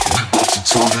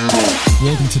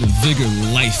Welcome to the Vigor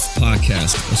Life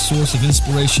Podcast, a source of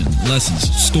inspiration,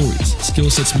 lessons, stories,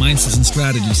 skill sets, mindsets, and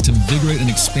strategies to invigorate and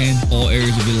expand all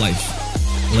areas of your life.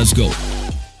 Let's go.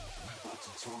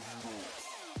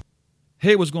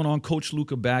 Hey, what's going on? Coach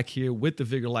Luca back here with the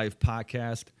Vigor Life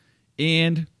Podcast.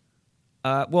 And,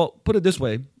 put it this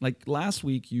way. Like last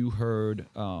week, you heard,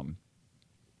 I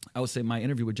would say, my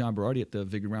interview with John Berardi at the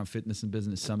Vigor Round Fitness and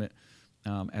Business Summit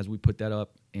as we put that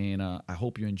up. And I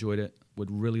hope you enjoyed it. Would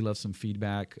really love some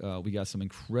feedback. We got some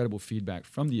incredible feedback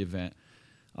from the event.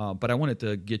 But I wanted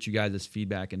to get you guys'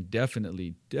 feedback and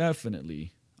definitely get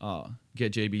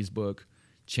JB's book,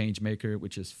 Changemaker,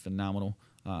 which is phenomenal.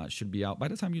 Should be out by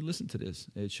the time you listen to this.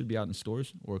 It should be out in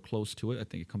stores or close to it. I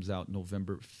think it comes out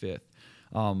November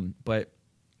 5th.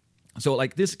 So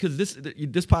like this, because this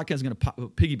podcast is going to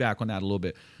piggyback on that a little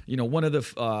bit. You know, one of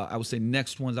the, I would say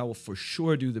next ones, I will for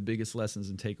sure do the biggest lessons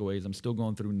and takeaways. I'm still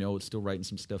going through notes, still writing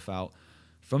some stuff out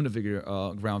from the Vigor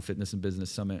Ground Fitness and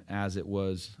Business Summit as it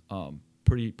was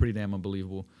pretty damn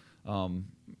unbelievable.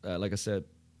 Like I said,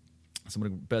 some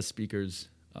of the best speakers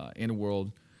in the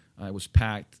world. It was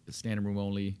packed, standing room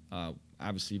only.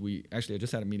 Obviously, I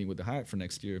just had a meeting with the Hyatt for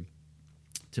next year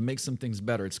to make some things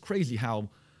better. It's crazy how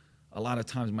a lot of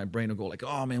times my brain will go like,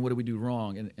 oh man, what did we do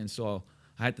wrong? And so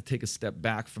I had to take a step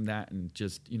back from that and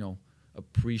just,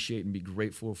 appreciate and be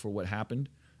grateful for what happened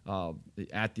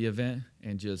at the event,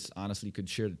 and just honestly could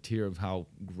share the tear of how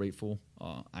grateful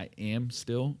I am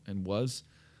still and was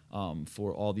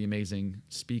for all the amazing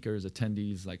speakers,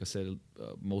 attendees. Like I said,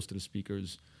 most of the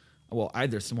speakers,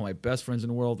 either some of my best friends in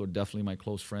the world or definitely my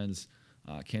close friends.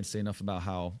 Can't say enough about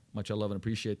how much I love and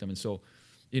appreciate them. And so,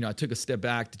 I took a step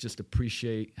back to just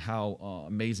appreciate how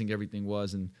amazing everything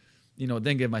was, and,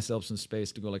 then give myself some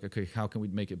space to go like, okay, how can we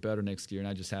make it better next year? And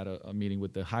I just had a meeting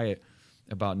with the Hyatt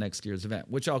about next year's event,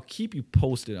 which I'll keep you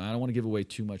posted on. I don't want to give away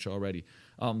too much already.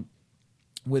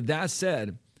 With that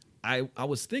said, I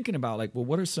was thinking about like, well,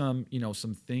 what are some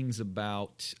things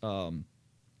about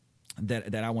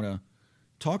that I want to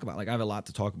talk about? Like, I have a lot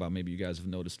to talk about. Maybe you guys have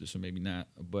noticed this or maybe not,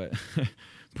 but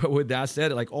with that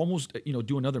said, like almost,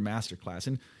 do another masterclass.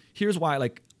 And here's why,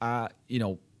 like,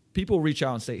 people reach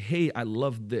out and say, hey, I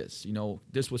love this,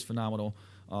 this was phenomenal.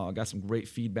 Got some great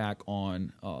feedback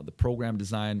on the program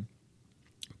design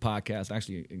podcast,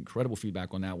 actually incredible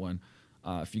feedback on that one.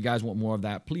 If you guys want more of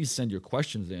that, please send your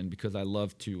questions in, because I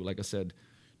love to, like I said,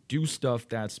 do stuff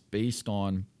that's based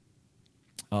on,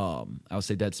 I would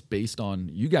say that's based on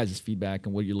you guys' feedback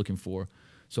and what you're looking for.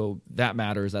 So that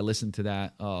matters. I listen to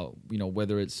that,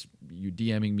 whether it's you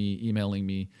DMing me, emailing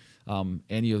me,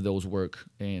 any of those work.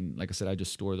 And like I said, I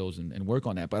just store those and work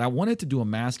on that. But I wanted to do a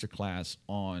masterclass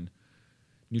on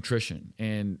nutrition.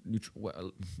 And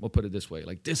we'll put it this way,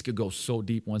 like this could go so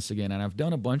deep once again. And I've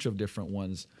done a bunch of different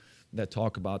ones that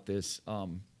talk about this.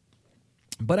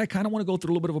 But I kind of want to go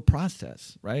through a little bit of a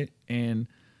process, right? And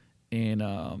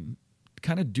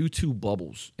kind of do two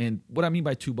bubbles. And what I mean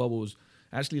by two bubbles,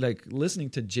 actually, like listening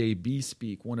to JB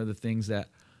speak, one of the things that,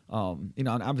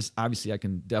 obviously I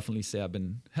can definitely say I've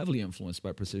been heavily influenced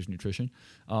by precision nutrition.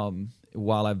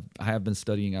 While I have been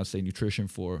studying, I would say, nutrition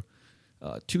for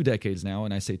 2 decades now.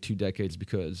 And I say 2 decades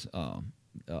because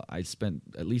I spent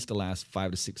at least the last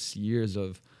 5 to 6 years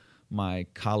of my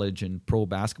college and pro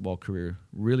basketball career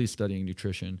really studying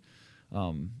nutrition,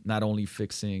 not only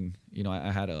fixing,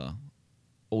 I had a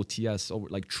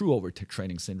OTS, like true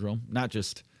overtraining syndrome, not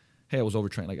just, hey, I was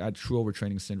overtrained. Like I had true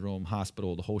overtraining syndrome,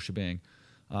 hospital, the whole shebang.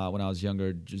 When I was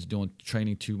younger, just doing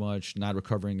training too much, not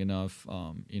recovering enough,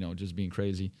 just being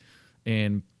crazy.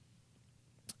 And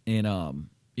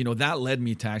that led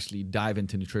me to actually dive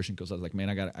into nutrition, because I was like, man,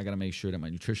 I gotta make sure that my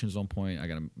nutrition is on point. I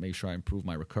gotta make sure I improve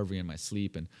my recovery and my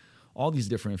sleep and all these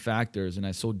different factors. And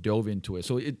I so dove into it.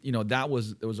 So there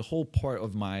was a whole part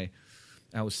of my,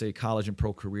 I would say, college and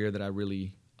pro career that I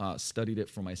really studied it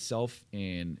for myself,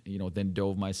 and then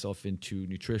dove myself into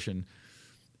nutrition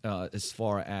as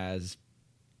far as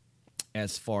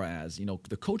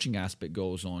the coaching aspect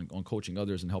goes on coaching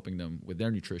others and helping them with their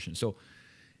nutrition. So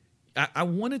I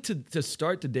wanted to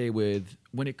start the day with,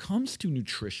 when it comes to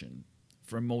nutrition,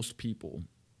 for most people,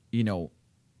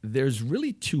 there's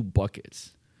really 2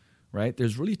 buckets, right?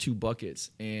 There's really 2 buckets,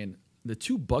 and the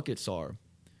 2 buckets are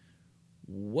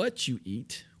what you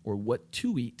eat or what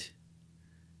to eat.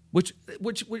 Which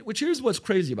here's what's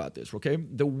crazy about this, okay?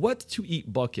 The what to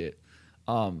eat bucket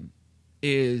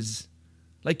is,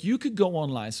 like, you could go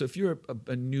online. So if you're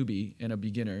a newbie and a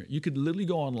beginner, you could literally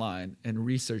go online and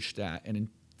research that, and in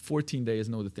 14 days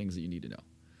know the things that you need to know.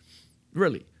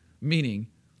 Really. Meaning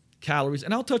calories,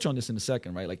 and I'll touch on this in a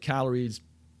second, right? Like calories,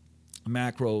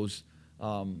 macros,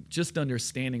 just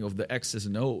understanding of the X's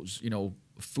and O's,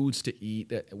 foods to eat.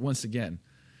 That once again,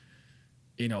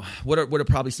 what are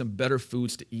probably some better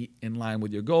foods to eat in line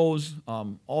with your goals.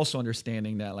 Also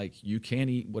understanding that like you can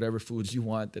eat whatever foods you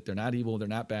want, that they're not evil, they're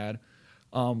not bad.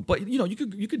 But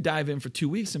you could dive in for 2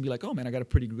 weeks and be like, oh man, I got a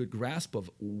pretty good grasp of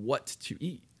what to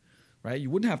eat, right? You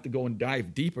wouldn't have to go and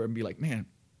dive deeper and be like, man,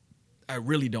 I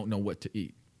really don't know what to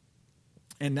eat.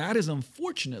 And that is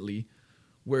unfortunately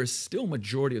where still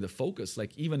majority of the focus,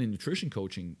 like even in nutrition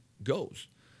coaching, goes.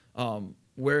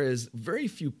 Whereas very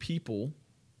few people,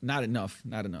 not enough,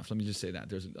 let me just say that.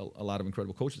 There's a lot of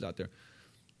incredible coaches out there,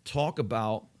 talk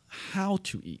about how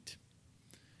to eat.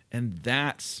 And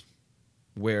that's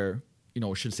where,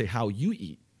 I should say how you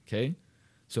eat, okay?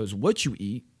 So it's what you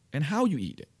eat and how you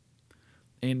eat it.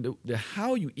 And the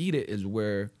how you eat it is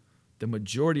where the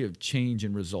majority of change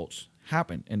and results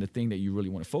happen, and the thing that you really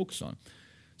want to focus on.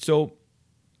 So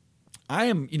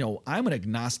I'm an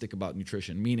agnostic about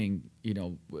nutrition, meaning,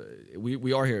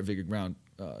 we are here at Vigor Ground,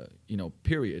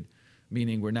 period,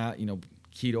 meaning we're not,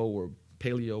 keto or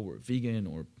paleo or vegan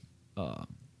or,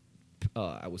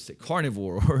 I would say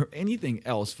carnivore or anything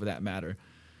else for that matter.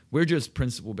 We're just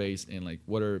principle-based and like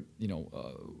what are,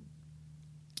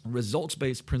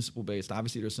 results-based, principle-based.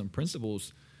 Obviously, there's some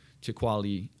principles to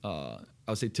quality. I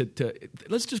would say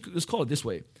let's call it this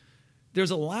way.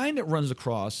 There's a line that runs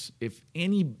across if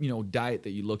any, diet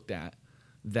that you looked at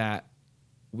that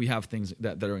we have things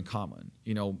that are in common,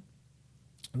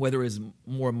 whether it's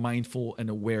more mindful and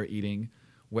aware eating,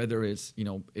 whether it's,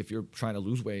 if you're trying to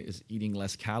lose weight, is eating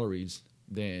less calories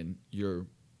than you're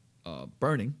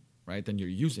burning, right, than you're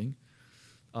using.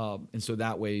 And so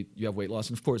that way you have weight loss.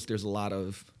 And of course, there's a lot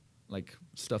of like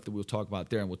stuff that we'll talk about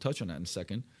there, and we'll touch on that in a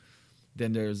second.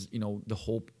 Then there's, the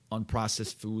whole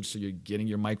unprocessed foods, so you're getting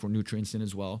your micronutrients in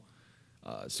as well.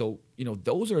 So,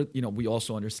 those are, we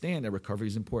also understand that recovery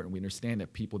is important. We understand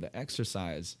that people that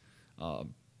exercise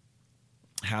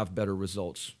have better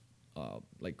results,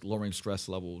 like lowering stress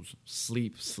levels,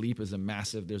 sleep. Sleep is a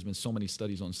massive, there's been so many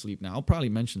studies on sleep. Now, I'll probably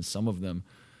mention some of them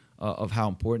of how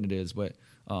important it is, but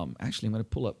actually I'm going to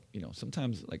pull up,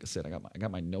 sometimes, like I said, I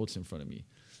got my notes in front of me,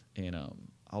 and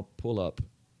I'll pull up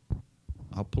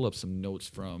some notes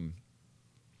from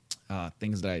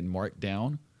things that I had marked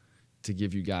down to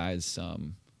give you guys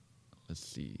some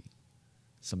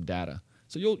data.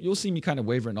 So you'll see me kind of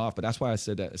wavering off, but that's why I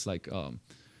said that it's like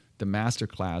the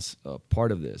masterclass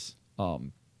part of this,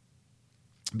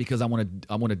 because I want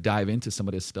to dive into some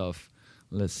of this stuff.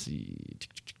 Let's see,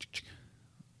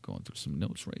 going through some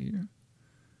notes right here.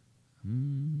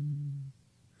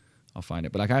 I'll find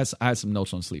it, but like I had some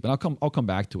notes on sleep, and I'll come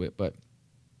back to it, but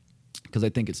because I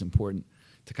think it's important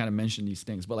to kind of mention these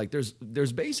things. But like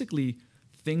there's basically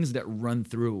things that run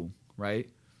through, right?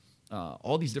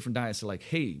 All these different diets are like,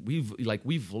 hey,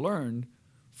 we've learned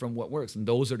from what works, and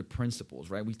those are the principles,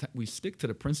 right? We stick to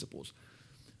the principles.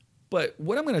 But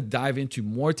what I'm going to dive into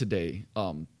more today,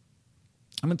 I'm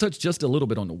going to touch just a little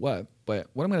bit on the what, but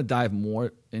what I'm going to dive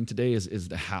more in today is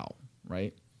the how,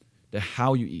 right? The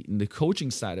how you eat and the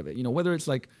coaching side of it. Whether it's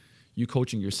like you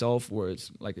coaching yourself or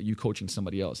it's like you coaching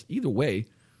somebody else. Either way,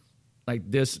 like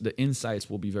this, the insights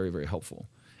will be very, very helpful.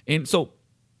 And so,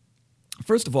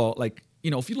 first of all, like,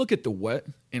 if you look at the what,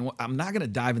 and I'm not going to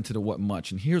dive into the what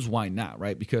much, and here's why not,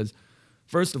 right? Because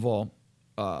first of all,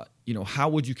 how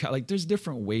would you like? There's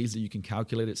different ways that you can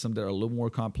calculate it. Some that are a little more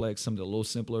complex, some that are a little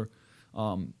simpler,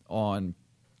 on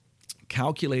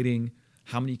calculating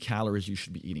how many calories you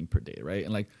should be eating per day, right?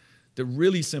 And like the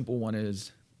really simple one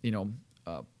is,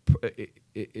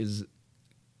 is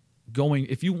going,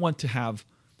 if you want to have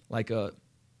like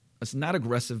it's not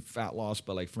aggressive fat loss,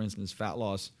 but like for instance, fat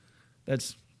loss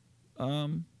that's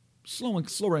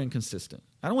slower and consistent.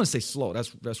 I don't want to say slow,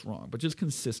 that's wrong, but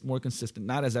just more consistent,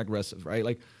 not as aggressive, right?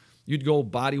 Like you'd go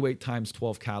body weight times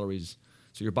 12 calories.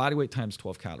 So your body weight times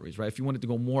 12 calories, right? If you wanted to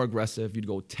go more aggressive, you'd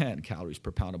go 10 calories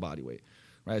per pound of body weight,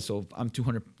 right? So if I'm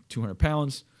 200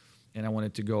 pounds and I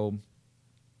wanted to go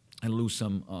and lose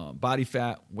some body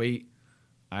fat, weight,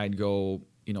 I'd go,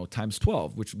 times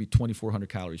 12, which would be 2,400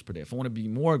 calories per day. If I want to be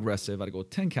more aggressive, I'd go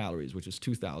 10 calories, which is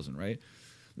 2,000, right?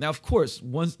 Now, of course,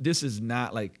 once this is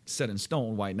not like set in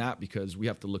stone, why not? Because we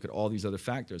have to look at all these other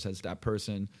factors. Has that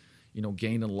person,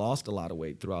 gained and lost a lot of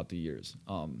weight throughout the years?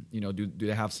 Do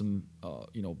they have some,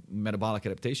 metabolic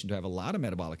adaptation? Do they have a lot of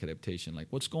metabolic adaptation? Like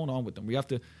what's going on with them? We have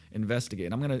to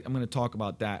investigate. I'm gonna talk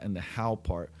about that in the how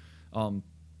part.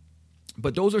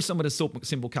 But those are some of the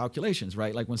simple calculations,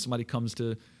 right? Like when somebody comes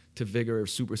to Vigor, a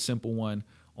super simple one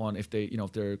on if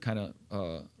they're kind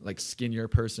of like skinnier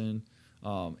person,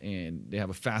 and they have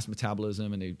a fast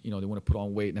metabolism and they want to put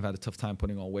on weight and have had a tough time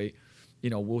putting on weight.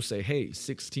 we'll say, hey,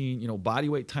 16, body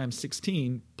weight times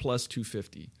 16 plus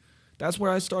 250. That's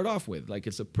where I start off with. Like,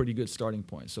 it's a pretty good starting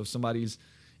point. So if somebody's,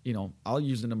 I'll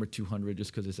use the number 200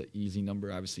 just because it's an easy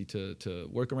number, obviously, to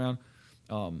work around.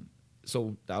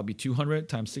 So that'll be 200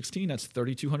 times 16. That's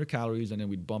 3,200 calories. And then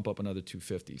we'd bump up another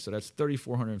 250. So that's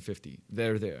 3,450.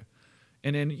 They're there.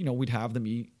 And then, we'd have them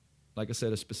eat, like I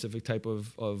said, a specific type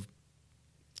of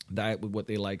diet with what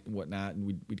they like and whatnot. And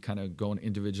we'd kind of go and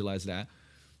individualize that.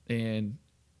 And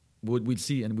we'd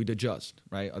see and we'd adjust,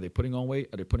 right? Are they putting on weight?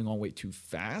 Are they putting on weight too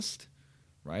fast,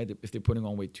 right? If they're putting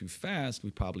on weight too fast,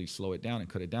 we'd probably slow it down and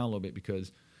cut it down a little bit,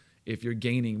 because if you're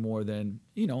gaining more than,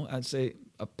 I'd say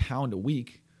a pound a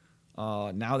week,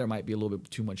 now there might be a little bit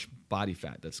too much body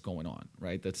fat that's going on,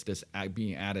 right? That's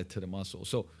being added to the muscle.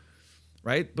 So,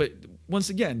 right? But once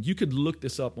again, you could look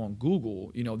this up on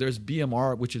Google. There's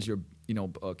BMR, which is your,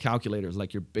 calculators,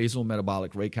 like your basal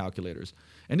metabolic rate calculators.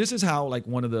 And this is how, like,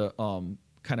 one of the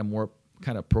kind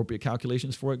of appropriate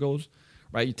calculations for it goes,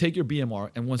 right? You take your BMR,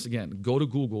 and once again, go to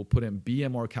Google, put in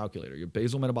BMR calculator, your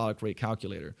basal metabolic rate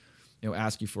calculator.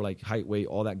 Ask you for like height, weight,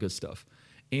 all that good stuff.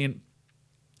 And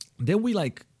then we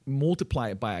like multiply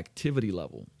it by activity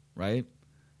level, right?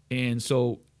 And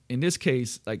so in this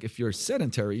case, like if you're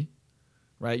sedentary,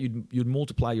 right, you'd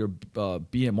multiply your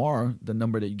BMR, the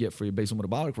number that you get for your basal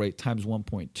metabolic rate, times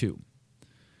 1.2.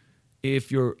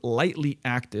 If you're lightly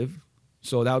active,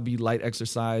 so that would be light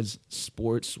exercise,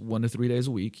 sports, 1 to 3 days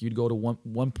a week, you'd go to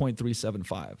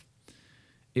 1.375.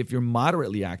 If you're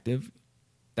moderately active,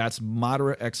 that's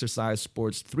moderate exercise,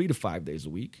 sports, 3 to 5 days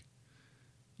a week,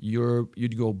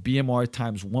 you'd go BMR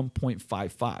times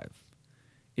 1.55.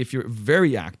 If you're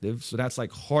very active, so that's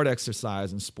like hard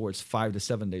exercise and sports 5 to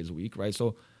 7 days a week, right?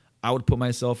 So I would put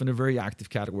myself in a very active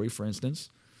category, for instance.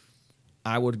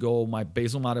 I would go my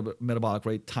basal metabolic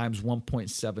rate times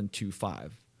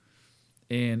 1.725.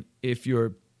 And if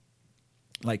you're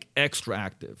like extra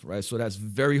active, right? So that's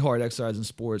very hard exercise and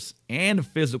sports and a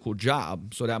physical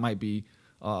job. So that might be,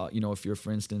 if you're,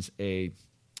 for instance,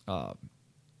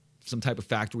 some type of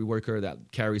factory worker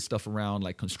that carries stuff around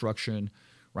like construction,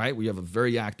 right? We have a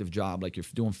very active job, like you're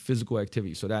doing physical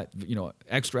activity. So that,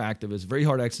 extra active is very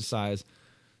hard exercise,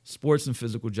 sports and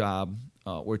physical job,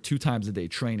 or 2 times a day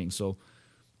training. So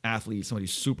athlete, somebody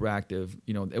super active,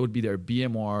 it would be their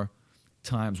BMR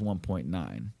times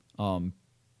 1.9.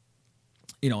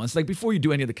 It's like before you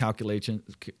do any of the calculations,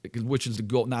 which is the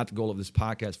goal, not the goal of this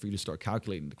podcast, for you to start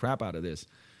calculating the crap out of this,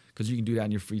 because you can do that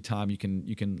in your free time. You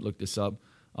can look this up.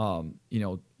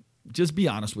 Just be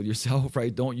honest with yourself,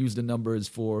 right? Don't use the numbers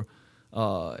for,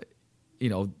 don't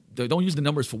use the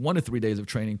numbers for 1 to 3 days of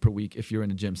training per week if you're in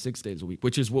the gym 6 days a week,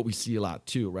 which is what we see a lot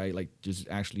too, right? Like just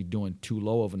actually doing too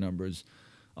low of a numbers,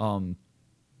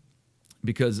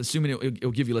 because assuming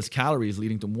it'll give you less calories,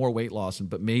 leading to more weight loss,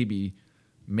 but maybe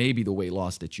the weight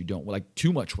loss that you don't, like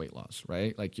too much weight loss,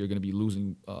 right? Like you're going to be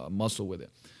losing muscle with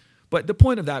it. But the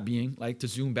point of that being, like, to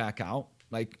zoom back out,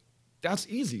 like, that's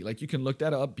easy. Like, you can look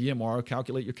that up, BMR,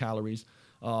 calculate your calories.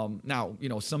 Now,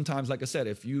 sometimes, like I said,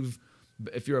 if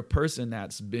you're a person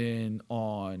that's been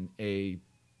on a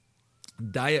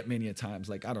diet many a times,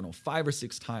 like, I don't know, 5 or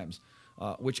 6 times,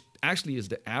 which actually is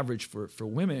the average for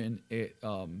women,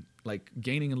 like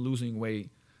gaining and losing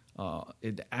weight,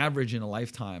 the average in a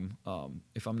lifetime,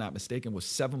 if I'm not mistaken, was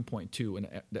 7.2,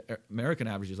 and the American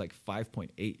average is like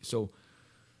 5.8. So,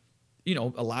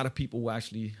 a lot of people will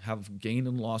actually have gained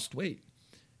and lost weight,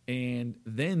 and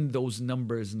then those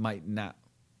numbers might not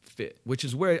fit, which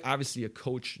is where obviously a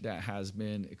coach that has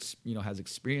been, has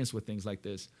experience with things like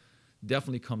this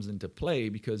definitely comes into play,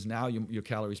 because now your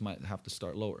calories might have to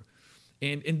start lower.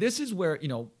 And this is where,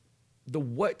 the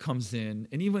what comes in,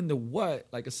 and even the what,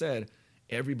 like I said,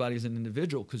 everybody's an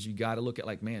individual, because you got to look at,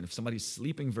 like, man, if somebody's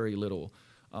sleeping very little,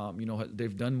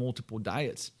 they've done multiple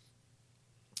diets,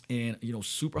 and,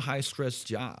 super high stress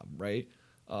job, right?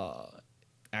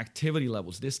 Activity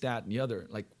levels, this, that, and the other.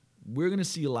 Like, we're going to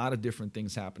see a lot of different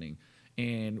things happening.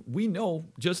 And we know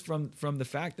just from the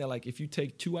fact that, like, if you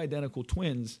take 2 identical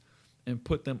twins and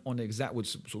put them on the exact,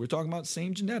 so we're talking about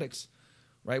same genetics,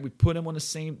 right? We put them on the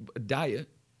same diet,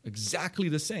 exactly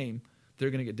the same,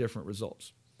 they're going to get different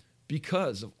results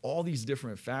because of all these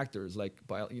different factors, like,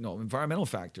 environmental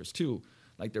factors too,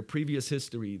 like their previous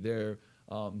history, their,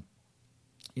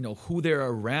 who they're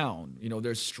around,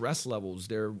 their stress levels,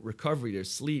 their recovery, their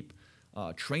sleep,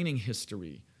 training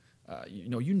history,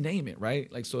 you name it,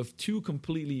 right? Like, so if 2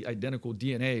 completely identical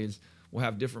DNAs will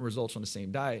have different results on the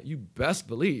same diet, you best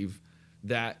believe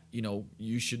that,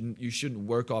 you shouldn't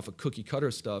work off of cookie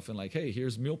cutter stuff and, like, hey,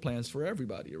 here's meal plans for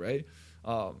everybody, right?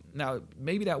 Now,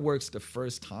 maybe that works the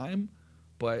first time,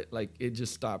 but, like, it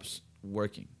just stops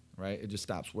working, right? It just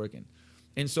stops working.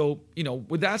 And so,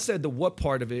 with that said, the what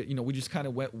part of it, we just kind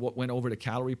of went over the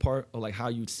calorie part, or like how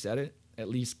you'd set it, at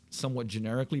least somewhat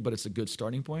generically, but it's a good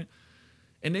starting point.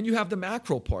 And then you have the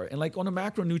macro part. And like on the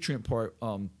macronutrient part,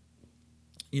 put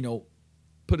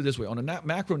it this way, on the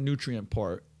macronutrient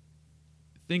part,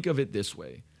 think of it this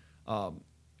way.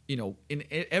 In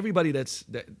everybody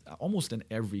that almost in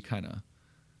every kind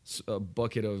of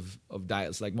bucket of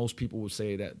diets, like most people would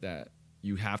say that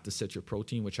you have to set your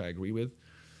protein, which I agree with.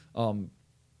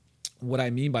 What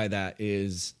I mean by that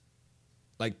is,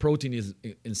 like, protein is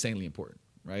insanely important,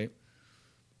 right?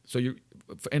 So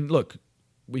and look,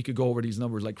 we could go over these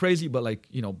numbers like crazy, but like,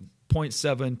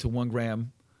 0.7 to 1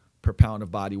 gram per pound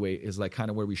of body weight is like kind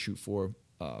of where we shoot for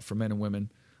men and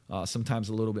women. Sometimes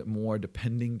a little bit more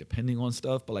depending on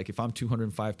stuff. But like if I'm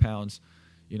 205 pounds,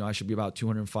 I should be about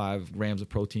 205 grams of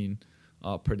protein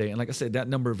per day. And like I said, that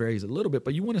number varies a little bit,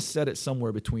 but you want to set it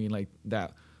somewhere between like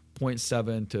that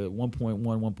 0.7 to 1.1,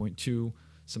 1.2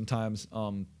 sometimes.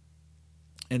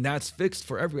 And that's fixed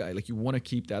for everybody. Like you want to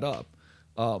keep that up.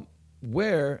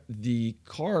 Where the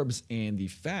carbs and the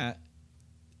fat,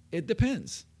 it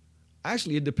depends.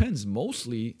 Actually, it depends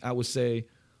mostly, I would say,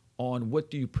 on what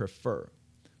do you prefer,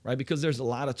 right? Because there's a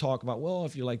lot of talk about, well,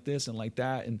 if you like this and like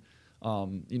that, and,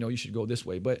 you should go this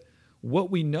way. But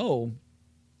what we know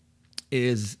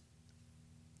is,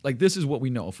 like, this is what we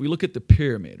know. If we look at the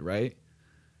pyramid, right?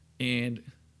 And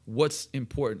what's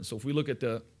important. So if we look at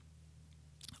the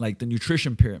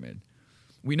nutrition pyramid,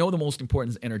 we know the most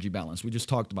important is energy balance. We just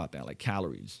talked about that, like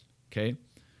calories, okay?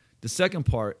 The second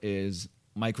part is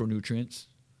micronutrients.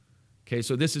 Okay,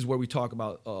 so this is where we talk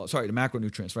about, the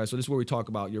macronutrients, right? So this is where we talk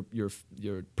about your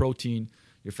protein,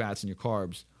 your fats, and your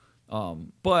carbs.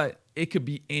 But it could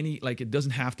be it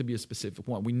doesn't have to be a specific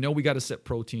one. We know we got to set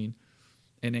protein,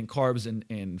 and then carbs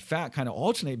and fat kind of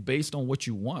alternate based on what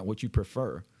you want, what you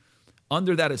prefer.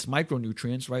 Under that, it's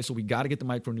micronutrients, right? So we got to get the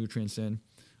micronutrients in.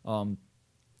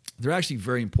 They're actually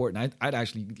very important. I'd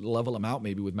actually level them out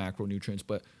maybe with macronutrients,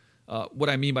 but what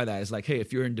I mean by that is like, hey,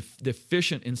 if you're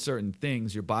deficient in certain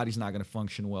things, your body's not going to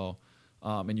function well,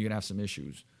 and you're going to have some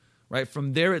issues, right?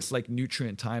 From there, it's like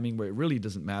nutrient timing, where it really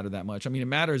doesn't matter that much. I mean, it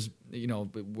matters,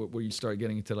 where you start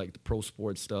getting into like the pro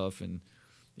sports stuff and,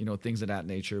 things of that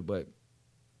nature. But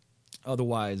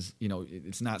otherwise,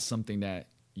 it's not something that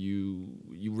you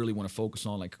really want to focus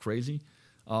on like crazy,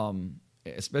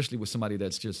 especially with somebody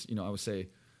that's just, I would say,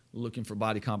 looking for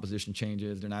body composition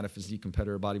changes. They're not a physique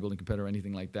competitor, bodybuilding competitor, or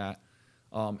anything like that.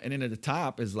 And then at the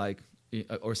top is like,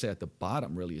 or say at the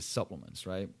bottom really, is supplements,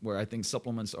 right? Where I think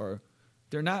supplements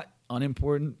they're not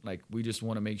unimportant. Like we just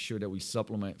want to make sure that we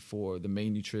supplement for the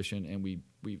main nutrition, and we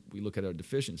look at our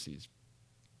deficiencies,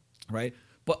 right?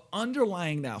 But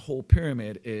underlying that whole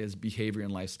pyramid is behavior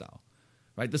and lifestyle,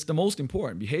 right? That's the most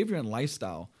important, behavior and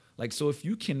lifestyle. Like, so if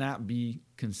you cannot be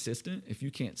consistent, if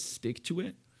you can't stick to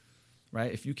it,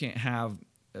 right? If you can't have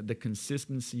the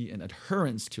consistency and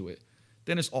adherence to it,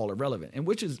 then it's all irrelevant. And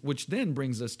which then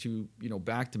brings us to,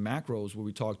 back to macros, where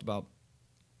we talked about,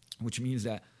 which means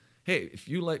that, hey, if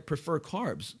you prefer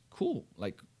carbs, cool.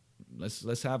 Like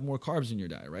let's have more carbs in your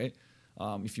diet, right?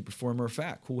 If you prefer more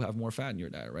fat, cool, have more fat in your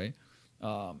diet, right?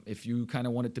 If you kind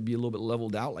of want it to be a little bit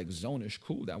leveled out, like zonish,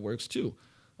 cool, that works too.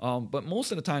 But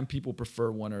most of the time people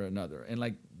prefer one or another. And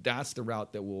like, that's the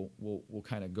route that we'll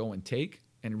kind of go and take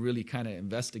and really kind of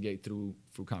investigate through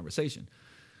conversation,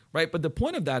 right? But the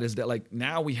point of that is that, like,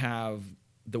 now we have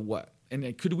the what. And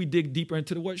then could we dig deeper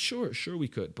into the what? Sure we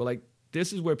could. But like,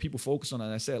 this is where people focus on.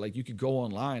 And I said, like, you could go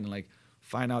online and like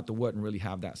find out the what and really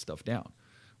have that stuff down,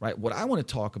 right? What I want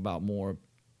to talk about more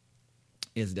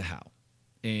is the how.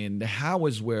 And the how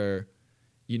is where,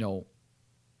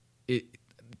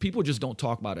 people just don't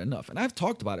talk about it enough. And I've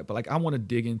talked about it, but like, I want to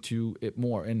dig into it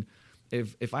more. And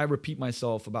if I repeat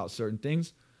myself about certain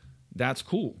things, that's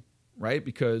cool, right?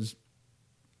 Because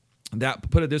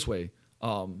put it this way,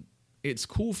 it's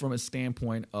cool from a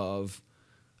standpoint of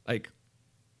like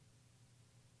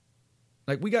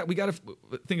we got to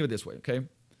think of it this way, okay?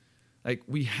 Like,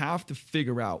 we have to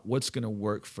figure out what's going to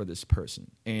work for this person.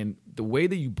 And the way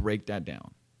that you break that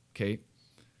down, okay,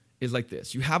 is like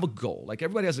this. You have a goal. Like,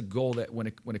 everybody has a goal that when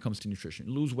it comes to nutrition,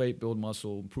 lose weight, build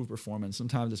muscle, improve performance.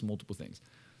 Sometimes it's multiple things.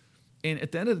 And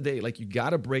at the end of the day, like, you got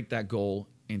to break that goal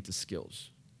into skills,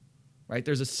 right?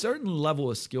 There's a certain level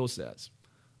of skill sets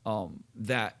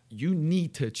that you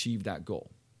need to achieve that goal.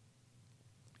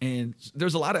 And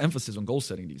there's a lot of emphasis on goal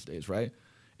setting these days, right?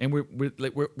 And we're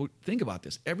think about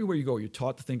this. Everywhere you go, you're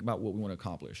taught to think about what we want to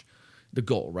accomplish, the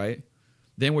goal, right?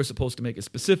 Then we're supposed to make it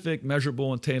specific,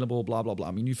 measurable, attainable, blah, blah, blah.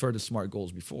 I mean, you've heard of SMART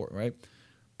goals before, right?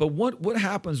 But what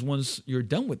happens once you're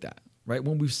done with that? right?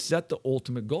 When we've set the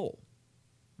ultimate goal,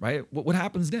 right? What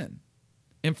happens then?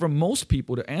 And for most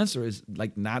people, the answer is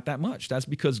like not that much. That's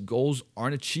because goals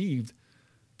aren't achieved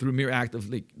through mere act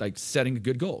of like setting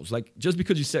good goals. Like just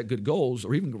because you set good goals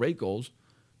or even great goals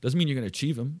doesn't mean you're going to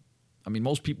achieve them. I mean,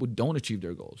 most people don't achieve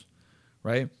their goals,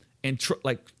 right? And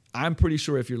I'm pretty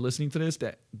sure if you're listening to this,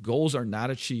 that goals are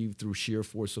not achieved through sheer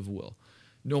force of will,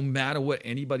 no matter what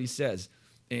anybody says.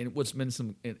 And what's been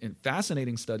some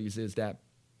fascinating studies is that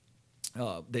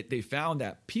they found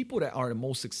that people that are the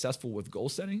most successful with goal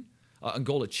setting and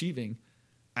goal achieving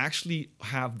actually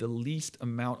have the least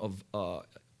amount of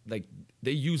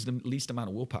they use the least amount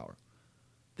of willpower.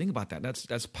 Think about that.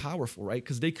 That's powerful, right?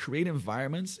 Because they create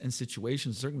environments and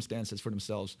situations, circumstances for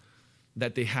themselves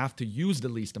that they have to use the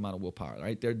least amount of willpower,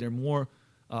 right? They're more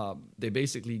they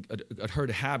basically adhere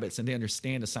to habits and they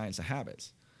understand the science of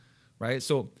habits, right?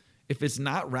 So if it's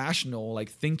not rational, like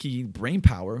thinking brain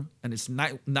power, and it's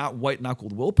not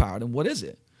white-knuckled willpower, then what is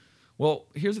it? Well,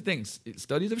 here's the thing.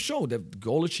 Studies have shown that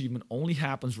goal achievement only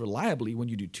happens reliably when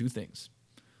you do two things.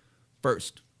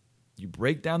 First, you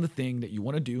break down the thing that you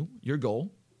want to do, your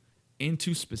goal,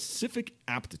 into specific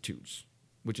aptitudes,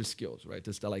 which is skills, right?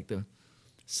 That's like the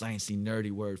sciencey,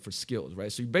 nerdy word for skills,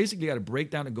 right? So you basically got to break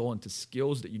down the goal into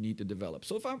skills that you need to develop.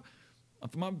 So if I'm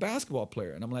a basketball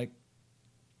player and I'm like,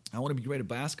 I want to be great at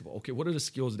basketball. Okay, what are the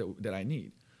skills that I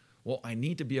need? Well, I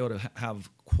need to be able to have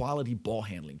quality ball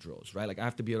handling drills, right? Like I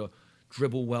have to be able to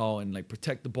dribble well and like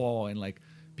protect the ball and like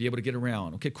be able to get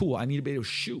around. Okay, cool. I need to be able to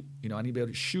shoot. I need to be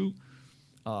able to shoot.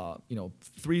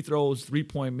 Free throws,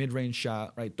 3-point mid-range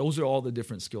shot, right? Those are all the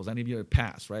different skills. I need to be able to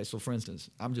pass, right? So for instance,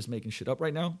 I'm just making shit up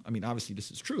right now. I mean, obviously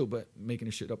this is true, but making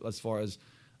the shit up as far as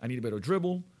I need to be able to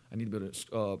dribble, I need to be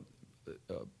able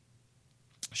to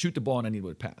shoot the ball, and I need to be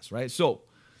able to pass, right? So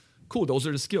cool, those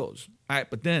are the skills. All right,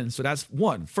 but then, so that's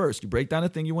one. First, you break down the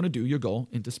thing you want to do, your goal,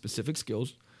 into specific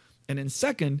skills. And then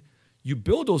second, you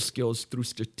build those skills through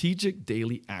strategic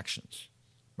daily actions,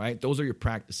 right? Those are your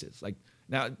practices. Like,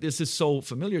 now, this is so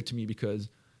familiar to me because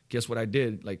guess what I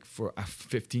did like for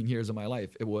 15 years of my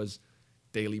life? It was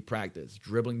daily practice,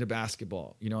 dribbling the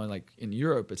basketball. And like in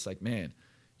Europe, it's like, man,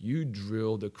 you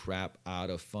drill the crap out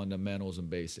of fundamentals and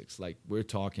basics. Like we're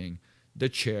talking the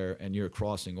chair and you're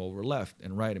crossing over left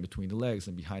and right in between the legs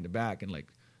and behind the back and like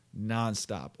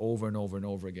nonstop over and over and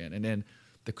over again. And then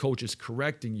the coach is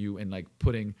correcting you and like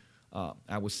putting,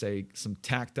 I would say, some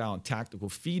tactile and tactical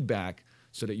feedback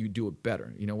so that you do it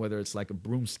better. Whether it's like a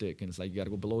broomstick and it's like you got to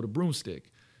go below the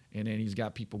broomstick. And then he's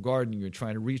got people guarding you and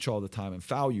trying to reach all the time and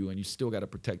foul you and you still got to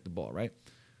protect the ball, right?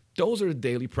 Those are the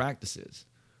daily practices,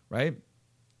 right?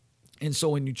 And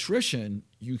so in nutrition,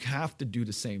 you have to do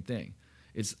the same thing.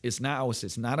 It's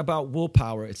not about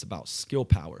willpower, it's about skill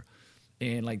power.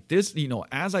 And like this,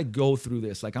 as I go through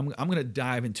this, like I'm going to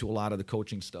dive into a lot of the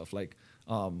coaching stuff. Like,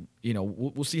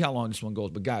 we'll see how long this one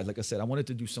goes. But guys, like I said, I wanted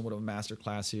to do somewhat of a master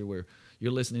class here where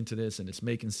you're listening to this and it's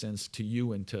making sense to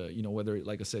you and to, whether,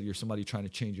 like I said, you're somebody trying to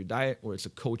change your diet or it's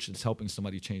a coach that's helping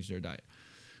somebody change their diet,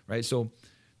 right? So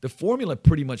the formula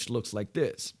pretty much looks like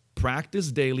this.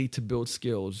 Practice daily to build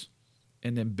skills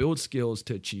and then build skills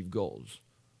to achieve goals.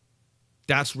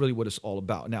 That's really what it's all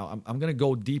about. Now, I'm going to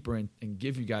go deeper and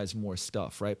give you guys more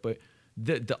stuff, right? But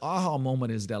the aha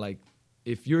moment is that, like,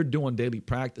 if you're doing daily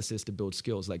practices to build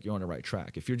skills, like, you're on the right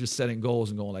track. If you're just setting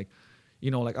goals and going, like,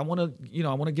 I want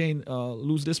to gain,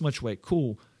 lose this much weight.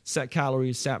 Cool. Set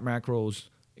calories, set macros,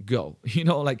 go.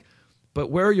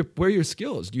 But where are your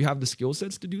skills? Do you have the skill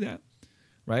sets to do that,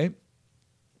 right?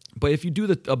 But if you do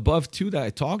the above two that I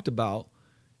talked about,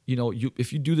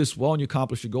 if you do this well and you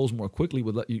accomplish your goals more quickly,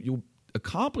 you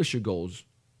accomplish your goals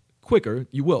quicker,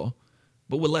 you will,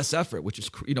 but with less effort, which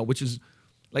is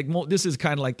like, this is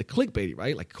kind of like the clickbaity,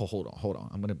 right? Like, hold on.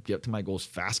 I'm going to get to my goals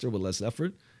faster with less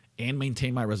effort and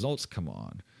maintain my results. Come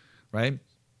on, right?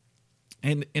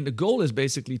 And the goal is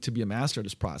basically to be a master of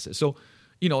this process. So,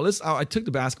 I took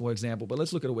the basketball example, but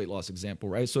let's look at a weight loss example,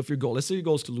 right? So if let's say your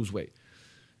goal is to lose weight,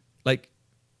 like,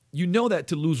 that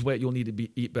to lose weight, you'll need to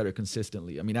eat better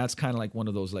consistently. I mean, that's kind of like one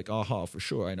of those, like, aha, for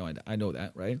sure. I know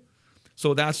that, right?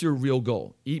 So that's your real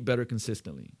goal. Eat better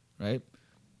consistently, right?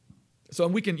 So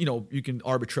we can, you can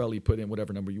arbitrarily put in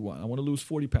whatever number you want. I want to lose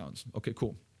 40 pounds. Okay,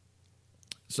 cool.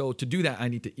 So to do that, I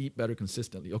need to eat better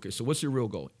consistently. Okay, so what's your real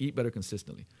goal? Eat better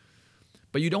consistently.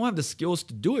 But you don't have the skills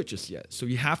to do it just yet. So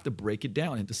you have to break it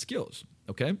down into skills,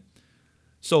 okay?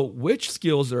 So which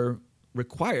skills are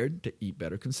required to eat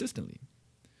better consistently?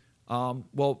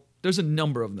 Well, there's a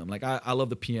number of them. Like, I love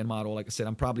the PN model. Like I said,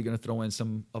 I'm probably going to throw in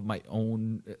some of my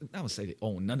own. I would say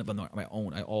none of them are my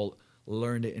own. I all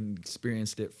learned it and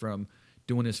experienced it from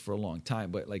doing this for a long time.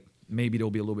 But like, maybe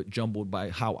they'll be a little bit jumbled by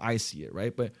how I see it,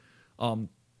 right? But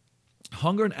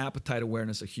Hunger and appetite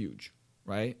awareness are huge,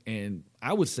 right? And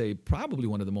I would say probably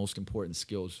one of the most important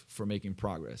skills for making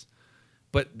progress.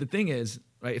 But the thing is,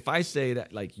 right, if I say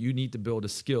that like you need to build a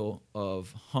skill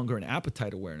of hunger and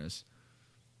appetite awareness,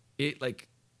 it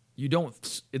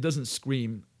doesn't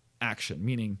scream action,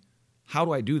 meaning how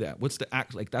do I do that? What's the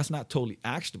act? Like that's not totally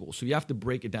actionable. So you have to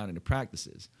break it down into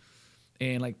practices.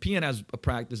 And like PN has a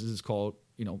practice is called,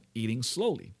 eating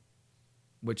slowly,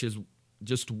 which is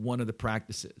just one of the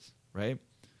practices, right?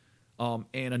 And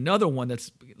another one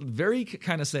that's very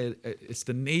kind of say it's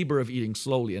the neighbor of eating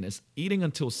slowly, and it's eating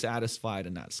until satisfied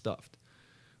and not stuffed,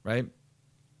 right?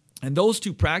 And those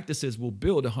two practices will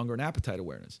build a hunger and appetite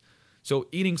awareness. So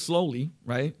eating slowly,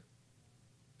 right?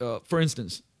 For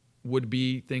instance, would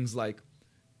be things like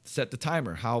set the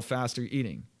timer. How fast are you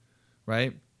eating,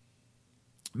 right?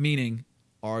 Meaning,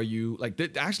 are you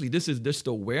actually this is just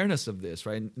the awareness of this,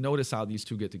 right? Notice how these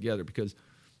two get together, because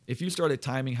if you started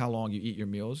timing how long you eat your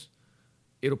meals,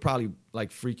 it'll probably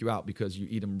like freak you out because you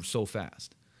eat them so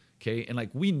fast. Okay. And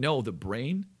like we know the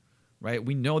brain, right?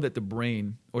 We know that the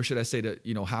brain, or should I say that,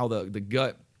 how the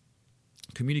gut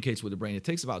communicates with the brain, it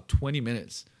takes about 20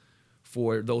 minutes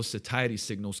for those satiety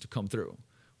signals to come through,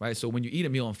 right? So when you eat a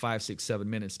meal in 5, 6, 7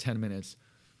 minutes, 10 minutes,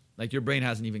 like your brain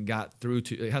hasn't got through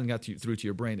to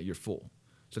your brain that you're full.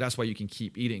 So that's why you can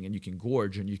keep eating and you can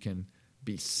gorge and you can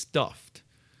be stuffed,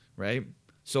 right?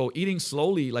 So eating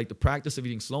slowly, like the practice of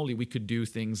eating slowly, we could do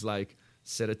things like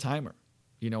set a timer,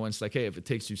 and it's like, hey, if it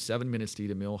takes you 7 minutes to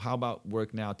eat a meal, how about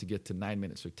work now to get to 9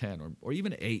 minutes or 10 or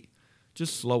even 8,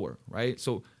 just slower, right?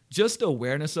 So just the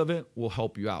awareness of it will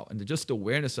help you out. And just the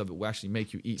awareness of it will actually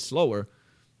make you eat slower.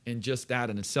 And just that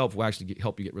in itself will actually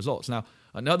help you get results. Now,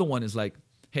 another one is like,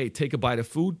 hey, take a bite of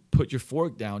food, put your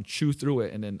fork down, chew through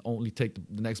it, and then only take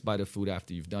the next bite of food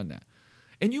after you've done that.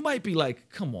 And you might be like,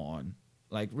 come on,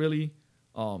 like really?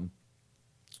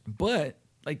 But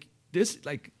like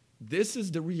this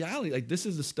is the reality. Like this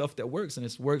is the stuff that works, and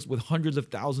it works with hundreds of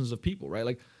thousands of people, right?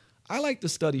 Like I like to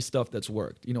study stuff that's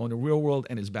worked, in the real world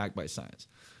and is backed by science.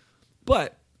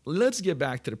 But let's get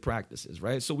back to the practices,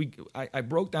 right? So I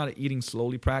broke down an eating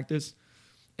slowly practice,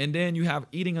 and then you have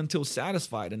eating until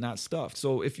satisfied and not stuffed.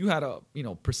 So if you had a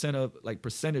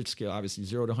percentage scale, obviously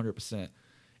 0 to 100%,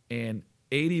 and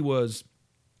 80%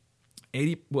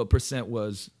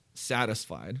 was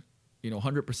satisfied,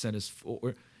 100% is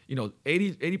full,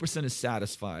 80% is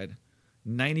satisfied,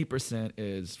 90%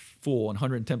 is full, and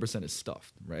 110% is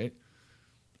stuffed, right?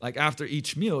 Like after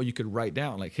each meal, you could write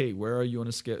down like, hey, where are you on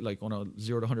a scale, like on a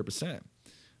 0 to 100%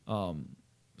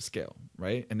 scale,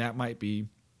 right? And that might be,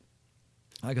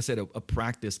 like I said, a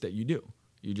practice that you do.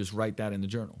 You just write that in the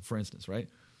journal, for instance, right?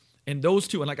 And those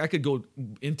two, and like I could go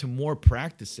into more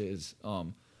practices.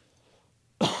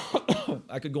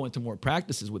 I could go into more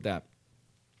practices with that.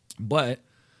 But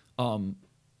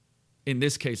in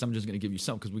this case, I'm just going to give you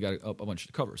some because we got a bunch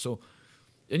to cover. So,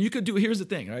 and you could do, here's the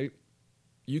thing, right?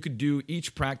 You could do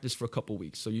each practice for a couple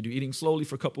weeks. So you do eating slowly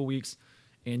for a couple weeks,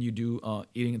 and you do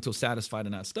eating until satisfied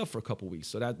and not stuffed for a couple weeks.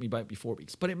 So that might be 4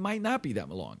 weeks. But it might not be that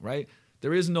long, right?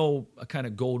 There is no kind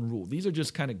of golden rule. These are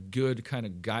just kind of good kind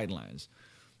of guidelines.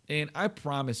 And I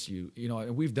promise you,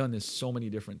 and we've done this so many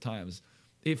different times,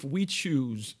 if we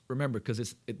choose, remember,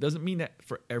 because it doesn't mean that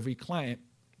for every client,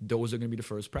 those are going to be the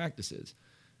first practices.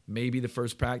 Maybe the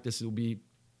first practice will be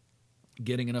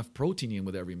getting enough protein in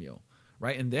with every meal,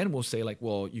 right? And then we'll say like,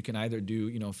 well, you can either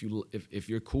do, if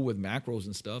you're cool with macros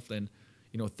and stuff, then,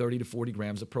 30 to 40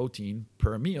 grams of protein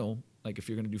per meal. Like if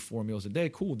you're going to do 4 meals a day,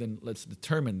 cool, then let's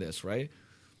determine this, right?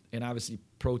 And obviously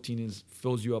protein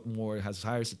fills you up more. It has a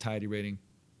higher satiety rating.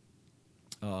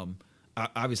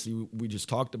 Obviously, we just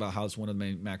talked about how it's one of the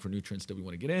main macronutrients that we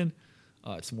want to get in.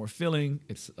 It's more filling.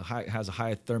 It has a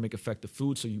higher thermic effect of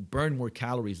food, so you burn more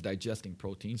calories digesting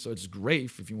protein. So it's great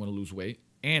if you want to lose weight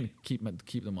and keep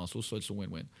the muscles. So it's a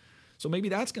win-win. So maybe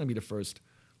that's going to be the first,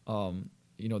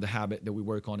 the habit that we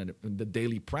work on and the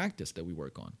daily practice that we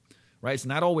work on, right? It's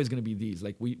not always going to be these.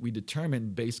 Like we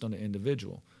determine based on the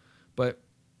individual, but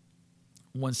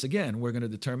once again, we're going to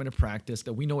determine a practice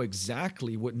that we know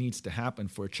exactly what needs to happen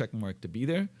for a check mark to be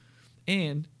there.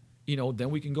 And, then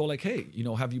we can go like, hey,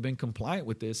 have you been compliant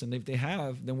with this? And if they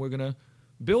have, then we're going to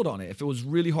build on it. If it was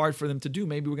really hard for them to do,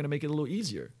 maybe we're going to make it a little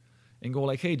easier and go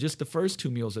like, hey, just the first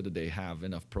 2 meals of the day have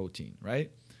enough protein,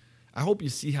 right? I hope you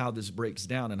see how this breaks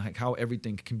down and how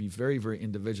everything can be very, very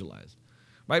individualized,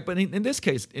 right? But in this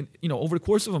case, over the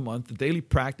course of a month, the daily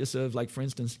practice of, like, for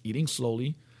instance, eating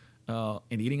slowly, and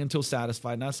eating until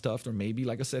satisfied, not stuffed, or maybe,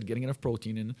 like I said, getting enough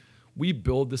protein in, we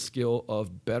build the skill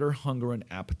of better hunger and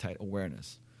appetite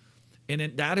awareness. And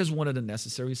that is one of the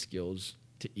necessary skills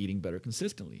to eating better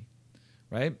consistently,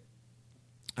 right?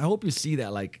 I hope you see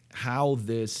that, like how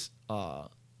this, how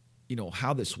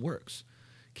this works.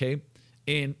 Okay.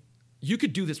 And you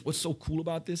could do this. What's so cool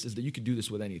about this is that you could do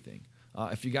this with anything.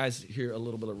 If you guys hear a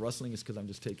little bit of rustling, it's because I'm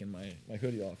just taking my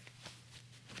hoodie off.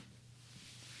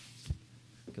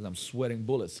 Because I'm sweating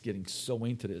bullets getting so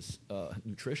into this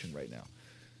nutrition right now.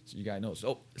 So you guys know.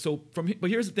 But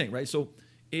here's the thing, right? So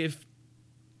if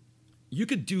you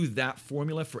could do that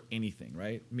formula for anything,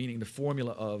 right? Meaning the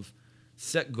formula of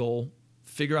set goal,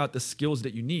 figure out the skills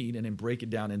that you need, and then break it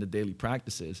down into daily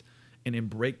practices, and then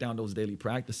break down those daily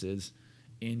practices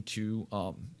into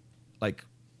how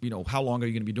long are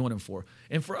you going to be doing them for?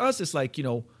 And for us, it's like,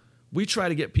 we try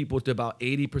to get people to about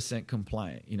 80%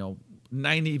 compliant,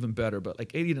 90 even better, but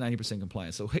like 80 to 90%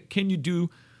 compliant. So can you do,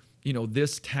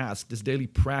 this task, this daily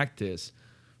practice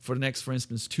for the next, for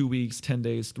instance, 2 weeks, 10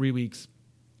 days, 3 weeks,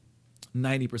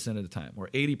 90% of the time, or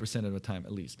 80% of the time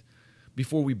at least,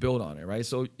 before we build on it, right?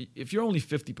 So if you're only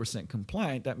 50%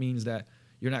 compliant, that means that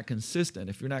you're not consistent.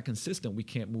 If you're not consistent, we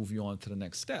can't move you on to the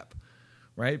next step,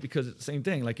 right? Because it's the same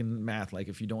thing, like in math, like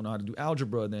if you don't know how to do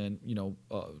algebra, then,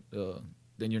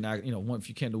 then you're not, if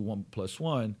you can't do 1 +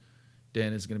 1,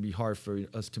 then it's going to be hard for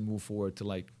us to move forward to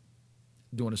like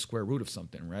doing a square root of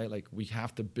something, right? Like we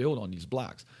have to build on these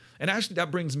blocks. And actually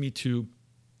that brings me to,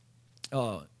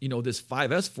 this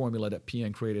 5S formula that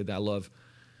PN created that I love.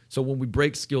 So when we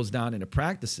break skills down into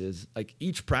practices, like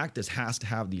each practice has to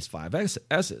have these 5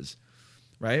 S's,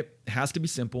 right? It has to be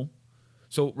simple.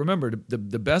 So remember, the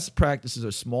best practices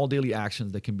are small daily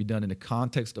actions that can be done in the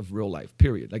context of real life,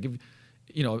 period. Like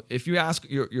if you ask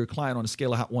your client on a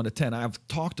scale of 1 to 10, I've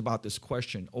talked about this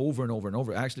question over and over and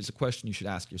over. Actually, it's a question you should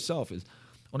ask yourself is,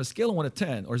 on a scale of 1 to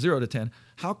 10 or 0 to 10,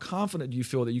 how confident do you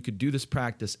feel that you could do this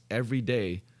practice every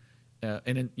day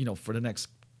and then, for the next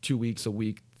 2 weeks, a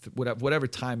week, whatever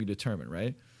time you determine,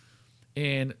 right?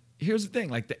 And here's the thing,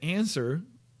 like the answer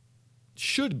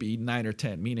should be 9 or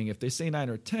 10, meaning if they say 9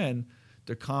 or 10,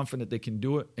 they're confident they can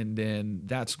do it, and then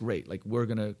that's great. Like we're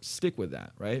going to stick with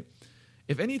that, right?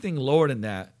 If anything lower than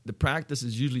that, the practice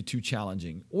is usually too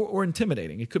challenging or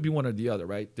intimidating. It could be one or the other,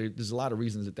 right? There's a lot of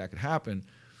reasons that could happen.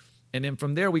 And then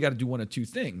from there, we got to do one of two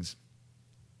things.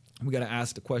 We got to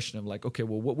ask the question of like, okay,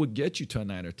 well, what would get you to a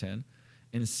 9 or 10?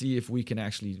 And see if we can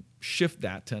actually shift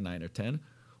that to a 9 or 10.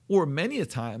 Or many a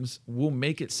times, we'll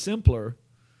make it simpler,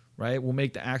 right? We'll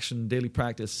make the action daily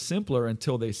practice simpler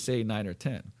until they say 9 or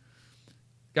 10.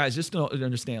 Guys, just to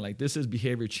understand, like this is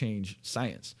behavior change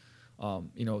science.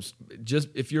 Just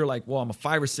if you're like, well, I'm a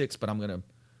 5 or 6, but I'm gonna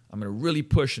really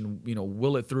push and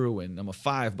will it through, and I'm a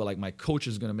 5, but like my coach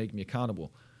is gonna make me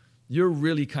accountable. You're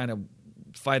really kind of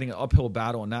fighting an uphill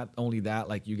battle, and not only that,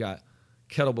 like you got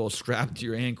kettlebells strapped to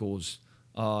your ankles.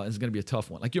 It's going to be a tough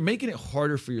one. Like you're making it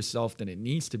harder for yourself than it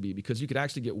needs to be, because you could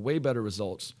actually get way better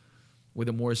results with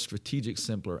a more strategic,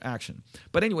 simpler action.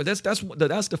 But anyway, that's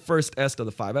the first S of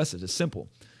the 5 S's. It's simple.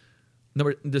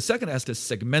 The second S is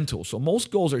segmental. So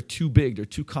most goals are too big, they're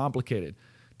too complicated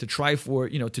to try for,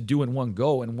 to do in one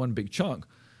go in one big chunk.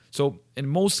 So, and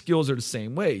most skills are the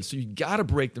same way. So you got to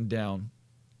break them down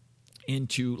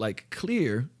into like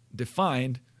clear,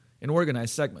 defined, and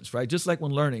organized segments, right? Just like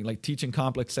when learning, like teaching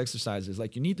complex exercises,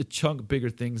 like you need to chunk bigger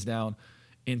things down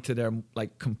into their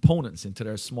like components, into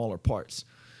their smaller parts,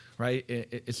 right?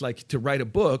 It's like to write a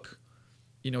book,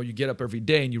 you get up every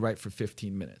day and you write for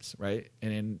 15 minutes, right?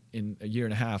 And in a year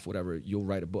and a half, whatever, you'll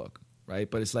write a book, right?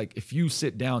 But it's like if you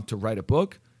sit down to write a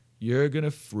book, you're going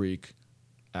to freak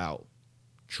out.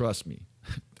 Trust me.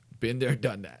 Been there,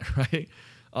 done that, right?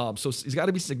 So it's got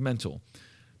to be segmental.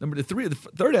 The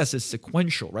third S is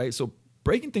sequential, right? So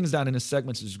breaking things down into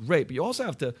segments is great, but you also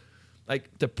have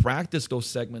to practice those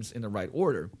segments in the right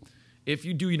order. If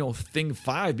you do, thing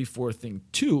 5 before thing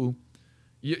 2,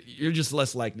 you're just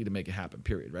less likely to make it happen,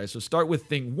 period, right? So start with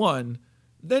thing 1,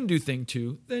 then do thing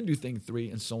 2, then do thing 3,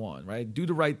 and so on, right? Do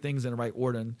the right things in the right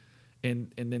order,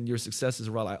 and then your success is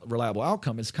a reliable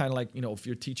outcome. It's kind of like, if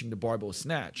you're teaching the barbell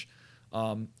snatch,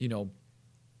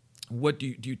 what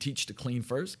do you teach to clean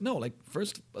first? No, like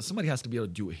first somebody has to be able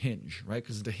to do a hinge, right?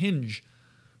 Because the hinge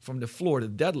from the floor to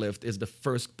deadlift is the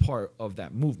first part of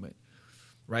that movement,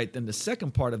 right? Then the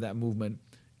second part of that movement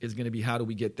is going to be how do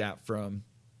we get that from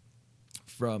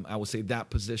I would say that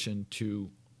position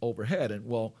to overhead. And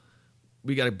well,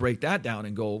 we got to break that down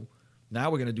and go,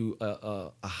 now we're going to do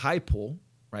a high pull,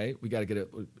 right? We got to get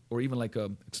or even like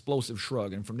a explosive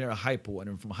shrug, and from there a high pull, and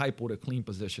then from a high pull to clean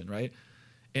position, right?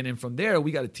 And then from there,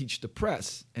 we got to teach the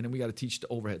press, and then we got to teach the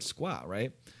overhead squat,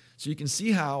 right? So you can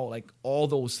see how like all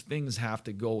those things have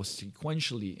to go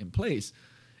sequentially in place.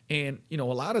 And, a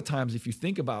lot of times if you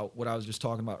think about what I was just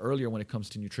talking about earlier when it comes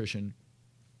to nutrition,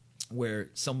 where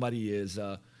somebody is,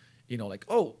 like,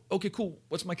 oh, okay, cool.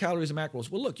 What's my calories and macros?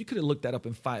 Well, look, you could have looked that up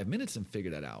in 5 minutes and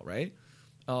figured that out, right?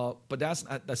 But that's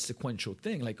not that sequential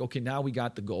thing. Like, okay, now we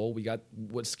got the goal. We got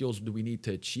what skills do we need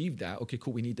to achieve that? Okay,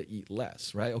 cool. We need to eat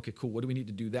less, right? Okay, cool. What do we need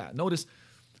to do that? Notice,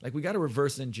 like, we got to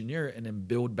reverse engineer it and then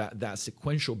build back that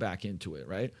sequential back into it,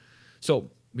 right?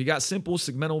 So we got simple,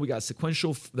 segmental, we got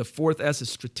sequential. The fourth S is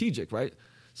strategic, right?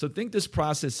 So think this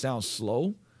process sounds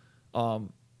slow.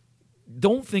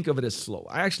 Don't think of it as slow.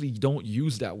 I actually don't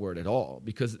use that word at all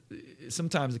because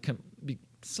sometimes it can be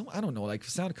I don't know, like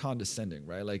sound condescending,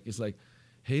 right? Like it's like,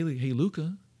 hey,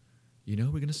 Luca, we're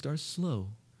going to start slow.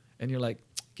 And you're like,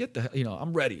 get the,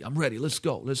 I'm ready. Let's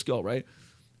go, right?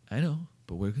 I know,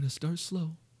 but we're going to start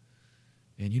slow.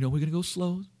 And we're going to go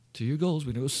slow to your goals.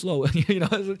 We're going to go slow.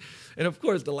 And of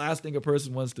course, the last thing a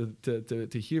person wants to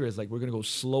hear is like, we're going to go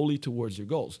slowly towards your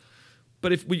goals.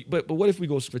 But what if we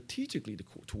go strategically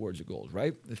towards your goals,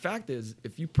 right? The fact is,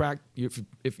 if you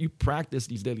practice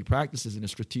these daily practices in a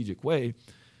strategic way,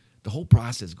 the whole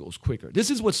process goes quicker. This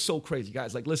is what's so crazy,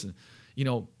 guys. Like, listen,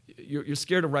 you're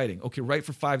scared of writing. Okay, write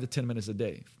for 5 to 10 minutes a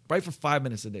day. Write for 5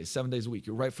 minutes a day, 7 days a week.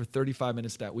 You'll write for 35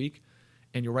 minutes that week,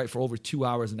 and you'll write for over 2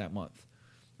 hours in that month,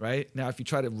 right? Now, if you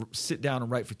try to sit down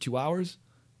and write for 2 hours,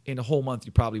 in a whole month,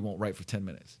 you probably won't write for 10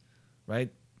 minutes,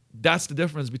 right? That's the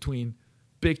difference between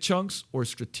big chunks or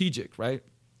strategic, right?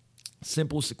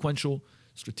 Simple, sequential,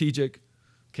 strategic,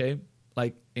 okay?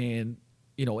 Like, and,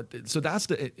 so that's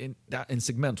in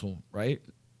segmental, right?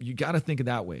 You got to think of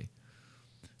that way.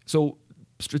 So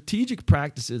strategic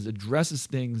practices addresses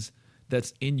things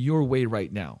that's in your way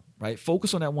right now, right?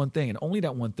 Focus on that one thing and only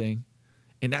that one thing.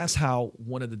 And that's how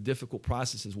one of the difficult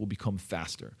processes will become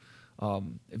faster.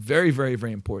 Very, very,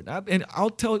 very important. And I'll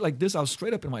tell you like this, I'll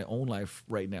straight up in my own life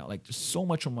right now, like just so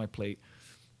much on my plate.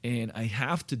 And I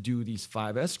have to do these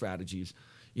 5S strategies,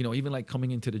 even like coming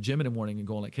into the gym in the morning and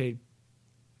going like, hey,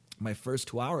 my first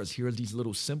 2 hours, here are these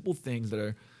little simple things that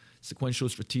are sequential,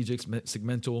 strategic,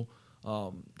 segmental,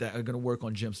 that are going to work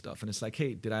on gym stuff. And it's like,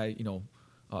 hey, did I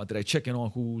check in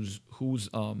on who's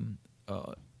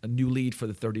a new lead for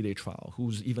the 30-day trial?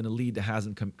 Who's even a lead that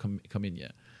hasn't come in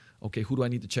yet? Okay, who do I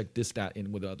need to check this, that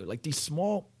in with the other? Like these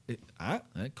small, I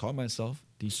call myself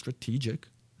these strategic,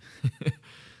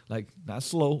 like not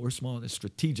slow or small, it's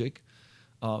strategic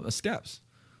steps,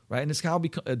 right? And it's how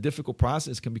a difficult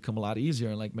process can become a lot easier.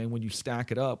 And like, man, when you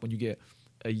stack it up, when you get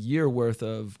a year worth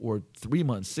of, or 3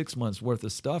 months, 6 months worth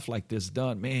of stuff like this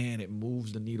done, man, it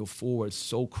moves the needle forward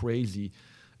so crazy.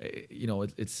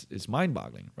 It's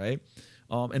mind-boggling, right?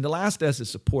 And the last S is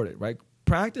supported, right?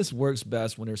 Practice works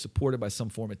best when they're supported by some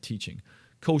form of teaching,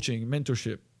 coaching,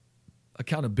 mentorship,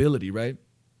 accountability, right?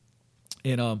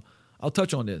 And I'll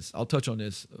touch on this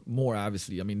more,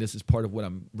 obviously. I mean, this is part of what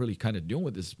I'm really kind of doing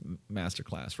with this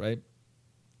masterclass, right?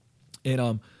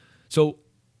 And so,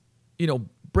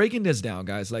 breaking this down,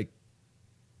 guys, like,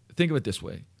 think of it this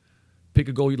way. Pick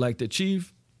a goal you'd like to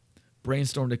achieve,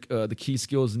 brainstorm the key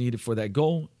skills needed for that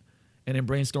goal, and then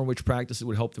brainstorm which practices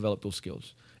would help develop those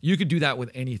skills. You could do that with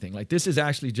anything. Like, this is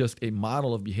actually just a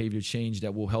model of behavior change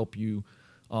that will help you,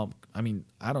 I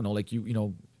don't know, like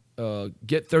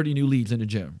get 30 new leads in the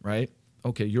gym, right?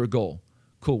 Okay, your goal.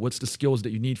 Cool. What's the skills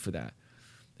that you need for that?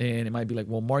 And it might be like,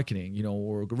 well, marketing,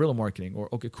 or guerrilla marketing, or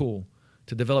okay, cool.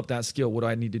 To develop that skill, what do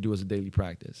I need to do as a daily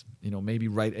practice? Maybe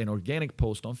write an organic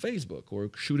post on Facebook or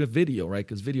shoot a video, right?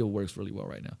 Because video works really well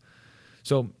right now.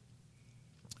 So,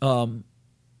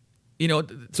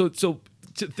 so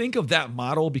to think of that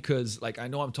model, because like I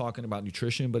know I'm talking about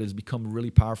nutrition, but it's become a really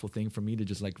powerful thing for me to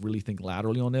just like really think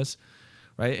laterally on this,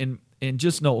 right? And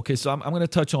just know, okay, so I'm going to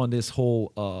touch on this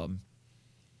whole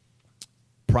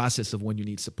process of when you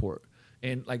need support.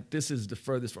 And like this is the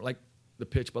furthest from like the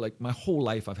pitch, but like my whole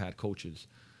life I've had coaches.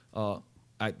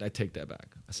 I take that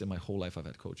back. I said my whole life I've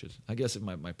had coaches. I guess if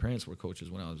my parents were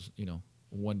coaches when I was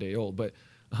 1 day old, but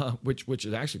which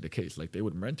is actually the case. Like they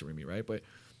would mentor me, right? But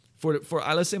for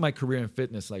let's say my career in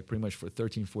fitness, like pretty much for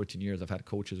 13, 14 years, I've had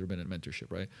coaches or been in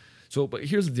mentorship, right? So, but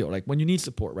here's the deal. Like when you need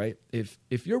support, right? If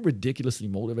you're ridiculously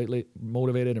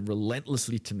motivated and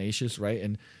relentlessly tenacious, right?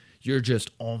 And you're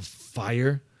just on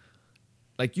fire,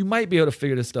 like you might be able to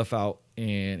figure this stuff out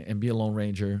and be a lone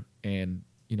ranger and,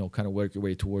 kind of work your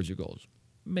way towards your goals.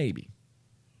 Maybe,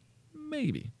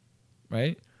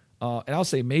 right? And I'll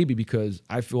say maybe because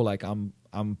I feel like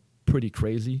I'm pretty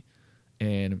crazy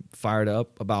and fired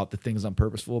up about the things I'm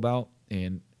purposeful about.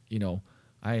 And,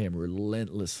 I am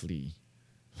relentlessly,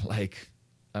 like,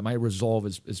 my resolve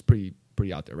is pretty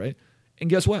out there, right? And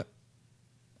guess what?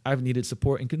 I've needed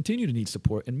support and continue to need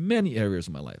support in many areas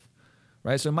of my life,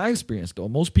 right? So in my experience, though,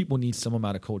 most people need some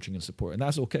amount of coaching and support, and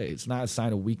that's okay. It's not a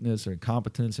sign of weakness or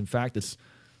incompetence. In fact,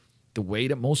 the way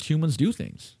that most humans do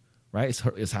things, right?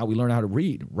 It's how we learn how to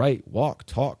read, write, walk,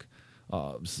 talk.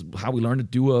 It's how we learn to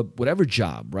do whatever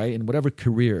job, right? And whatever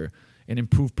career, and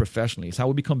improve professionally. It's how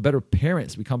we become better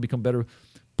parents. We become better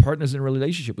partners in a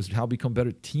relationship. It's how we become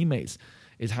better teammates.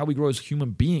 It's how we grow as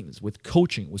human beings, with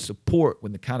coaching, with support,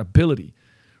 with accountability,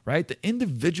 right? The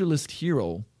individualist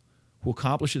hero who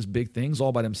accomplishes big things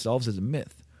all by themselves is a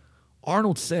myth.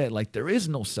 Arnold said, like, there is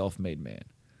no self-made man.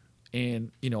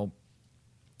 And, you know,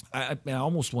 I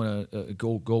almost want to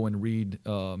go and read,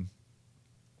 I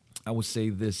would say,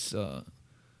 this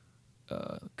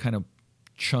kind of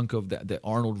chunk of that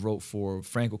Arnold wrote for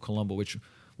Franco Colombo, which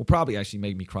will probably actually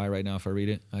make me cry right now if I read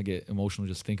it. I get emotional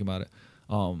just thinking about it.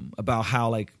 About how,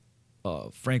 like,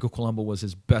 Franco Colombo was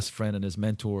his best friend and his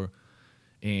mentor,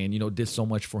 and, you know, did so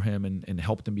much for him and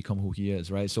helped him become who he is,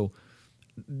 right? So,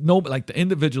 like, the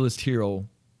individualist hero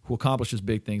who accomplishes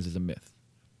big things is a myth.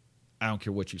 I don't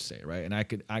care what you say, right? And I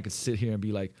could sit here and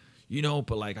be like, you know,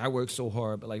 but, like, I worked so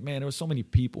hard, but, like, man, there were so many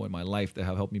people in my life that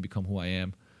have helped me become who I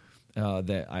am,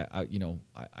 that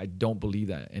I don't believe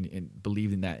that and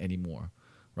believe in that anymore,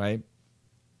 right?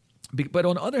 But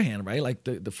on the other hand, right, like,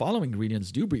 the following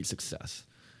ingredients do breed success.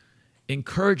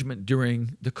 Encouragement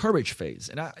during the courage phase.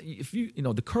 And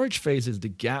the courage phase is the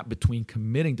gap between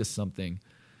committing to something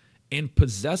and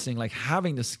possessing, like,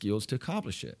 having the skills to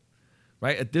accomplish it,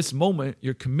 right? At this moment,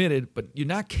 you're committed, but you're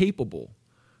not capable,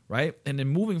 right? And then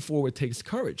moving forward takes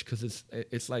courage, because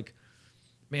it's like,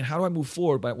 man, how do I move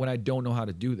forward when I don't know how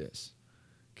to do this?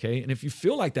 Okay, and if you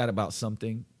feel like that about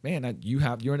something, man,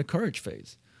 you're in a courage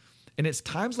phase. And it's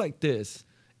times like this,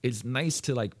 it's nice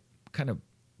to, like, kind of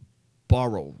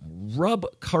rub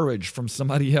courage from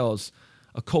somebody else,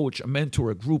 a coach, a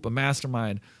mentor, a group, a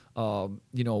mastermind,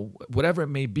 whatever it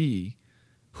may be,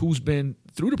 who's been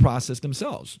through the process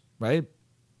themselves, right?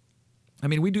 I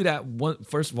mean, we do that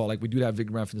first of all, like, we do that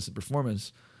Vigor Around Fitness and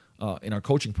Performance in our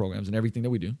coaching programs and everything that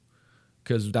we do,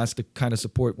 because that's the kind of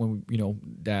support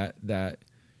that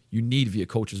you need via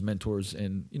coaches, mentors,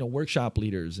 and, you know, workshop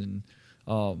leaders, and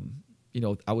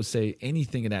I would say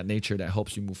anything of that nature that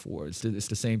helps you move forward. It's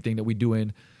the same thing that we do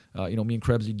in, me and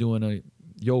Krebsy doing a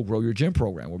Grow Your Gym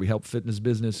program, where we help fitness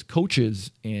business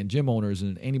coaches and gym owners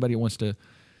and anybody who wants to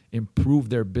improve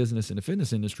their business in the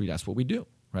fitness industry. That's what we do,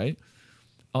 right?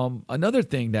 Another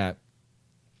thing, that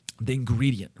the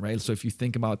ingredient, right? So if you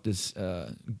think about this,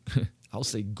 I'll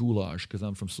say goulash, because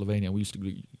I'm from Slovenia. We used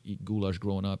to eat goulash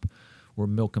growing up. We're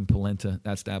milk and polenta.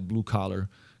 That's that blue collar,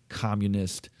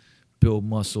 communist, build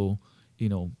muscle,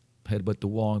 headbutt the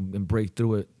wall and break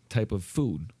through it type of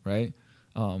food, right?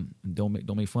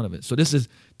 Don't make fun of it. So this is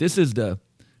the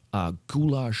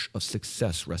goulash of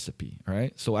success recipe, all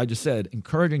right? So I just said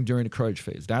encouraging during the courage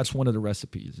phase. That's one of the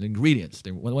recipes, the ingredients.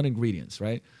 One ingredients,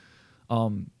 right? I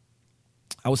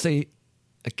would say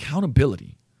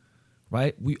accountability,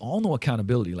 right? We all know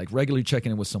accountability, like regularly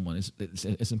checking in with someone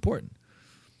is important,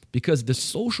 because the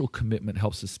social commitment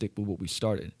helps us stick with what we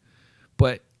started.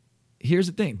 But here's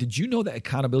the thing. Did you know that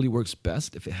accountability works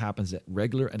best if it happens at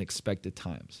regular and expected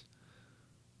times?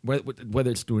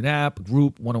 Whether it's through an app, a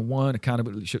group, one-on-one,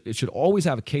 accountability, it should always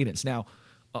have a cadence. Now,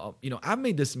 I've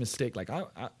made this mistake. Like,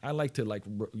 I like to, like,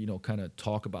 kind of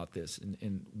talk about this.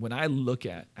 And when I look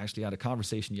at, actually, I had a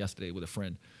conversation yesterday with a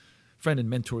friend and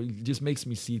mentor. It just makes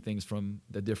me see things from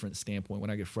the different standpoint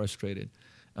when I get frustrated.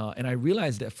 And I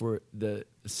realized that for the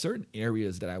certain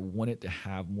areas that I wanted to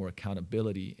have more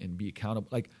accountability and be accountable,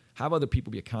 like have other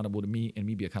people be accountable to me and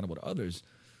me be accountable to others.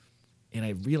 And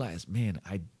I realized, man,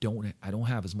 I don't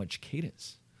have as much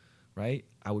cadence, right?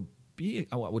 I would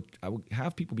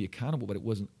have people be accountable, but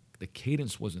the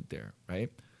cadence wasn't there, right?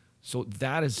 So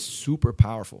that is super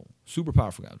powerful,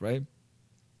 guys, right?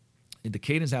 And the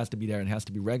cadence has to be there and has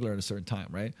to be regular at a certain time,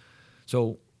 right?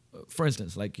 So, for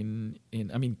instance, like in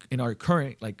our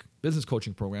current, like, business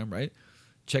coaching program, right?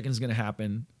 Check-in is going to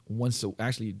happen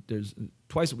there's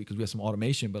twice a week, because we have some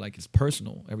automation, but, like, it's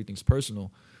personal. Everything's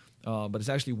personal. But it's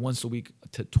actually once a week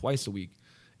to twice a week.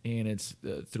 And it's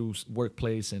through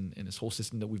Workplace and this whole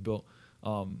system that we've built.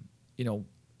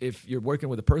 If you're working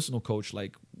with a personal coach,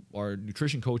 like our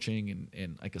nutrition coaching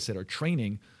and like I said, our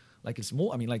training, like, it's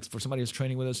more, like, for somebody that's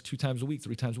training with us 2 times a week,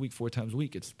 3 times a week, 4 times a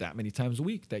week, it's that many times a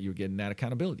week that you're getting that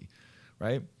accountability,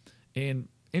 right? And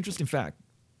interesting fact,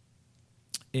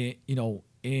 in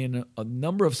a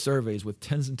number of surveys with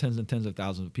tens and tens and tens of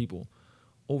thousands of people,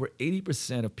 over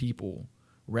 80% of people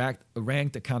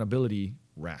ranked accountability.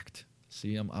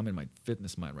 See, I'm in my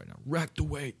fitness mind right now. Racked the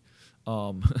weight.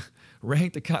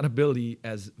 Ranked accountability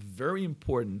as very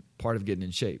important part of getting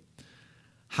in shape.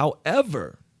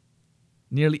 However,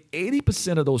 nearly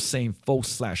 80% of those same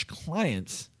folks /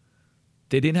 clients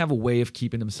they didn't have a way of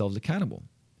keeping themselves accountable.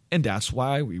 And that's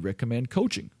why we recommend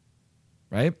coaching,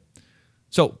 right?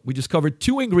 So we just covered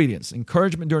 2 ingredients: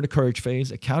 encouragement during the courage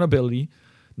phase, accountability.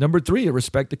 Number 3,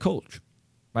 respect the coach,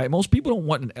 right? Most people don't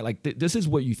want, this is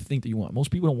what you think that you want.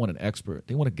 Most people don't want an expert.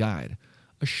 They want a guide,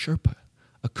 a Sherpa,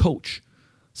 a coach,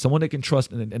 someone they can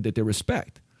trust and that they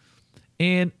respect.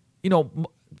 And,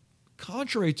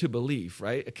 contrary to belief,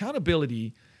 right?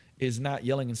 Accountability is not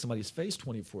yelling in somebody's face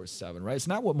 24/7, right? It's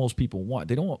not what most people want.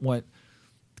 They don't want,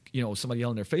 somebody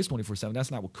yelling in their face 24/7.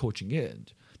 That's not what coaching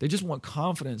is. They just want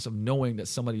confidence of knowing that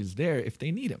somebody is there if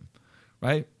they need him,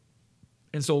 right?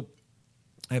 And so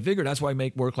I figured that's why I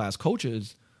make world-class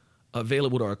coaches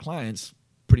available to our clients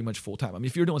pretty much full-time. I mean,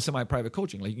 if you're doing semi-private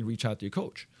coaching, like you can reach out to your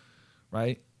coach,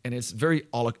 right? And it's very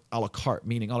a la carte,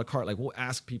 meaning a la carte, like we'll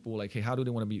ask people like, hey, how do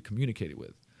they want to be communicated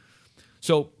with?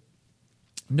 So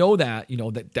know that,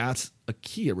 that's a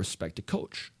key to respect to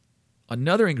coach.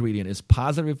 Another ingredient is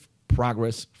positive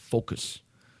progress focus,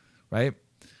 right?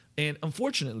 And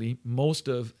unfortunately, most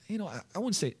of, I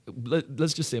wouldn't say,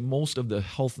 let's just say most of the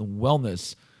health and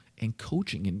wellness and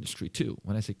coaching industry too.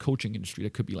 When I say coaching industry,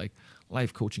 that could be like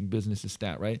life coaching, business, and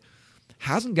stat, right?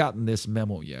 Hasn't gotten this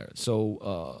memo yet.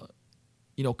 So,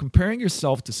 comparing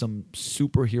yourself to some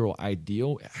superhero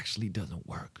ideal actually doesn't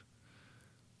work.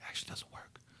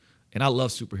 And I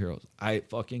love superheroes. I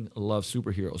fucking love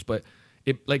superheroes. But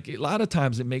a lot of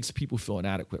times it makes people feel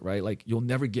inadequate, right? Like you'll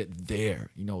never get there,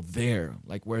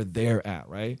 like where they're at,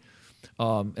 right?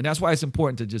 And that's why it's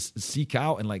important to just seek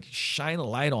out and like shine a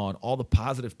light on all the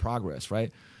positive progress,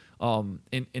 right?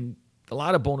 And a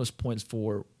lot of bonus points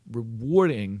for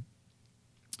rewarding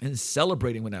and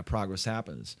celebrating when that progress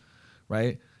happens,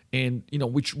 right? And,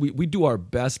 which we do our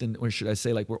best, or should I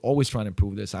say, like, we're always trying to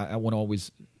improve this. I want to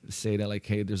always say that, like,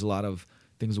 hey, there's a lot of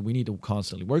things that we need to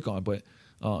constantly work on. But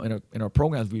in our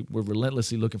programs, we're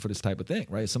relentlessly looking for this type of thing,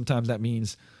 right? Sometimes that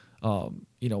means,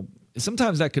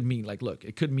 sometimes that could mean, like, look,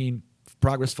 it could mean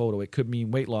progress photo. It could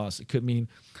mean weight loss. It could mean,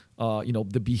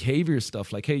 the behavior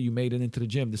stuff, like, hey, you made it into the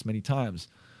gym this many times.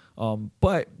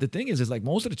 But the thing is like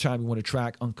most of the time we want to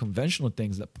track unconventional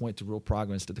things that point to real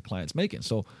progress that the client's making.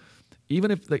 So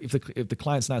even if the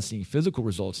client's not seeing physical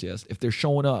results, yes, if they're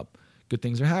showing up, good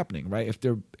things are happening, right? If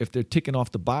they're ticking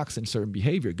off the box in certain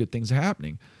behavior, good things are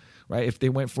happening, right? If they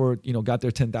went for, got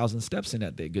their 10,000 steps in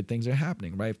that day, good things are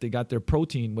happening, right? If they got their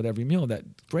protein with every meal,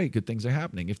 that great, good things are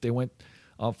happening. If they went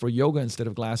for yoga instead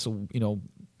of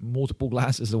multiple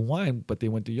glasses of wine, but they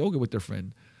went to yoga with their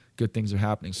friend, good things are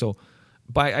happening. So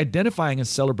by identifying and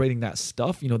celebrating that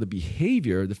stuff, the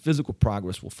behavior, the physical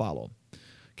progress will follow.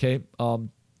 Okay.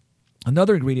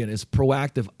 Another ingredient is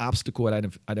proactive obstacle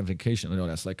identification. I know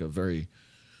that's like a very,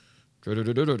 like,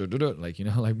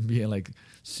 like being like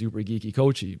super geeky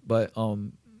coachy, but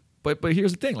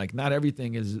here's the thing, like not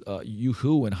everything is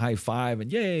yoo-hoo and high five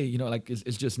and yay, like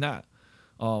it's just not.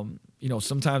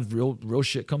 Sometimes real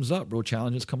shit comes up, real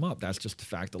challenges come up. That's just the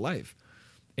fact of life.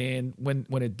 And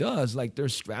when it does, like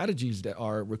there's strategies that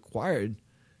are required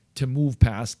to move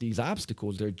past these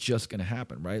obstacles. They're just going to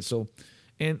happen, right? So,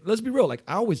 and let's be real, like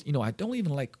I always, I don't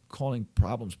even like calling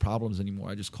problems anymore.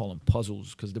 I just call them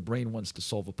puzzles because the brain wants to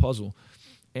solve a puzzle.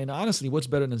 And honestly, what's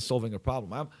better than solving a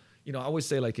problem? I always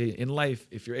say like in life,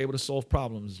 if you're able to solve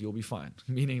problems, you'll be fine.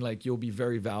 Meaning like you'll be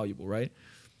very valuable, right?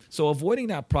 So avoiding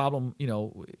that problem,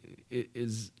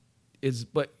 is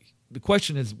but the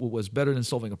question is, what was better than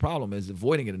solving a problem is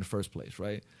avoiding it in the first place,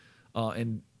 right?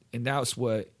 And that's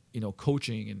what,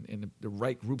 coaching and the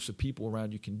right groups of people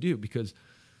around you can do, because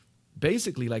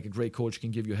basically like a great coach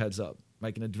can give you a heads up,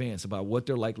 like in advance about what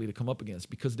they're likely to come up against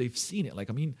because they've seen it. Like,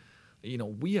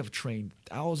 we have trained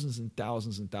thousands and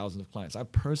thousands and thousands of clients.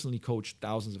 I've personally coached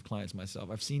thousands of clients myself.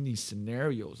 I've seen these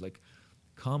scenarios like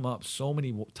come up so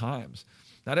many times.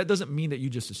 Now that doesn't mean that you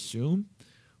just assume,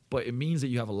 but it means that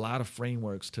you have a lot of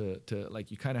frameworks to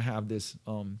like you kind of have this.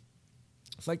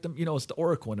 It's like it's the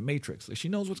Oracle in the Matrix. Like she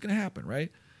knows what's going to happen,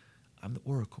 right? I'm the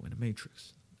Oracle in the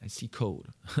Matrix. I see code.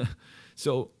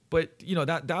 So, but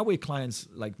that way clients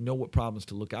like know what problems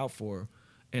to look out for,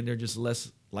 and they're just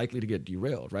less likely to get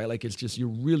derailed, right? Like it's just you're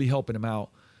really helping them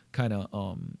out. Kind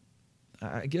of,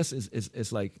 I guess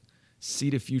it's like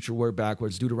see the future, work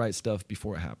backwards, do the right stuff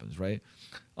before it happens, right?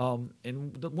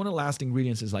 And one of the last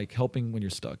ingredients is like helping when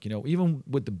you're stuck. Even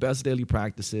with the best daily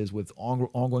practices, with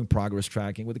ongoing progress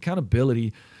tracking, with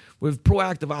accountability, with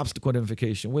proactive obstacle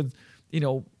identification, with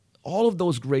all of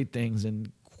those great things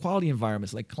and quality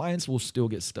environments, like clients will still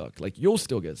get stuck. Like you'll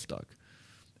still get stuck.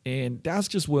 And that's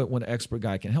just what an expert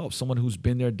guy can help. Someone who's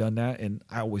been there, done that, and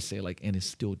I always say like, and is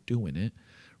still doing it,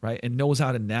 right? And knows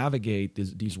how to navigate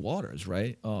these waters,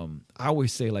 right? I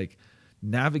always say like,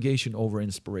 navigation over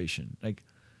inspiration. Like,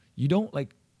 you don't,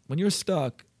 like, when you're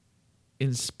stuck,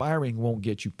 inspiring won't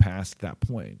get you past that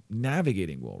point.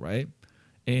 Navigating will, right?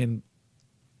 And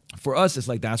for us, it's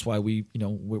like, that's why we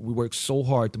work so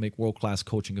hard to make world-class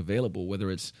coaching available, whether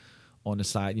it's on the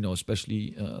side,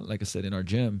 especially, like I said, in our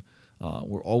gym,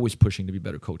 we're always pushing to be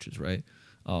better coaches, right?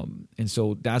 And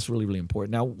so that's really, really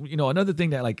important. Now, another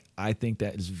thing that, like, I think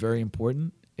that is very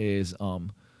important is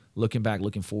looking back,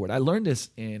 looking forward. I learned this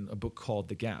in a book called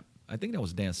The Gap. I think that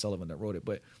was Dan Sullivan that wrote it,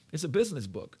 but it's a business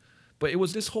book. But it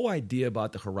was this whole idea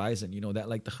about the horizon, that,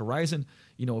 like, the horizon,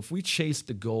 if we chase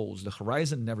the goals, the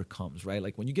horizon never comes, right?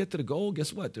 Like, when you get to the goal,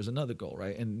 guess what? There's another goal,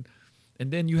 right? And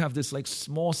then you have this, like,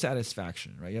 small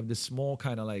satisfaction, right? You have this small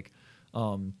kind of, like,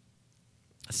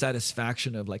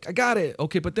 satisfaction of, like, I got it.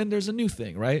 Okay, but then there's a new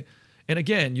thing, right? And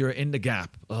again, you're in the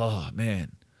gap. Oh,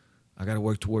 man, I got to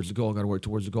work towards the goal.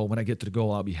 When I get to the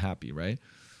goal, I'll be happy, right?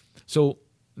 So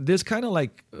this kind of,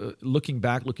 like, looking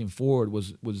back, looking forward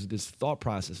was this thought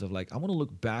process of, like, I want to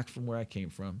look back from where I came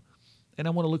from, and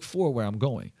I want to look forward where I'm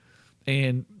going.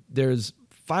 And there's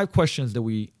 5 questions that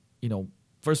we,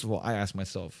 first of all, I ask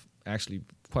myself actually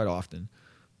quite often,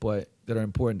 but that are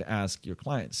important to ask your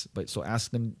clients. But so ask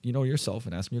them, yourself,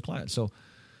 and ask them your clients. So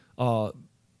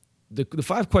the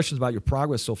 5 questions about your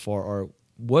progress so far are: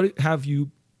 what have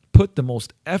you put the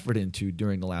most effort into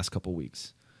during the last couple of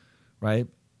weeks, right?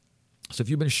 So if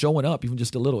you've been showing up even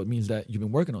just a little, it means that you've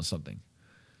been working on something.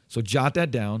 So jot that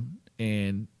down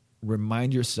and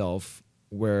remind yourself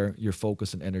where your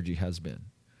focus and energy has been.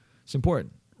 It's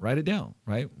important. Write it down,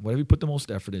 right? What have you put the most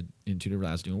effort into the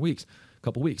last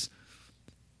couple weeks?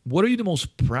 What are you the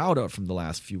most proud of from the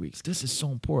last few weeks? This is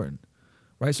so important,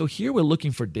 right? So here we're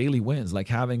looking for daily wins, like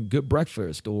having good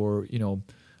breakfast, or,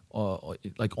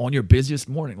 like on your busiest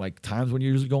morning, like times when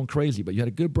you're usually going crazy, but you had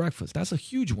a good breakfast. That's a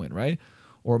huge win, right?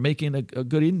 Or making a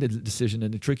good eating decision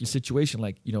in a tricky situation,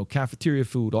 like, cafeteria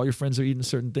food. All your friends are eating a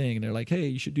certain thing, and they're like, hey,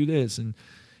 you should do this. And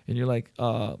you're like,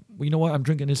 well, you know what? I'm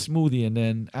drinking this smoothie, and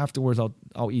then afterwards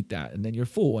I'll eat that. And then you're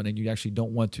full, and then you actually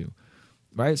don't want to,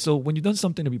 right? So when you've done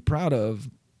something to be proud of,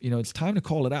 it's time to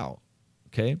call it out,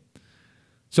 okay?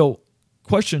 So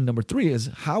question number 3 is,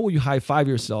 how will you high-five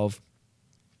yourself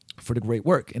for the great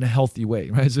work in a healthy way,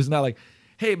 right? So it's not like,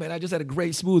 hey, man, I just had a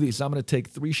great smoothie, so I'm going to take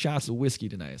 3 shots of whiskey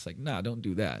tonight. It's like, nah, don't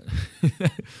do that.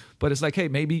 But it's like, hey,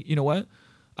 maybe, you know what?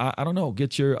 I don't know.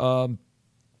 Get your,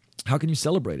 how can you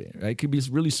celebrate it, right? It could be this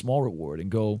really small reward and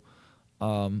go,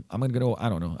 I'm going to go, I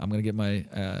don't know, I'm going to get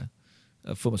my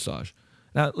foot massage.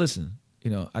 Now, listen,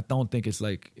 I don't think it's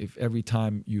like if every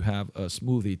time you have a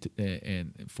smoothie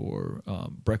and for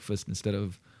breakfast, instead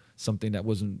of something that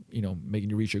wasn't,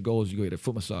 making you reach your goals, you go get a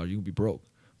foot massage, you can be broke.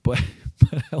 But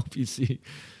I hope you see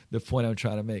the point I'm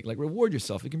trying to make. Like, reward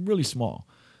yourself. It can be really small,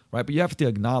 right? But you have to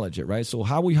acknowledge it, right? So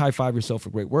how will you high-five yourself for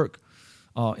great work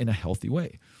in a healthy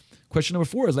way? Question number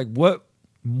 4 is, like, what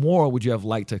more would you have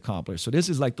liked to accomplish? So this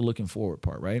is like the looking forward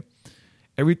part, right?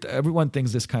 Everyone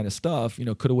thinks this kind of stuff,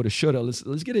 coulda, woulda, shoulda.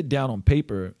 Let's get it down on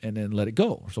paper and then let it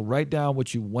go. So write down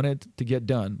what you wanted to get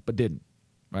done but didn't,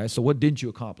 right? So what didn't you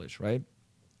accomplish, right?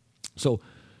 So,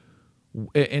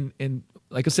 and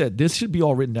like I said, this should be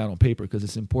all written down on paper because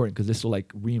it's important, because this will, like,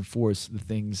 reinforce the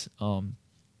things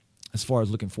as far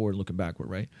as looking forward and looking backward,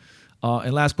 right?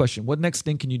 And last question, what next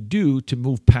thing can you do to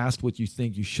move past what you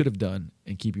think you should have done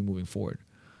and keep you moving forward?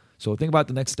 So think about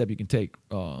the next step you can take,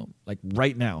 like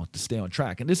right now, to stay on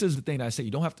track. And this is the thing that I say,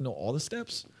 you don't have to know all the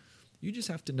steps. You just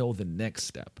have to know the next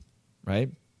step,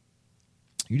 right?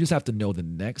 You just have to know the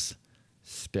next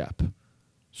step.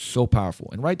 So powerful.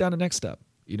 And write down the next step.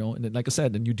 And then, like I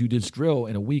said, then you do this drill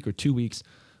in a week or 2 weeks,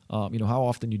 how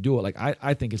often you do it. Like,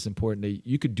 I think it's important that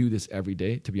you could do this every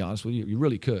day, to be honest with you. You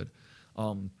really could.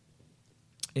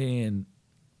 And,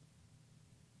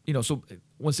 so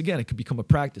once again, it could become a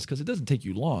practice because it doesn't take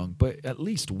you long, but at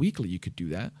least weekly you could do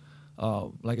that.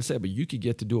 Like I said, but you could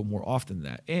get to do it more often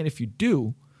than that. And if you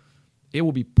do, it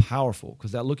will be powerful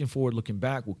because that looking forward, looking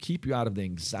back will keep you out of the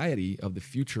anxiety of the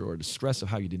future or the stress of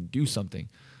how you didn't do something.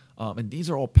 And these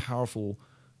are all powerful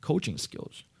coaching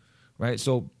skills, right?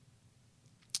 So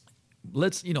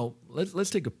let's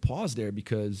take a pause there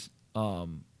because,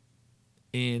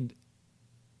 and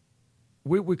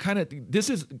we're kind of, this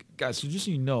is, guys, so just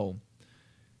so you know,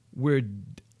 we're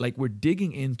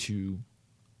digging into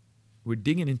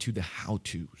the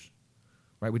how-tos,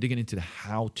 right? We're digging into the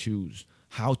how-tos,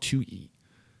 how to eat,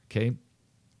 okay?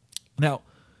 Now,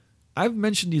 I've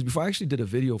mentioned these before. I actually did a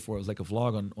video for it. It was like a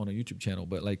vlog on a YouTube channel,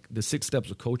 but like the 6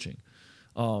 steps of coaching.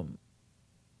 And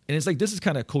it's like, this is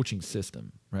kind of a coaching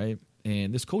system, right?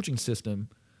 And this coaching system,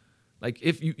 like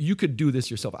if you could do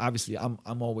this yourself, obviously I'm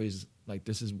always Like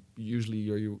this is usually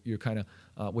you're kind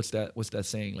of what's that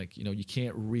saying? Like, you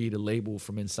can't read a label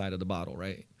from inside of the bottle,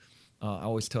 right? I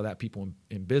always tell that people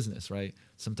in business, right?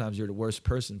 Sometimes you're the worst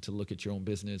person to look at your own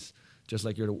business, just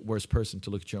like you're the worst person to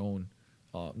look at your own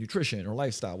nutrition or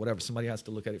lifestyle, whatever. Somebody has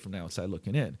to look at it from the outside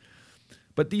looking in.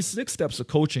 But these 6 steps of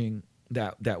coaching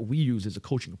that we use as a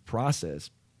coaching process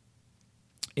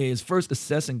is first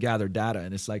assess and gather data,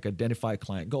 and it's like identify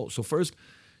client goals. So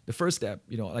the first step,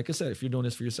 like I said, if you're doing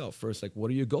this for yourself, first, like, what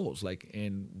are your goals? Like,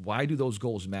 and why do those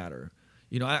goals matter?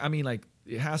 I mean, like,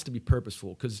 it has to be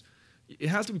purposeful, because it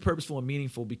has to be purposeful and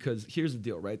meaningful, because here's the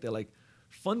deal, right? They're like,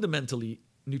 fundamentally,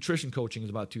 nutrition coaching is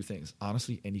about 2 things.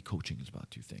 Honestly, any coaching is about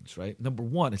 2 things, right? Number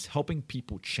 1 is helping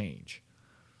people change.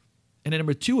 And then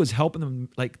number 2 is helping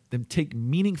them take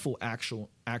meaningful action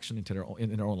into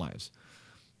in their own lives,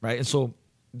 right? And so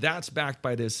that's backed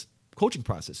by this coaching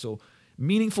process. So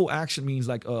meaningful action means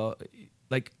like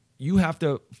you have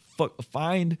to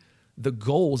find the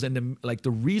goals and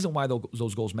the reason why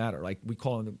those goals matter. Like we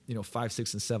call them, 5,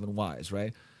 6, and 7 whys,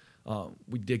 right?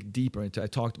 We dig deeper into. I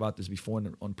talked about this before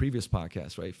on previous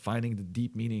podcasts, right? Finding the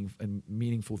deep meaning and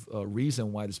meaningful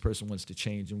reason why this person wants to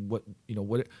change, and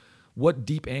what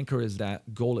deep anchor is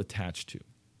that goal attached to.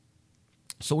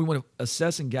 So we want to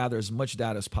assess and gather as much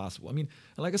data as possible. I mean,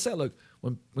 and like I said, look,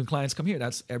 when clients come here,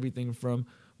 that's everything from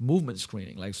movement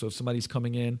screening. Like, so if somebody's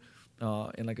coming in,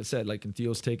 and like I said, like, and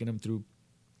Theo's taking them through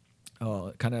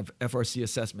kind of FRC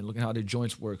assessment, looking at how their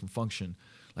joints work and function.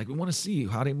 Like, we want to see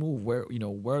how they move, where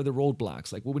are the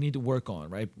roadblocks, like what we need to work on,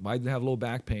 right? Why do they have low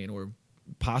back pain, or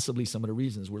possibly some of the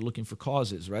reasons. We're looking for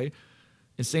causes, right?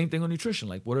 And same thing on nutrition.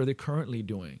 Like, what are they currently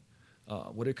doing?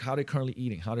 How they're currently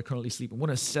eating, how they're currently sleeping. We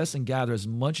want to assess and gather as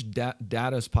much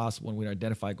data as possible when we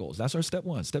identify goals. That's our step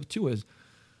 1. Step 2 is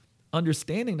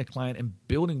understanding the client and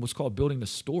building what's called building the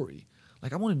story.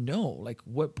 Like, I want to know, like,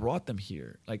 what brought them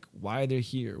here? Like, why they're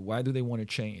here? Why do they want to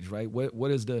change, right?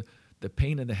 What is the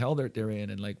pain and the hell that they're in?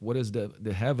 And, like, what is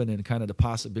the heaven and kind of the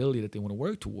possibility that they want to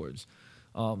work towards?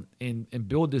 And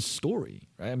build this story,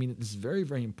 right? I mean, it's very,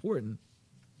 very important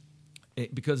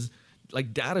because,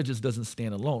 like, data just doesn't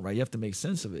stand alone, right? You have to make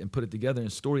sense of it and put it together in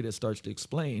a story that starts to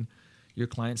explain your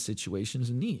client's situations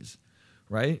and needs,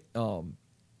 right?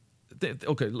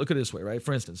 Okay, look at it this way, right?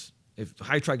 For instance, if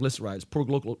high triglycerides, poor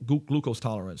glucose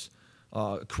tolerance,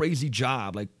 crazy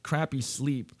job, like crappy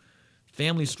sleep,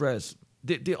 family stress,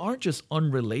 they aren't just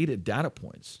unrelated data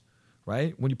points,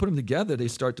 right? When you put them together, they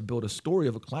start to build a story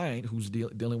of a client who's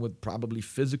dealing with probably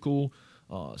physical,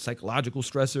 psychological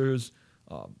stressors,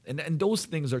 and those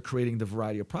things are creating the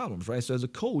variety of problems, right? So as a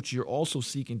coach, you're also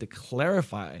seeking to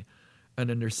clarify and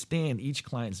understand each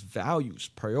client's values,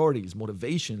 priorities,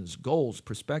 motivations, goals,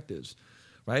 perspectives,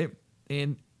 right?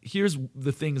 And here's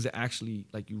the things that actually,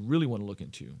 like, you really want to look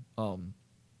into,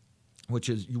 which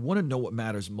is you want to know what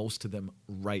matters most to them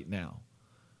right now,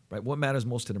 right? What matters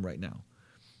most to them right now?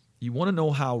 You want to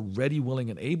know how ready, willing,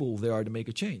 and able they are to make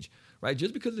a change, right?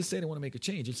 Just because they say they want to make a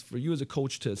change, it's for you as a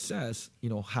coach to assess,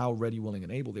 how ready, willing,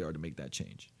 and able they are to make that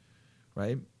change,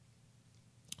 right?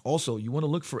 Also, you want to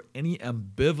look for any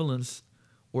ambivalence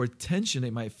or tension they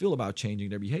might feel about changing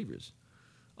their behaviors.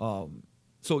 So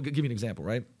I'll give you an example,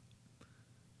 right?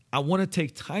 I want to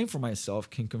take time for myself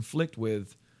can conflict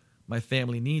with my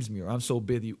family needs me, or I'm so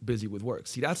busy with work.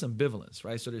 See, that's ambivalence,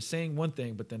 right? So they're saying one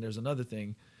thing, but then there's another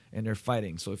thing, and they're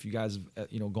fighting. So if you guys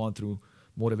have, gone through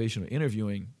motivational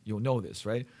interviewing, you'll know this,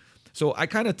 right? So I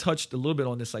kind of touched a little bit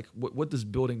on this, like, what does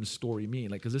building the story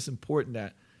mean? Like, because it's important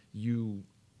that you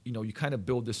kind of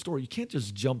build this story. You can't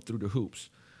just jump through the hoops.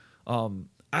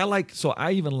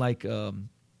 I even like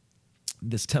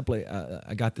this template.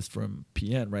 I got this from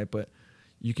PN, right? But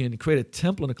you can create a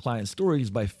template of client stories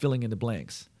by filling in the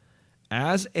blanks.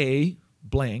 As a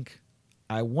blank,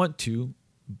 I want to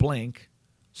blank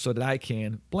so that I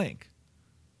can blank.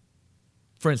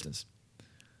 For instance,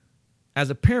 as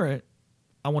a parent,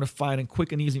 I want to find a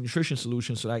quick and easy nutrition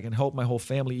solution so that I can help my whole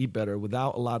family eat better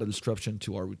without a lot of disruption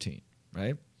to our routine,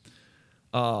 right?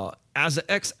 As an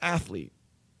ex-athlete,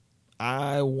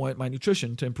 I want my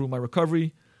nutrition to improve my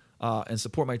recovery and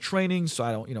support my training so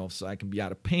I don't, so I can be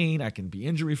out of pain, I can be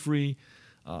injury-free,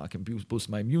 I can boost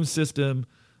my immune system,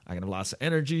 I can have lots of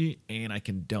energy, and I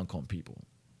can dunk on people.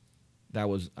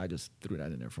 I just threw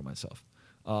that in there for myself,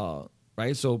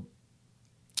 right? So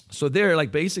there,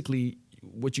 like, basically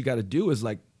what you got to do is,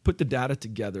 like, put the data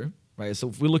together, right? So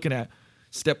if we're looking at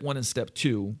step 1 and step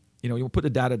 2, you put the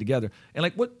data together. And,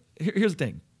 like, here's the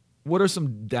thing. What are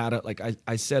some data, like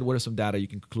I said, what are some data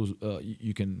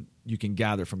you can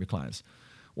gather from your clients?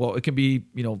 Well, it can be,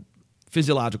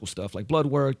 physiological stuff like blood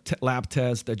work, lab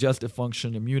tests, digestive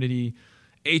function, immunity,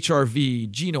 HRV,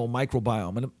 genome,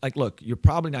 microbiome. And like, look, you're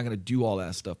probably not going to do all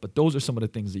that stuff, but those are some of the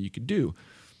things that you could do.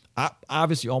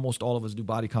 Obviously, almost all of us do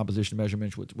body composition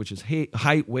measurements, which is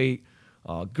height, weight,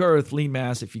 girth, lean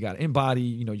mass. If you got in body,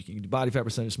 you can do body fat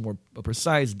percentage, more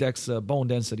precise, DEXA, bone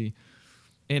density.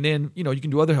 And then, you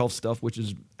can do other health stuff, which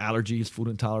is allergies, food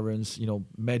intolerance,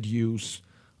 med use,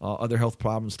 other health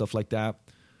problems, stuff like that.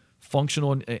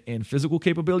 Functional and physical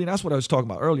capability. And that's what I was talking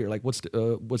about earlier. Like, what's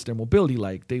their mobility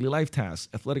like? Daily life tasks,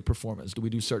 athletic performance. Do we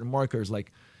do certain markers?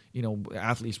 Like,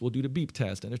 athletes will do the beep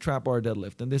test and a trap bar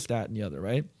deadlift and this, that, and the other,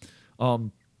 right?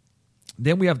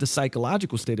 Then we have the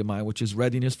psychological state of mind, which is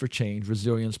readiness for change,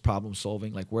 resilience, problem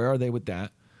solving. Like, where are they with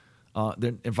that?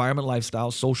 Their environment, lifestyle,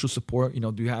 social support.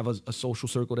 Do you have a social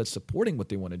circle that's supporting what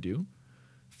they want to do?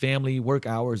 Family, work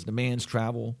hours, demands,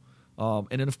 travel. And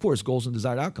then, of course, goals and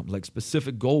desired outcomes, like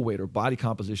specific goal weight or body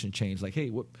composition change. Like,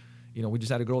 hey, we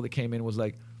just had a girl that came in and was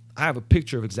like, I have a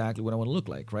picture of exactly what I want to look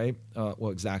like, right? Well,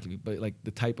 exactly, but like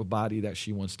the type of body that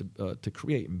she wants to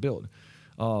create and build.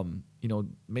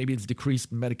 Maybe it's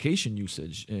decreased medication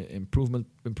usage, improving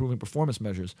performance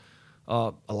measures.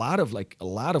 A lot of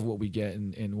what we get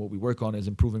and what we work on is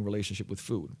improving relationship with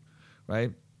food,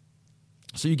 right?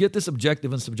 So you get this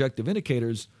objective and subjective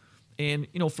indicators. And,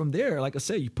 from there, like I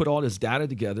say, you put all this data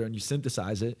together and you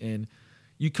synthesize it and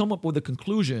you come up with a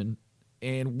conclusion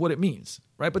and what it means,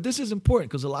 right? But this is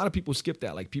important because a lot of people skip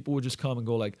that. Like, people will just come and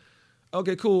go like,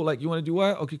 okay, cool. Like, you want to do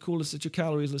what? Okay, cool. Let's set your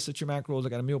calories. Let's set your macros. I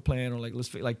got a meal plan. Or like,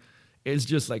 it's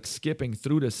just like skipping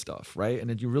through this stuff, right? And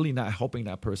then you're really not helping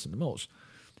that person the most.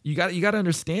 You got to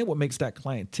understand what makes that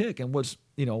client tick and what's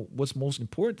most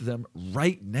important to them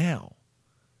right now.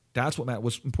 That's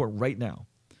what's important right now.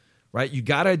 Right? You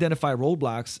got to identify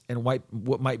roadblocks and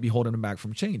what might be holding them back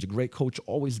from change. A great coach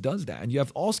always does that. And you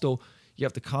have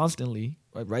to constantly,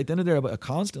 right then and there, but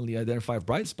constantly identify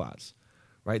bright spots,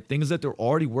 right? Things that they're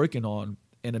already working on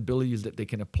and abilities that they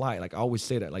can apply. Like, I always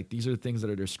say that, like, these are the things that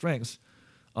are their strengths.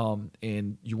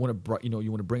 And you want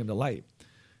to bring them to light.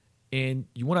 And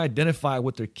you want to identify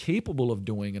what they're capable of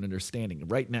doing and understanding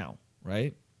right now,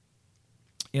 right?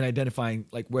 And identifying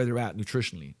like where they're at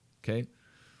nutritionally, okay?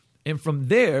 And from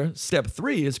there, step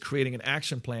 3 is creating an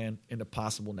action plan and the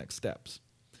possible next steps,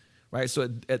 right? So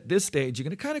at this stage, you're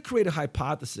going to kind of create a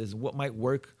hypothesis of what might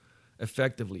work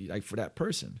effectively, like for that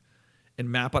person,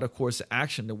 and map out a course of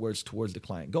action that works towards the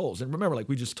client goals. And remember, like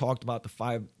we just talked about the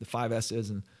five S's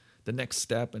and the next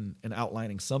step and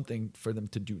outlining something for them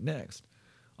to do next.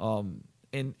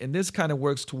 And this kind of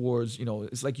works towards,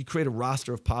 it's like you create a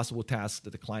roster of possible tasks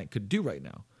that the client could do right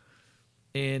now.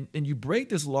 And you break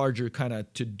this larger kind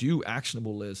of to-do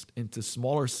actionable list into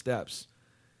smaller steps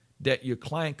that your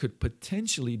client could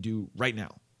potentially do right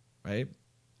now, right?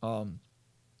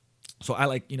 So I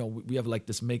like, we have like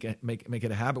this make it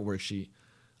a habit worksheet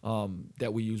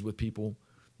that we use with people.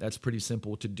 That's pretty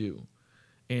simple to do.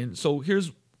 And so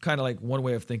here's kind of like one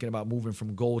way of thinking about moving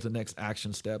from goal to next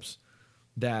action steps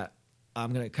that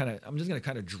I'm just gonna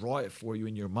kind of draw it for you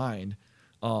in your mind.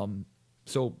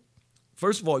 So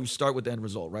first of all, you start with the end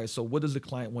result, right? So what does the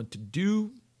client want to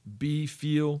do, be,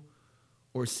 feel,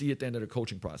 or see at the end of the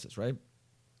coaching process, right?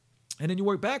 And then you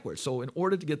work backwards. So in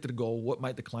order to get to the goal, what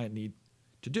might the client need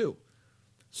to do?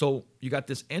 So you got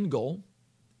this end goal.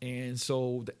 And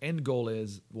so the end goal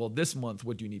is, well, this month,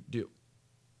 what do you need to do,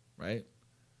 right?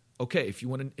 Okay, if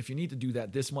you need to do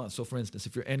that this month. So for instance,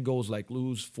 if your end goal is like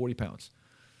lose 40 pounds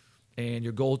and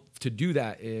your goal to do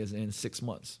that is in 6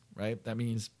 months, right? That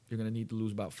means you're going to need to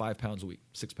lose about 5 pounds a week,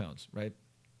 6 pounds, right?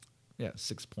 Yeah,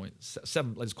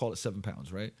 6.7, let's call it 7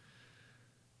 pounds, right?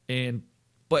 And,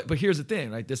 but here's the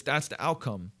thing, right? That's the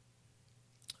outcome.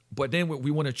 But then we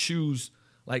want to choose,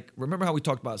 like, remember how we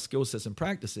talked about skill sets and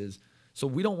practices? So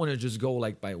we don't want to just go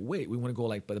like by weight. We want to go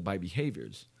like by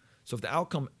behaviors. So if the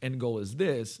outcome end goal is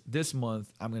this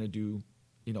month, I'm going to do,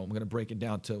 I'm going to break it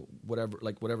down to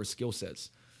whatever skill sets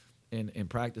and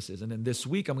practices. And then this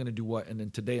week I'm going to do what? And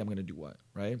then today I'm going to do what,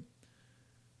 right?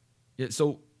 Yeah,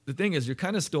 so the thing is, you're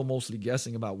kind of still mostly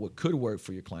guessing about what could work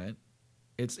for your client.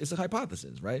 It's a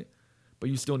hypothesis, right? But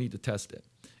you still need to test it.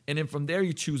 And then from there,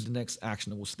 you choose the next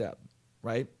actionable step,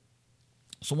 right?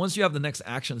 So once you have the next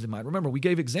actions in mind, remember, we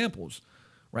gave examples,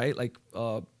 right? Like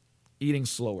eating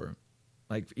slower,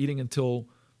 like eating until,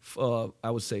 I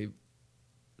would say,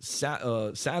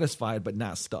 satisfied but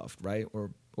not stuffed, right?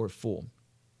 Or full.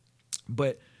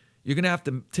 But you're going to have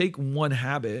to take one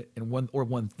habit and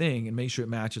one thing and make sure it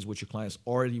matches what your client's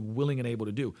already willing and able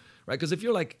to do, right? Because if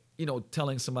you're like,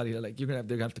 telling somebody that like they're going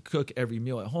to have to cook every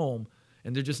meal at home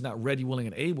and they're just not ready, willing,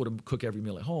 and able to cook every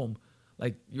meal at home,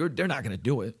 like they're not going to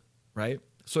do it, right?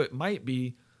 So it might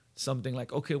be something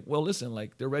like, okay, well, listen,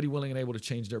 like they're ready, willing, and able to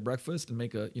change their breakfast and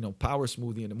make a, power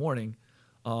smoothie in the morning.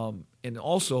 And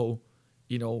also,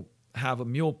 have a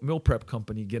meal prep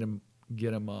company get them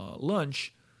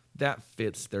lunch that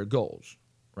fits their goals,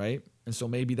 right? And so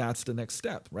maybe that's the next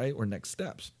step, right? Or next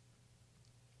steps.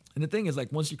 And the thing is,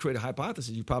 like, once you create a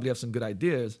hypothesis, you probably have some good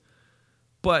ideas.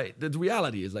 But the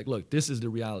reality is, like, look, this is the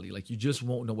reality. Like, you just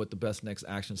won't know what the best next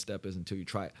action step is until you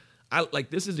try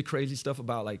it. This is the crazy stuff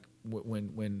about, like,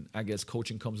 when I guess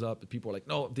coaching comes up, people are like,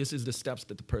 no, this is the steps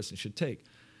that the person should take.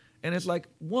 And it's like,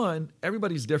 one,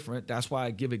 everybody's different. That's why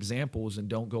I give examples and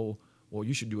don't go, well,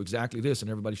 you should do exactly this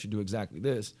and everybody should do exactly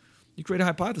this. You create a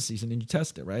hypothesis and then you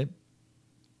test it, right?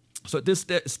 So at this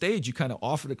stage, you kind of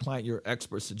offer the client your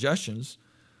expert suggestions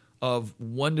of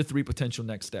 1 to 3 potential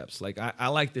next steps. Like, I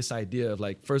like this idea of,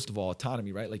 like, first of all,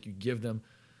 autonomy, right? Like, you give them,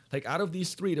 like, out of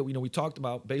these 3 that we talked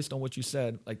about, based on what you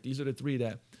said, like, these are the 3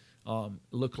 that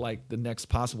look like the next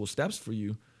possible steps for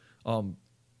you,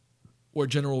 or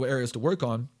general areas to work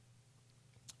on.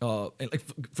 And, like,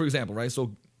 for example, right?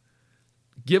 So,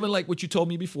 given, like, what you told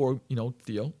me before,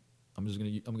 Theo, I'm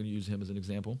gonna use him as an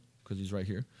example because he's right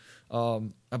here,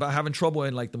 about having trouble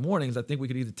in, like, the mornings. I think we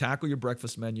could either tackle your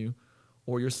breakfast menu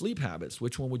or your sleep habits.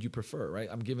 Which one would you prefer, right?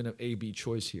 I'm giving an A/B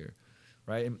choice here,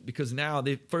 right? And because now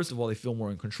they feel more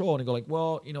in control and they go like,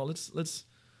 well, let's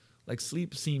like,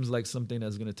 sleep seems like something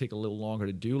that's going to take a little longer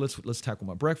to do. Let's tackle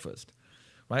my breakfast,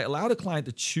 right? Allow the client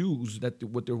to choose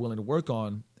what they're willing to work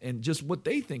on and just what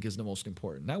they think is the most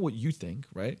important, not what you think,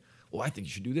 right? Well, I think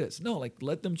you should do this. No, like,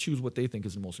 let them choose what they think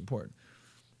is the most important,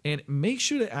 and make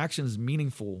sure the action is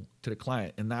meaningful to the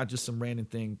client and not just some random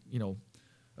thing,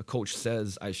 a coach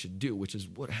says I should do, which is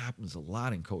what happens a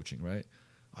lot in coaching, right?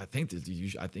 I think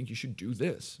you should do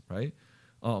this, right?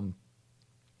 And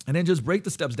then just break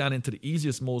the steps down into the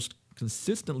easiest, most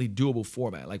consistently doable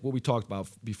format, like what we talked about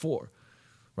before,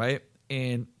 right?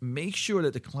 And make sure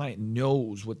that the client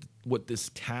knows what this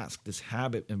task, this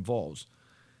habit involves,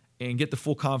 and get the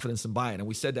full confidence and buy-in. And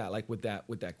we said that, like, with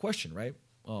that question, right?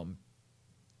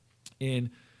 And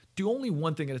do only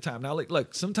one thing at a time. Now, like,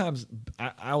 look, sometimes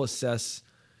I'll assess,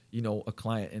 a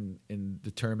client and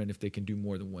determine if they can do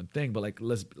more than one thing. But, like,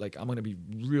 I'm going to be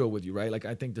real with you, right? Like,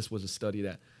 I think this was a study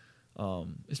that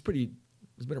it's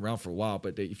been around for a while,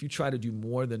 but if you try to do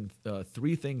more than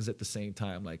 3 things at the same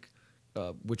time, like,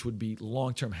 which would be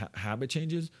long-term habit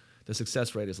changes, the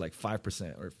success rate is like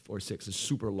 5% or 6%. It's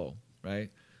super low,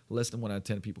 right? Less than 1 out of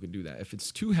 10 people can do that. If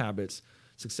it's 2 habits,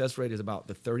 success rate is about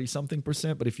the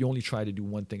 30-something%. But if you only try to do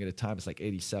one thing at a time, it's like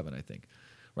 87, I think.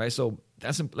 Right, so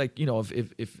that's like,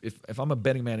 if I'm a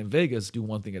betting man in Vegas, do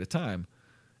one thing at a time,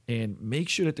 and make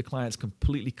sure that the client's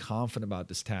completely confident about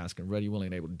this task and ready, willing,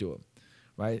 and able to do it,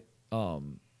 right?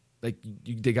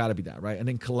 They got to be that, right? And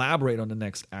then collaborate on the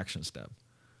next action step,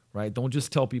 right? Don't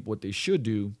just tell people what they should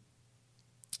do.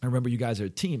 And remember, you guys are a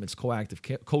team. It's coactive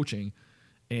coaching,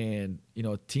 and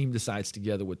a team decides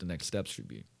together what the next steps should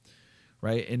be.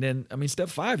 Right. And then, step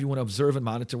 5, you want to observe and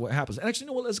monitor what happens. And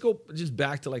actually, let's go just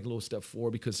back to, like, a little step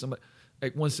 4, because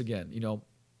once again,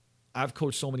 I've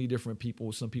coached so many different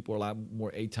people. Some people are a lot more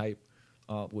A-type,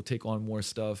 will take on more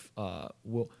stuff.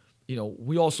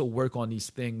 We also work on these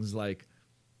things like,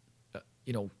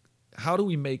 how do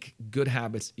we make good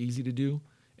habits easy to do?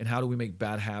 And how do we make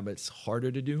bad habits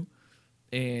harder to do?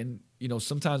 And,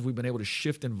 sometimes we've been able to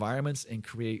shift environments and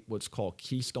create what's called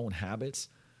keystone habits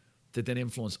that then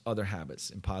influence other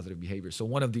habits and positive behavior. So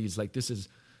one of these, like, this has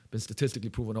been statistically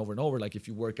proven over and over, like, if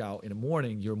you work out in the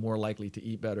morning, you're more likely to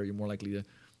eat better, you're more likely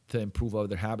to improve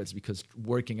other habits, because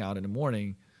working out in the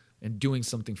morning and doing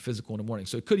something physical in the morning.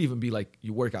 So it could even be like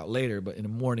you work out later, but in the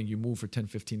morning you move for 10,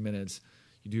 15 minutes,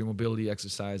 you do your mobility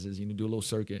exercises, you do a little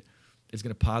circuit, it's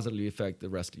going to positively affect the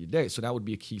rest of your day. So that would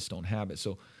be a keystone habit.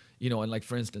 So, and, like,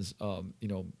 for instance,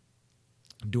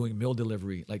 doing meal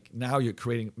delivery, like, now you're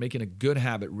making a good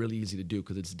habit really easy to do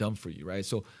because it's done for you, right?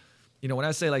 So, when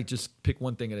I say, like, just pick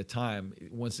one thing at a time,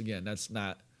 once again, that's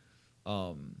not,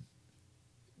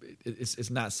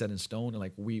 it's not set in stone. And,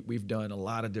 like, we've done a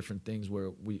lot of different things where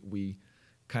we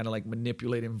kind of, like,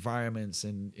 manipulate environments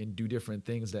and do different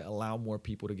things that allow more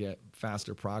people to get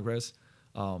faster progress,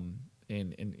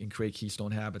 and create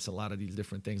keystone habits, a lot of these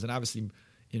different things. And obviously,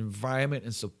 environment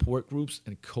and support groups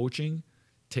and coaching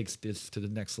takes this to the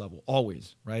next level,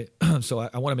 always, right? So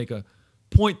I want to make a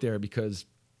point there because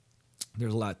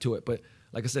there's a lot to it. But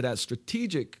like I said, that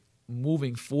strategic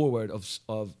moving forward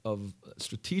of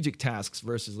strategic tasks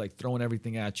versus, like, throwing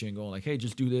everything at you and going like, hey,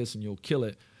 just do this and you'll kill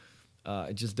it.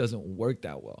 It just doesn't work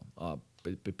that well.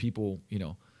 But people,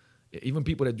 even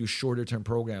people that do shorter term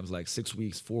programs like 6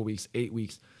 weeks, 4 weeks, 8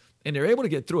 weeks, And they're able to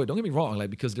get through it. Don't get me wrong, like,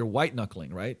 because they're white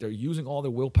knuckling, right? They're using all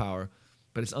their willpower,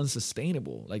 but it's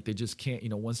unsustainable. Like, they just can't,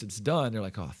 once it's done, they're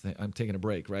like, oh, I'm taking a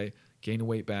break, right? Gain the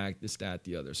weight back, this, that,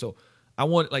 the other. So I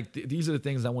want, like, these are the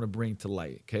things I want to bring to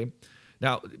light, okay?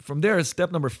 Now, from there,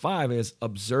 step number 5 is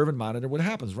observe and monitor what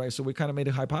happens, right? So we kind of made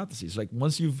a hypothesis. Like,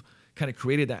 once you've kind of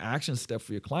created the action step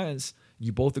for your clients,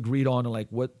 you both agreed on, like,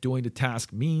 what doing the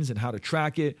task means and how to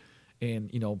track it,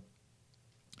 and,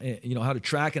 how to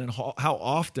track it and how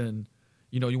often,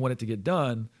 you want it to get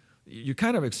done. You're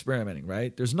kind of experimenting,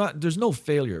 right? There's no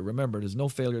failure. Remember, there's no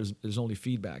failure. There's only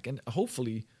feedback. And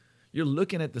hopefully you're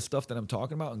looking at the stuff that I'm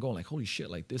talking about and going like, holy shit,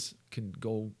 like this can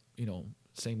go,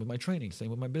 same with my training, same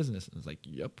with my business. And it's like,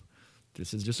 yep,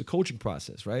 this is just a coaching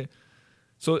process, right?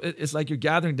 So it's like you're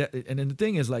gathering that. And then the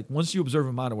thing is, like, once you observe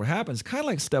and monitor what happens, kind of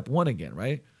like step 1 again,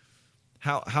 right?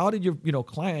 How did your,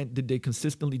 client, did they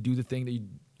consistently do the thing that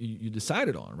you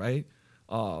decided on, right?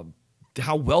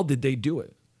 How well did they do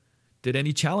it? Did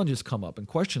any challenges come up and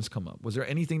questions come up? Was there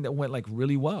anything that went like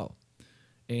really well?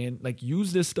 And like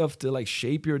use this stuff to like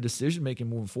shape your decision making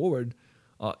moving forward,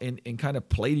 and kind of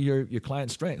play to your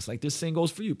client's strengths. Like this thing goes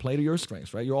for you, play to your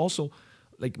strengths, right? You're also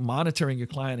like monitoring your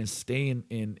client and staying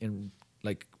in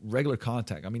like regular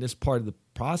contact. I mean, it's part of the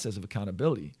process of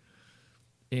accountability.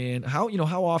 And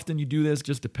how often you do this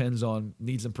just depends on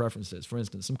needs and preferences. For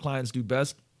instance, some clients do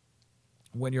best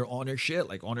when you're on their shit,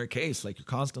 like on their case, like you're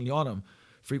constantly on them.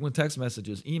 Frequent text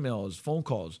messages, emails, phone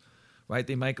calls, right?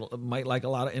 They might like a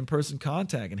lot of in-person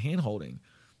contact and hand-holding.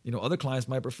 Other clients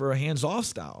might prefer a hands-off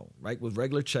style, right? With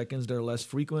regular check-ins that are less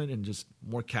frequent and just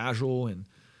more casual, and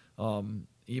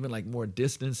even like more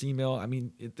distance email. I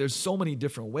mean, there's so many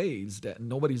different ways that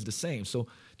nobody's the same. So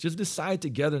just decide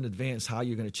together in advance how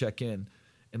you're going to check in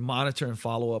and monitor and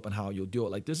follow up on how you'll do it.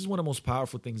 Like this is one of the most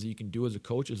powerful things that you can do as a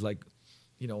coach is like,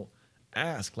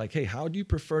 ask like, hey, how do you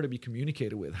prefer to be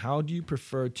communicated with? How do you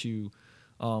prefer to,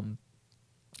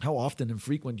 how often and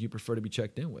frequent do you prefer to be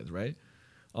checked in with, right?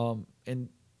 And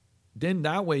then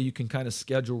that way you can kind of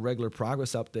schedule regular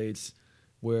progress updates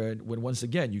when once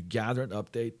again, you gather and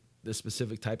update the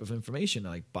specific type of information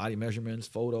like body measurements,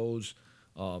 photos,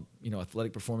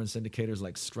 athletic performance indicators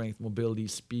like strength, mobility,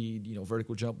 speed,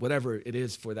 vertical jump, whatever it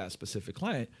is for that specific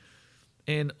client,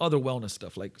 and other wellness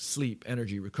stuff like sleep,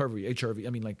 energy, recovery, HRV. I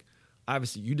mean, like,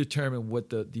 obviously, you determine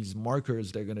what these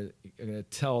markers they're gonna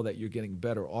tell that you're getting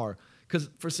better are. Because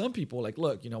for some people, like,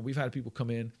 look, we've had people come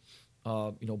in,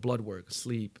 blood work,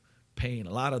 sleep, pain,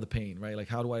 a lot of the pain, right? Like,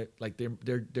 how do I like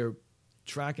they're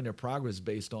tracking their progress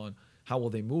based on how well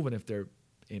they move and if they're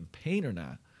in pain or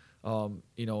not. And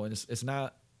it's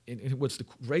not. And what's the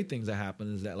great things that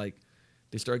happen is that like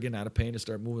they start getting out of pain, they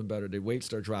start moving better, their weight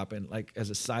start dropping, like as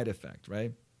a side effect,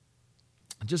 right?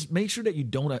 Just make sure that you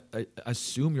don't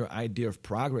assume your idea of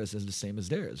progress is the same as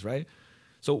theirs, right?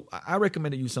 So I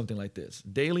recommend to use something like this.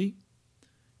 Daily,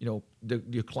 your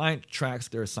client tracks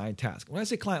their assigned task. When I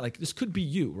say client, like this could be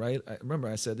you, right? Remember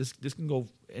I said this can go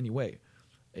any way.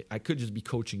 I could just be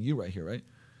coaching you right here, right?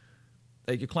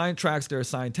 Like your client tracks their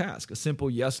assigned task. A simple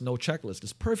yes, no checklist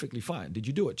is perfectly fine. Did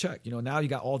you do it? Check. Now you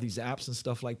got all these apps and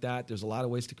stuff like that. There's a lot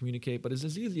of ways to communicate, but it's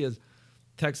as easy as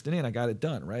texting in, I got it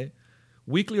done, right?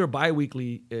 Weekly or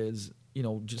bi-weekly is,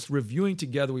 just reviewing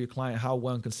together with your client how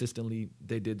well and consistently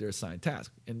they did their assigned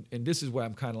task. And this is where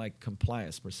I'm kind of like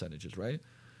compliance percentages, right?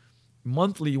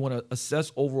 Monthly, you want to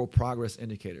assess overall progress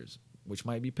indicators, which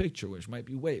might be picture, which might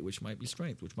be weight, which might be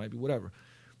strength, which might be whatever.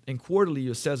 And quarterly,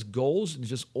 you assess goals and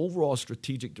just overall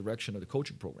strategic direction of the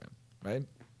coaching program, right?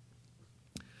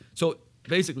 So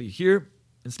basically here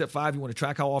in step 5, you want to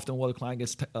track how often well the client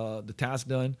gets the task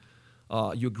done.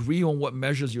 You agree on what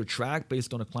measures you're tracked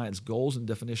based on a client's goals and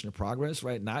definition of progress,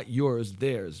 right? Not yours,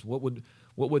 theirs. What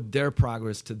would their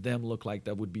progress to them look like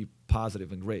that would be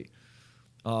positive and great?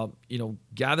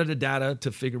 Gather the data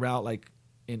to figure out like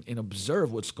and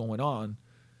observe what's going on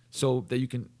so that you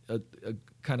can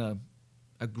kind of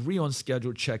agree on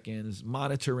scheduled check-ins,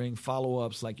 monitoring,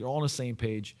 follow-ups, like you're all on the same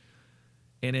page,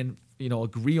 and then,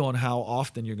 agree on how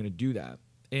often you're going to do that.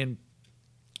 And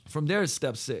from there is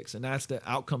step 6, and that's the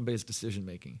outcome-based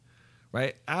decision-making,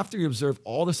 right? After you observe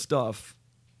all the stuff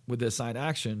with the assigned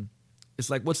action, it's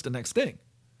like, what's the next thing,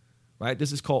 right?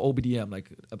 This is called OBDM,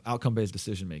 like outcome-based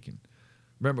decision-making.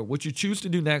 Remember, what you choose to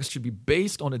do next should be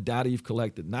based on the data you've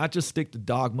collected, not just stick to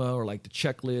dogma or like the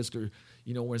checklist or,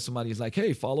 when somebody's like,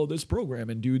 hey, follow this program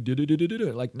and do.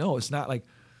 Like, no, it's not like,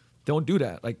 don't do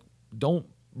that. Like, don't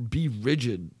be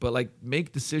rigid, but like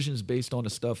make decisions based on the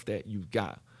stuff that you've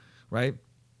got, right?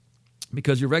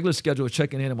 Because your regular schedule of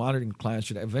checking in and monitoring clients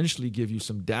should eventually give you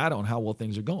some data on how well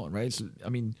things are going, right? So, I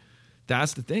mean,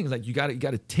 that's the thing. Like, you got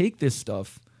to take this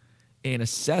stuff and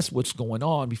assess what's going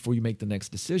on before you make the next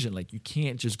decision. Like, you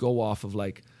can't just go off of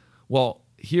like, well,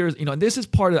 here's, and this is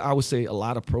part of, I would say, a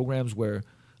lot of programs where,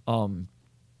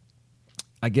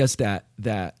 I guess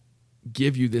that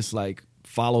give you this like,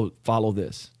 follow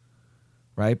this,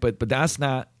 right? But that's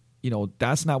not,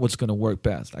 that's not what's going to work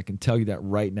best. I can tell you that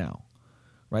right now,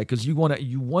 right? Because you want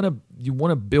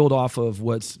to build off of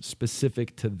what's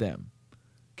specific to them.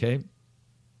 Okay.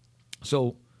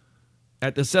 So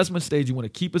at the assessment stage, you want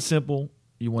to keep it simple.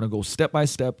 You want to go step by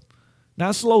step,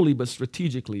 not slowly, but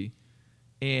strategically.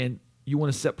 And you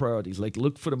want to set priorities, like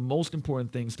look for the most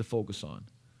important things to focus on.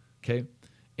 Okay.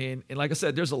 And like I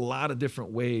said, there's a lot of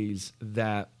different ways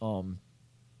that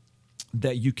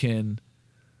that you can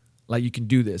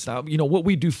do this. Now, what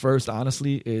we do first,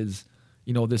 honestly, is,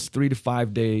 this 3 to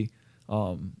 5 day,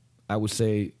 I would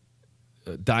say,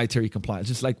 dietary compliance.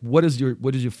 Just like, what does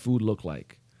your food look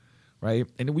like, right?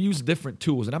 And we use different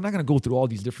tools. And I'm not going to go through all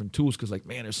these different tools because, like,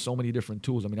 man, there's so many different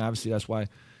tools. I mean, obviously, that's why,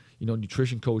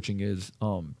 nutrition coaching is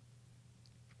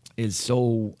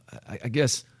so, I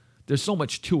guess, there's so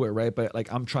much to it, right? But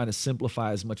like, I'm trying to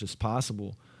simplify as much as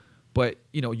possible. But,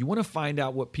 you want to find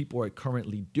out what people are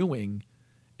currently doing.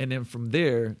 And then from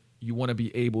there, you want to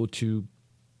be able to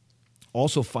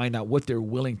also find out what they're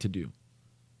willing to do,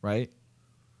 right?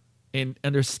 And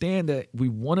understand that we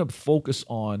want to focus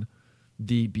on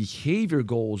the behavior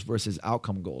goals versus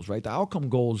outcome goals, right? The outcome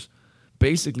goals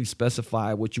basically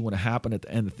specify what you want to happen at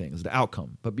the end of things, the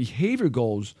outcome. But behavior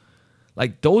goals,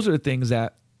 like, those are the things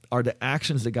that are the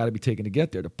actions that got to be taken to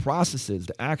get there, the processes,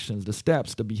 the actions, the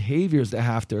steps, the behaviors that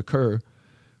have to occur,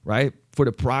 right, for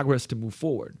the progress to move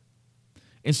forward.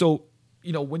 And so,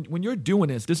 when you're doing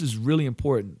this is really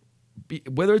important,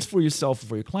 whether it's for yourself or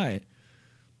for your client.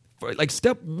 For like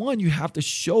step one, you have to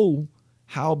show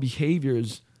how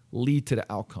behaviors lead to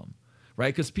the outcome,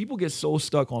 right? Because people get so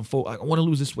stuck on, I want to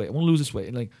lose this weight. I want to lose this weight.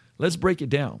 And like, let's break it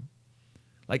down.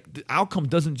 Like, the outcome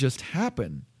doesn't just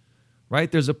happen,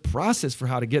 right? There's a process for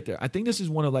how to get there. I think this is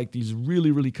one of like these really,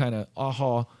 really kind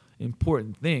of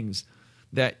important things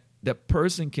that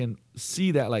person can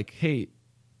see that, like, hey,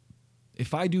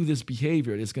 if I do this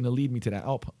behavior, it's going to lead me to that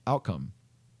outcome,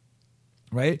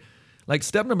 right? Like,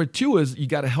 step number 2 is you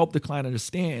got to help the client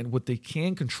understand what they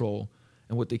can control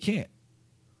and what they can't.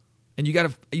 And you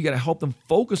got to help them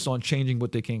focus on changing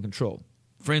what they can control.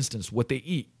 For instance, what they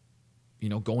eat,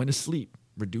 going to sleep,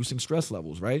 reducing stress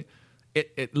levels, right?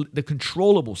 The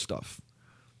controllable stuff.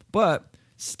 But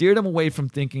steer them away from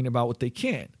thinking about what they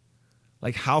can't,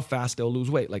 like how fast they'll lose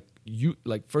weight.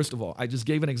 First of all, I just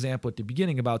gave an example at the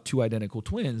beginning about 2 identical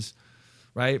twins,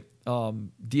 right?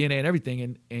 DNA and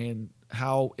everything, and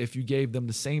how if you gave them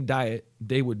the same diet,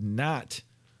 they would not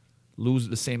lose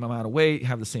the same amount of weight,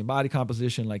 have the same body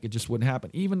composition. Like, it just wouldn't happen,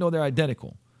 even though they're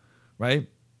identical, right?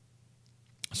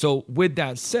 So with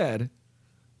that said,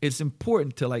 it's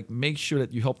important to like make sure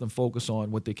that you help them focus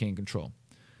on what they can control.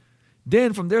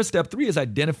 Then from there, step 3 is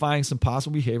identifying some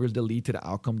possible behaviors that lead to the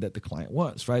outcome that the client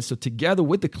wants, right? So together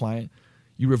with the client,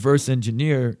 you reverse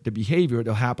engineer the behavior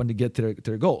that'll happen to get to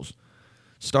their goals.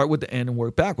 Start with the end and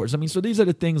work backwards. I mean, so these are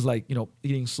the things like,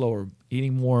 eating slower,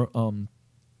 eating more,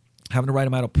 having the right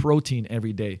amount of protein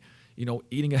every day,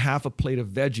 eating a half a plate of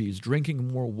veggies, drinking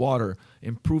more water,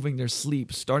 improving their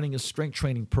sleep, starting a strength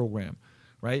training program,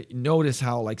 right? Notice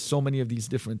how like so many of these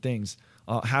different things,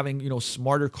 having,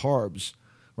 smarter carbs,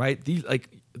 right?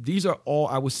 These are all,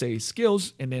 I would say,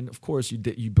 skills. And then of course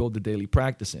you build the daily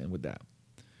practice in with that,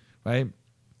 right?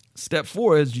 Step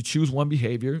 4 is you choose one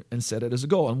behavior and set it as a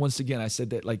goal. And once again, I said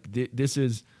that like this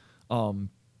is one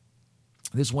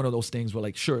of those things where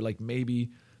like, sure, like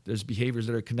maybe there's behaviors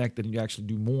that are connected and you actually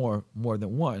do more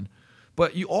than one.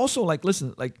 But you also like,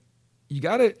 listen, like you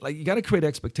gotta create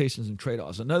expectations and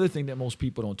trade-offs. Another thing that most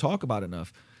people don't talk about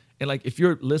enough. And like, if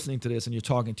you're listening to this and you're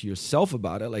talking to yourself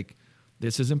about it, like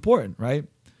this is important, right?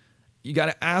 You got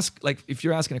to ask, like if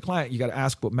you're asking a client, you got to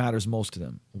ask what matters most to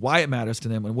them, why it matters to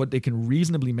them, and what they can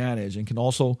reasonably manage, and can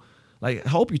also like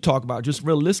help you talk about just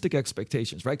realistic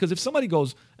expectations, right? Because if somebody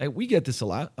goes, hey, we get this a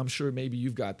lot. I'm sure maybe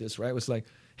you've got this, right? It's like,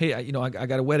 hey, I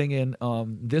got a wedding in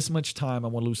this much time. I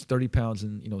want to lose 30 pounds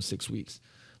in 6 weeks.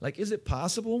 Like, is it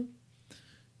possible?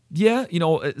 Yeah,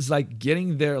 it's like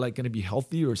getting there, like going to be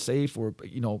healthy or safe or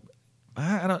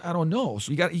I don't know.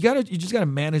 So you just gotta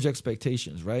manage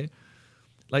expectations, right?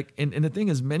 Like, and the thing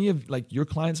is, many of like your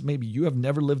clients, maybe you have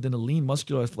never lived in a lean,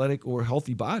 muscular, athletic, or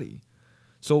healthy body.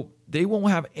 So they won't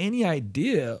have any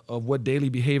idea of what daily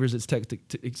behaviors it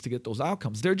takes to get those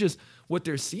outcomes. They're just, what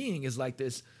they're seeing is like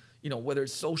this, whether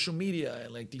it's social media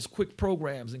and like these quick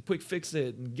programs and quick fix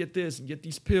it and get this and get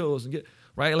these pills and get,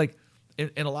 right? Like,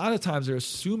 and a lot of times they're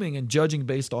assuming and judging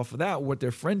based off of that, what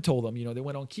their friend told them. They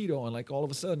went on keto and like all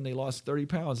of a sudden they lost 30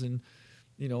 pounds in,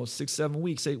 6, 7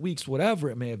 weeks, 8 weeks, whatever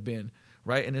it may have been,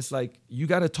 right? And it's like, you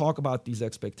got to talk about these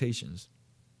expectations,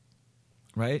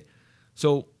 right?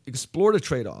 So explore the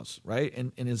trade-offs, right?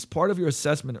 And as part of your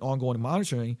assessment and ongoing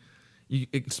monitoring, you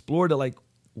explore the like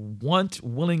want,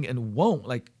 willing, and won't,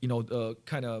 like,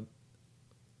 kind of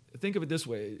think of it this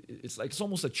way. It's like, it's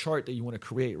almost a chart that you want to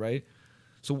create, right?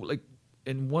 So like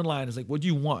in one line is like, what do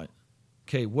you want?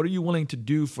 Okay, what are you willing to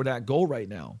do for that goal right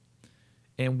now?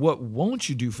 And what won't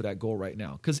you do for that goal right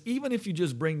now? Because even if you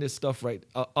just bring this stuff right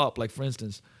up, like for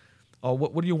instance,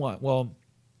 what do you want? Well,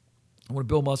 I want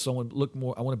to build muscle. I want to look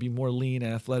more. I want to be more lean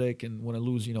and athletic, and want to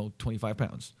lose, 25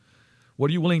 pounds. What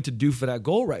are you willing to do for that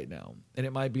goal right now? And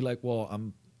it might be like,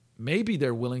 well, maybe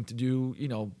they're willing to do,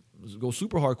 go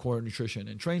super hardcore nutrition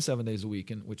and train 7 days a week.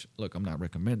 And which, look, I'm not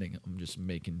recommending. I'm just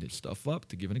making this stuff up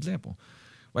to give an example,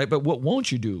 right? But what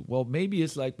won't you do? Well, maybe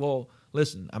it's like, well,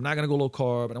 listen, I'm not going to go low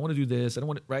carb, and I want to do this. I don't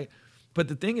want to, right? But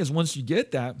the thing is, once you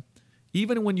get that,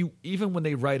 even when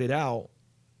they write it out,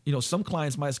 some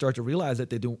clients might start to realize that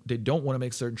they don't want to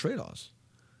make certain trade-offs,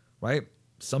 right?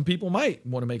 Some people might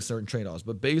want to make certain trade-offs,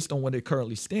 but based on where they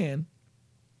currently stand,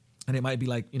 and it might be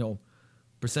like,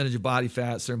 percentage of body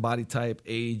fat, certain body type,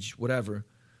 age, whatever,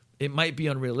 it might be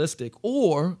unrealistic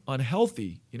or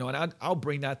unhealthy, and I'll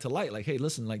bring that to light. Like, hey,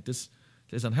 listen, like this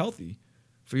is unhealthy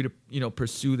for you to,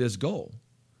 pursue this goal.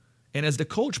 And as the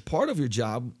coach, part of your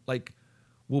job, like,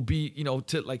 will be,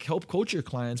 to like help coach your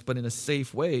clients, but in a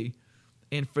safe way,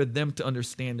 and for them to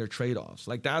understand their trade-offs.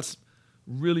 Like, that's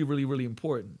really, really, really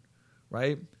important,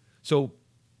 right? So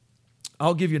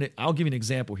I'll give you an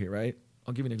example here, right?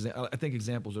 I'll give you an example. I think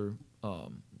examples are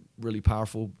really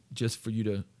powerful just for you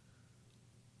to,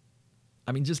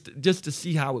 just to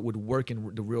see how it would work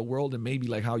in the real world, and maybe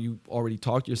like how you already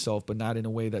talk to yourself, but not in a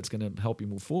way that's going to help you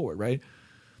move forward, right?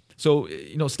 So,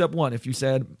 step one, if you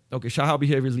said, okay, how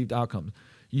behaviors lead to outcomes.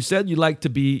 You said you'd like to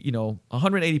be,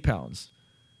 180 pounds.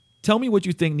 Tell me what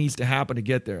you think needs to happen to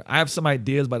get there. I have some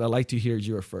ideas, but I'd like to hear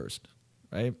yours first,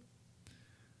 right?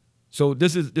 So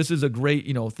this is a great,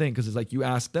 thing, because it's like you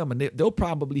ask them, and they'll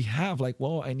probably have like,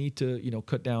 well, I need to,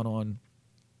 cut down on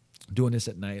doing this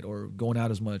at night or going out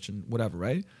as much and whatever,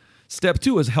 right? Step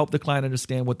two is help the client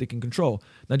understand what they can control.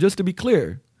 Now, just to be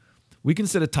clear, we can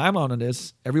set a timeline on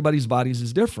this. Everybody's bodies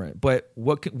is different, but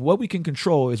what we can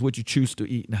control is what you choose to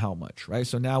eat and how much, right?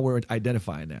 So now we're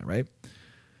identifying that, right?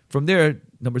 From there,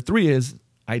 number three is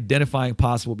identifying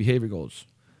possible behavior goals.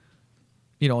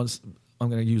 I'm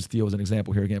going to use Theo as an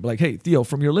example here again. But like, hey, Theo,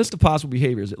 from your list of possible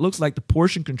behaviors, it looks like the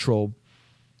portion control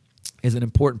is an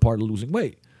important part of losing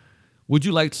weight. Would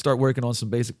you like to start working on some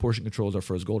basic portion control as our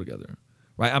first goal together?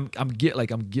 Right? I'm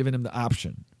giving him the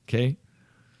option. Okay.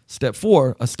 Step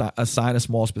four, assign a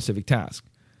small specific task.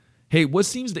 Hey, what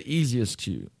seems the easiest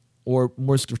to you or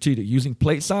more strategic? Using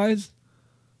plate size?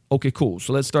 Okay, cool.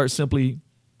 So let's start simply.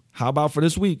 How about for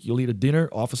this week, you'll eat a dinner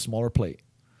off a smaller plate,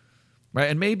 right?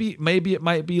 And maybe it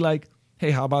might be like,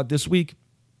 hey, how about this week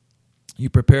you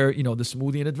prepare, the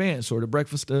smoothie in advance or the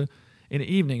breakfast in the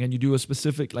evening, and you do a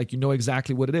specific, like,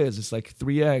 exactly what it is. It's like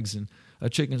 3 eggs and a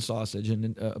chicken sausage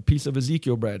and a piece of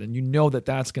Ezekiel bread, and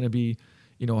that's going to be,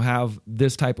 have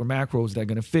this type of macros that are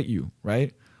going to fit you,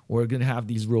 right? Or going to have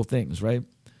these real things, right?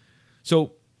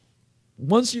 So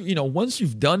once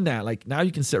you've done that, like, now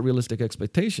you can set realistic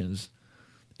expectations.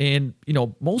 And,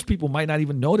 most people might not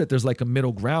even know that there's like a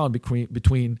middle ground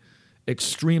between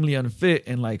extremely unfit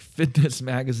and like fitness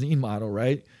magazine model,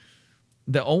 right?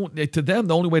 To them,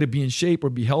 the only way to be in shape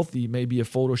or be healthy may be a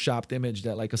photoshopped image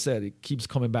that, like I said, it keeps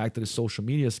coming back to the social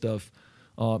media stuff.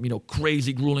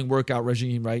 Crazy grueling workout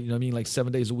regime, right? Like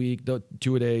 7 days a week,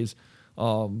 2 days,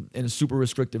 and a super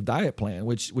restrictive diet plan,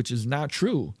 which is not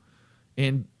true.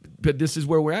 But this is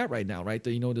where we're at right now, right?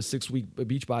 The 6-week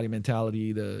beach body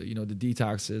mentality, the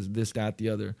detoxes, this, that, the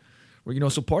other. Where,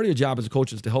 so part of your job as a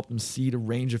coach is to help them see the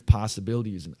range of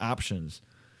possibilities and options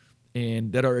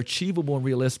and that are achievable and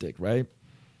realistic, right?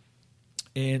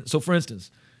 And so, for instance,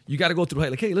 you got to go through,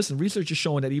 like, hey, listen, research is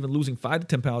showing that even losing 5 to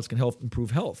 10 pounds can help improve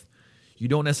health. You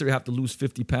don't necessarily have to lose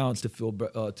 50 pounds to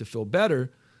feel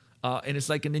better. And it's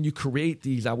like, and then you create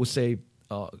these, I would say,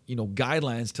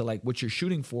 guidelines to like what you're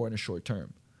shooting for in a short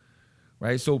term,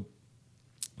 right? So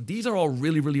these are all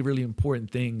really, really, really important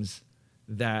things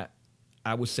that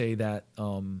I would say that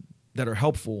that are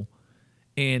helpful,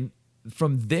 and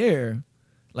from there,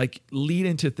 like, lead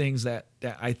into things that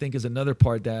I think is another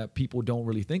part that people don't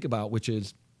really think about, which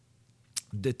is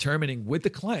determining with the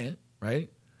client, right?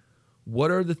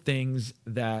 What are the things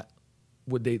that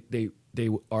would they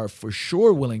are for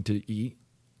sure willing to eat,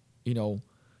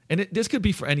 and this could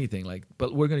be for anything, like,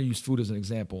 but we're going to use food as an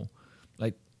example,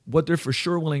 like what they're for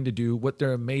sure willing to do, what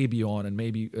they're maybe on, and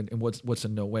maybe, and what's a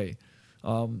no way.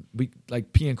 We,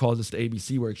 like PN calls this the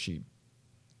ABC worksheet.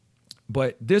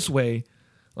 But this way,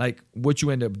 like what you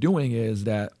end up doing is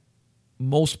that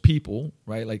most people,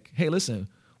 right? Like, hey, listen,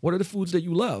 what are the foods that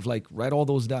you love? Like, write all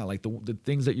those down. Like the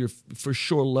things that you're for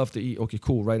sure love to eat. Okay,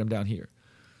 cool. Write them down here.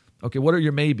 Okay, what are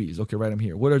your maybes? Okay, write them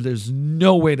here. There's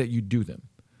no way that you do them,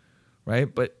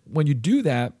 right? But when you do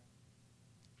that,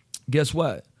 guess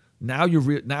what? Now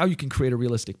now you can create a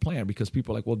realistic plan, because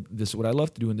people are like, well, this is what I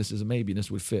love to do, and this is a maybe, and this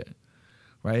would fit,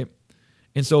 right?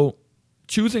 And so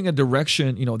choosing a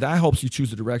direction, that helps you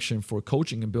choose a direction for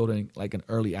coaching and building like an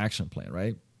early action plan,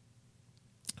 right?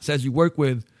 So as you work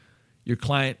with your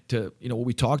client to, what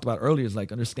we talked about earlier is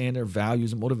like understand their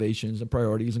values and motivations and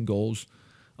priorities and goals.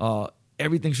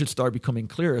 Everything should start becoming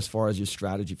clear as far as your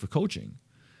strategy for coaching.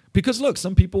 Because look,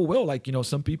 some people will, like,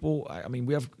 some people, I mean,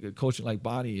 we have coaching like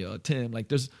Bonnie, Tim, like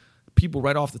there's people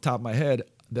right off the top of my head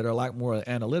that are a lot more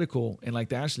analytical, and like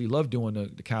they actually love doing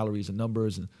the calories and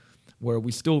numbers, and where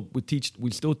we still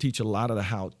teach a lot of the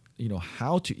how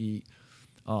to eat,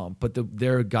 but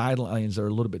their guidelines are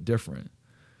a little bit different,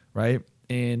 right?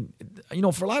 And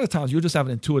for a lot of times you'll just have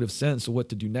an intuitive sense of what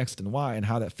to do next and why and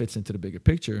how that fits into the bigger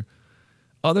picture.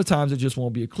 Other times it just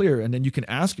won't be clear, and then you can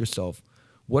ask yourself,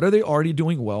 what are they already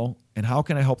doing well, and how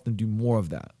can I help them do more of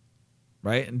that,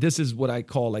 right? And this is what I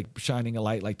call like shining a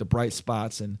light, like the bright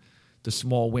spots and the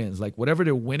small wins. Like whatever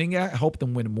they're winning at, help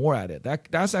them win more at it.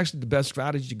 That's actually the best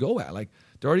strategy to go at. Like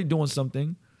they're already doing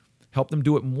something, help them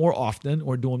do it more often,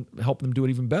 or help them do it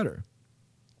even better.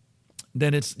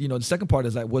 Then it's, the second part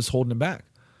is like, what's holding them back?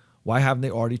 Why haven't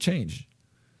they already changed?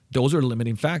 Those are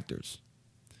limiting factors.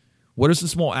 What are some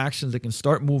small actions that can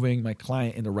start moving my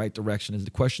client in the right direction is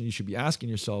the question you should be asking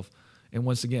yourself. And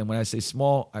once again, when I say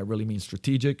small, I really mean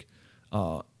strategic.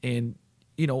 And,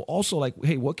 also like,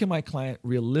 hey, what can my client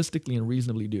realistically and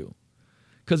reasonably do?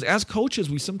 Because as coaches,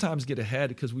 we sometimes get ahead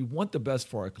because we want the best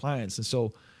for our clients. And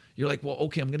so you're like, well,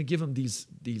 okay, I'm going to give them these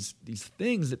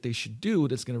things that they should do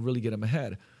that's going to really get them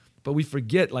ahead. But we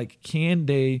forget, like, can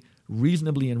they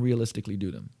reasonably and realistically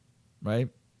do them, right?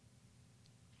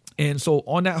 And so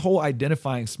on that whole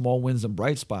identifying small wins and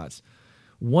bright spots,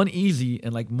 one easy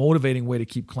and like motivating way to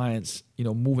keep clients,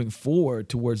 moving forward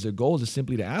towards their goals is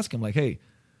simply to ask them like, hey,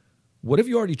 what have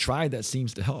you already tried that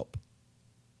seems to help?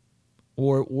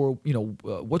 Or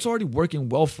what's already working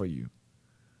well for you?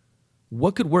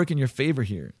 What could work in your favor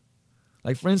here?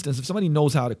 Like, for instance, if somebody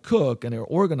knows how to cook and they're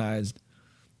organized,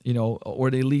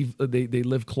 or they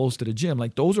live close to the gym,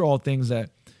 like those are all things that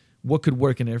what could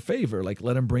work in their favor. Like,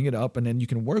 let them bring it up, and then you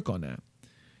can work on that.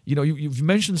 You've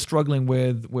mentioned struggling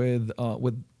with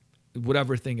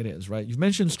whatever thing it is, right? You've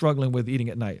mentioned struggling with eating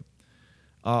at night.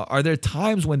 Are there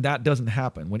times when that doesn't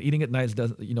happen? When eating at night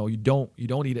doesn't, you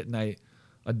don't eat at night.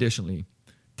 Additionally,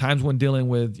 times when dealing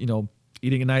with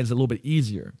eating at night is a little bit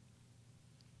easier.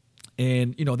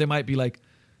 And they might be like,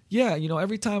 yeah,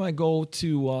 every time I go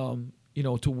to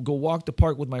to go walk the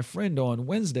park with my friend on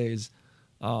Wednesdays,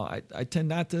 I tend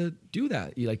not to do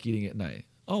that, like eating at night.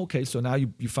 Oh, okay, so now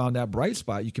you found that bright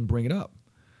spot, you can bring it up,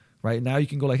 right? Now you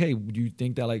can go like, hey, do you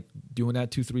think that like doing that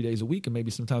 2-3 days a week and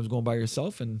maybe sometimes going by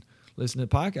yourself and listening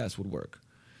to podcasts would work,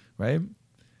 right?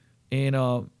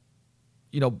 And,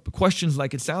 questions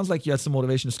like, it sounds like you had some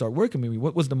motivation to start working with me.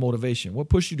 What was the motivation? What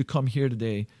pushed you to come here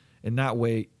today and not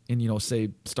wait and,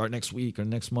 say, start next week or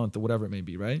next month or whatever it may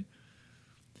be, right?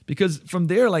 Because from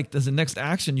there, like, there's the next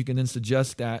action, you can then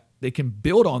suggest that they can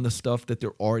build on the stuff that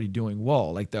they're already doing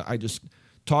well, like that I just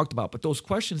talked about. But those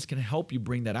questions can help you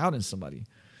bring that out in somebody,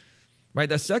 right?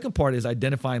 That second part is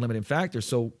identifying limiting factors.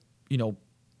 So,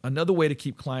 another way to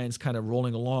keep clients kind of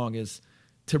rolling along is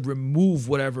to remove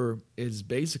whatever is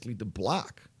basically the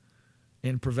block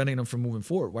and preventing them from moving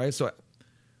forward, right? So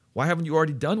why haven't you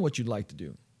already done what you'd like to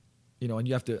do? And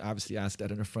you have to obviously ask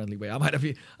that in a friendly way. I might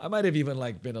have even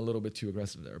like been a little bit too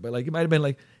aggressive there, but like it might have been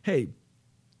like, hey,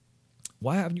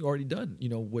 why haven't you already done,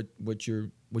 what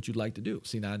you'd like to do?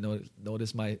 See, now I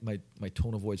notice my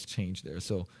tone of voice changed there.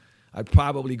 So I'd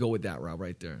probably go with that route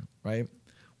right there, right?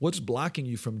 What's blocking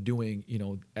you from doing,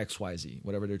 X, Y, Z,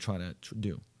 whatever they're trying to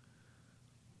do?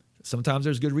 Sometimes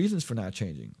there's good reasons for not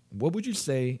changing. What would you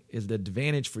say is the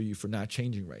advantage for you for not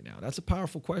changing right now? That's a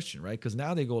powerful question, right? Because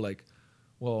now they go like,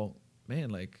 well, man,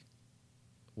 like,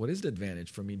 what is the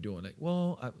advantage for me doing it?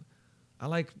 Well, I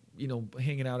like,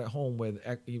 hanging out at home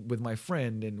with my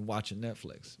friend and watching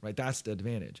Netflix, right? That's the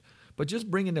advantage. But just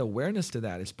bringing the awareness to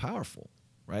that is powerful,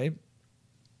 right?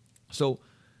 So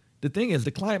the thing is,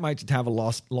 the client might just have a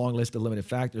long list of limited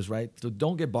factors, right? So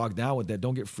don't get bogged down with that.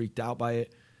 Don't get freaked out by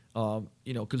it.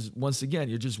 Because once again,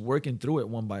 you're just working through it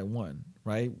one by one,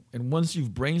 right? And once you've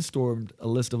brainstormed a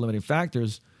list of limiting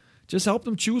factors, just help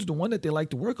them choose the one that they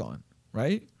like to work on,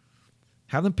 right?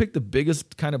 Have them pick the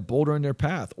biggest kind of boulder in their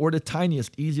path or the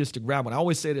tiniest, easiest to grab one. I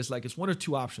always say this, like it's one or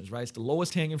two options, right? It's the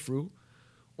lowest hanging fruit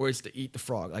or it's to eat the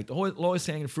frog. Like the lowest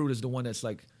hanging fruit is the one that's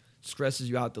like stresses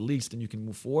you out the least and you can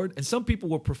move forward. And some people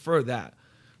will prefer that,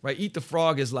 right? Eat the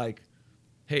frog is like,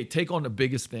 hey, take on the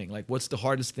biggest thing. Like, what's the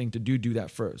hardest thing to do? Do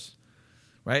that first,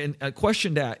 right? And a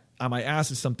question that I might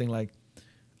ask is something like,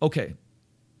 okay,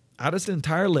 out of this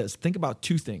entire list, think about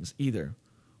two things. Either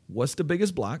what's the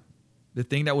biggest block, the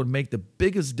thing that would make the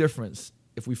biggest difference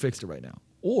if we fixed it right now,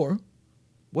 or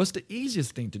what's the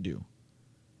easiest thing to do?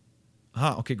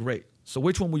 Okay, great. So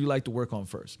which one would you like to work on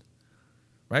first,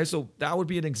 right? So that would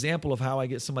be an example of how I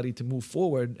get somebody to move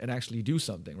forward and actually do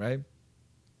something, right?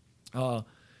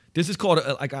 This is called,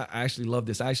 I actually love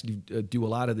this. I actually do a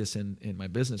lot of this in my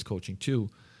business coaching too.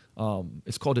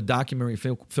 It's called a documentary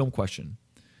film question.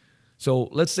 So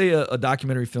let's say a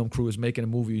documentary film crew is making a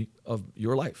movie of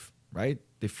your life, right?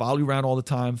 They follow you around all the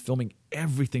time, filming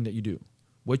everything that you do,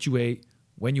 what you ate,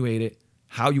 when you ate it,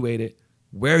 how you ate it,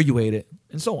 where you ate it,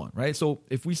 and so on, right? So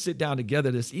if we sit down together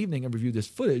this evening and review this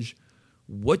footage,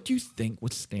 what do you think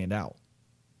would stand out?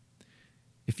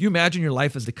 If you imagine your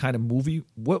life as the kind of movie,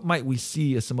 what might we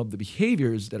see as some of the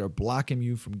behaviors that are blocking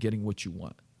you from getting what you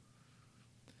want?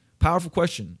 Powerful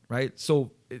question, right?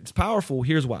 So it's powerful.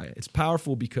 Here's why. It's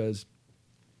powerful because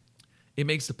it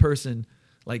makes the person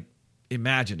like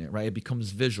imagine it, right? It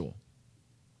becomes visual,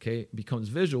 okay? It becomes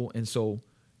visual. And so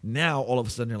now all of a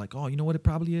sudden they're like, oh, you know what it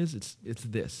probably is? It's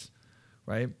this,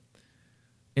 right?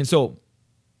 And so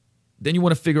then you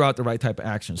want to figure out the right type of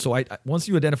action. So once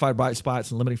you identify bright spots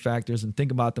and limiting factors and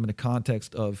think about them in the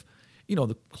context of,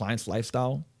 the client's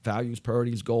lifestyle, values,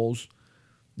 priorities, goals,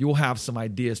 you will have some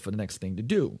ideas for the next thing to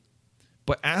do.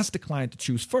 But ask the client to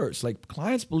choose first. Like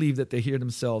clients believe that they hear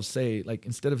themselves say, like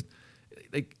instead of,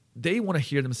 like they want to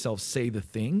hear themselves say the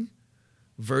thing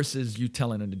versus you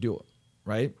telling them to do it,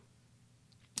 right?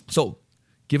 So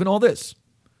given all this,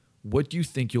 what do you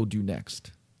think you'll do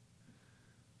next?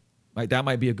 Right, that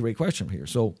might be a great question here.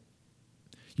 So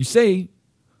you say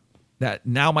that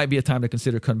now might be a time to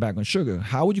consider cutting back on sugar.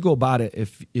 How would you go about it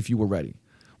if you were ready?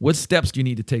 What steps do you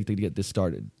need to take to get this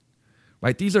started?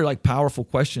 Right, these are like powerful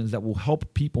questions that will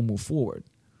help people move forward.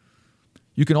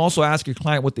 You can also ask your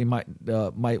client what they might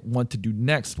want to do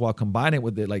next while combining it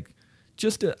with it, like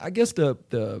just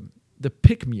the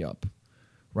pick me up,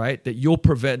 right? That you'll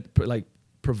provide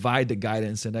the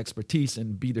guidance and expertise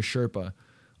and be the Sherpa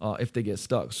if they get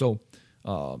stuck. So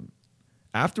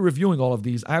after reviewing all of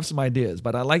these, I have some ideas,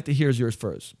 but I'd like to hear yours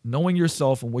first. Knowing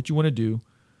yourself and what you want to do,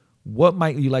 what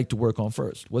might you like to work on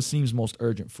first? What seems most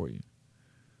urgent for you,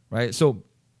 right? So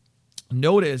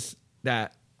notice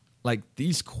that like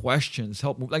these questions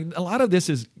help. Like a lot of this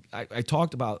is, I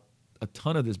talked about a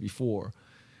ton of this before,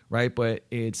 right? But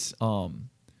it's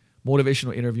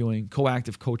motivational interviewing,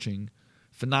 coactive coaching,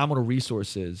 phenomenal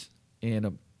resources,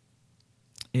 and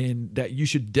that you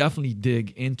should definitely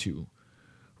dig into,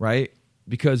 right?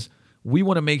 Because we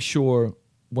want to make sure,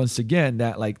 once again,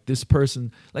 that like this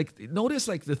person, like notice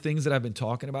like the things that I've been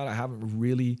talking about, I haven't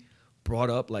really brought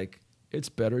up, like it's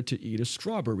better to eat a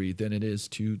strawberry than it is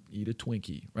to eat a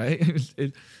Twinkie, right?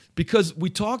 Because we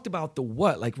talked about the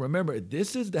what. Like remember,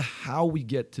 this is the how we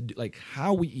get to do, like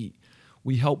how we eat.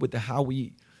 We help with the how we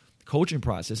eat coaching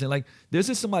process. And like this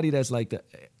is somebody that's like the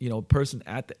person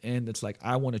at the end that's like,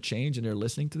 I want to change, and they're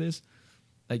listening to this.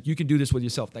 Like you can do this with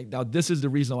yourself. Like now this is the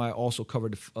reason why I also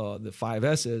covered the 5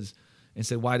 S's and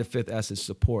said why the 5th S is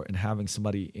support and having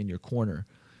somebody in your corner.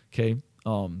 Okay.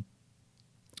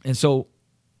 And so,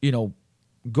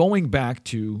 going back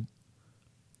to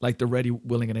like the ready,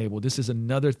 willing, and able, this is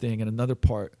another thing and another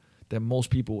part that most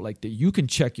people like that you can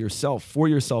check yourself for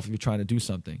yourself if you're trying to do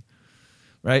something.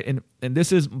 Right. And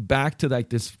this is back to like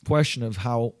this question of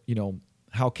how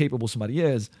capable somebody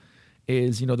is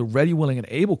the ready, willing, and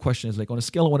able question is like on a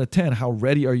scale of 1 to 10, how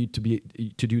ready are you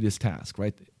to do this task,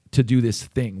 right? To do this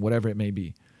thing, whatever it may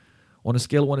be. On a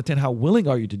scale of 1 to 10, how willing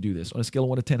are you to do this? On a scale of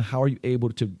 1 to 10, how able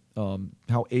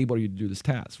are you to do this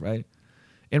task, right?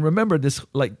 And remember this,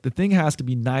 like the thing has to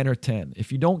be 9 or 10.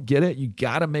 If you don't get it, you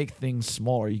got to make things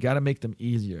smaller. You got to make them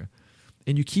easier.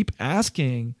 And you keep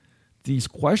asking these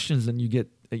questions and you get,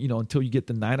 until you get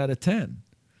the 9 out of 10,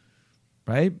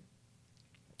 right?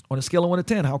 On a scale of 1 to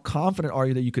 10, how confident are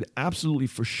you that you could absolutely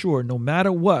for sure, no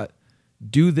matter what,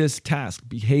 do this task,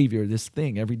 behavior, this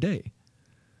thing every day,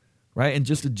 right? And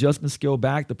just adjust and scale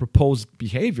back the proposed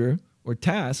behavior or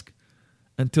task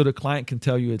until the client can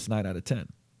tell you it's 9 out of 10,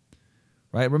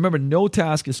 right? Remember, no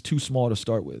task is too small to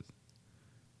start with.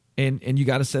 And you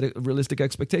got to set realistic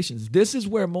expectations. This is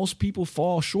where most people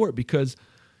fall short because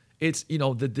it's,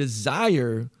 the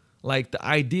desire, like the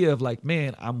idea of like,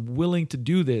 man, I'm willing to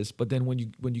do this. But then when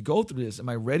you go through this, am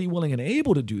I ready, willing, and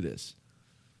able to do this?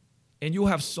 And you'll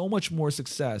have so much more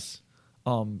success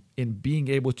in being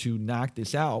able to knock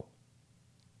this out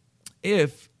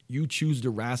if you choose the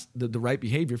right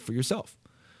behavior for yourself,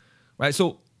 right?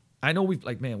 So I know we've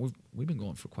been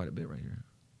going for quite a bit right here.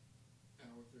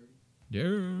 Hour 30.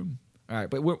 Yeah. All right,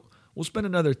 but we'll spend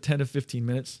another 10 to 15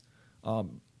 minutes,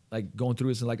 like going through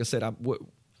this. And like I said,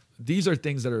 these are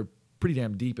things that are pretty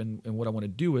damn deep. And what I want to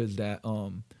do is that,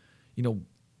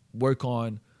 work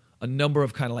on a number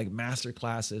of kind of like master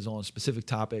classes on specific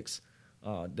topics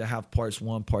that have parts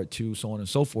 1, part 2, so on and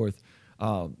so forth,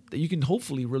 that you can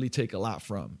hopefully really take a lot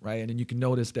from, right? And then you can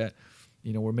notice that,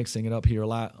 we're mixing it up here a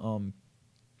lot,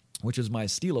 which is my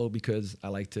stilo because I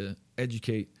like to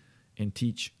educate and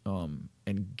teach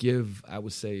and give, I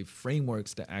would say,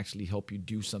 frameworks that actually help you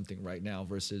do something right now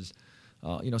versus,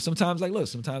 sometimes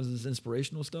sometimes it's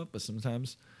inspirational stuff, but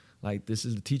sometimes like this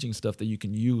is the teaching stuff that you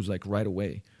can use like right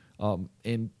away.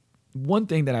 And one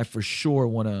thing that I for sure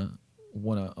want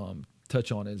to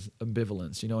touch on is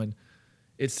ambivalence, and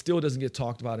it still doesn't get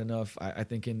talked about enough. I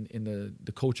think in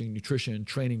the coaching, nutrition,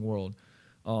 training world,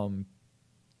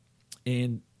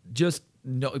 and just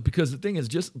because the thing is,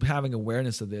 just having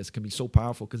awareness of this can be so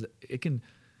powerful because it can,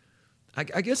 I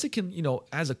guess it can,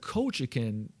 as a coach, it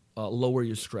can lower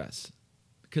your stress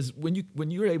because when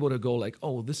you're able to go like,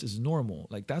 oh, this is normal,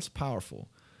 like that's powerful,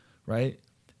 right?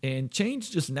 And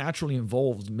change just naturally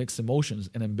involves mixed emotions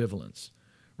and ambivalence,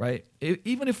 right?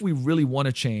 Even if we really want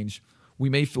to change, we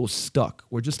may feel stuck.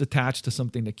 We're just attached to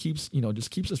something that keeps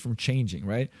us from changing,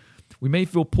 right? We may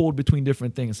feel pulled between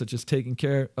different things, such as taking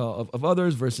care of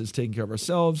others versus taking care of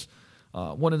ourselves,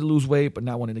 wanting to lose weight but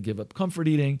not wanting to give up comfort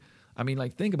eating. I mean,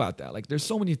 like, think about that. Like, there's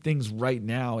so many things right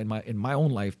now in my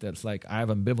own life that's like I have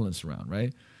ambivalence around,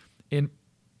 right? And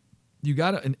you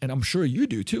gotta, and I'm sure you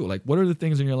do too. Like, what are the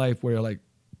things in your life where you're like,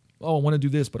 oh, I want to do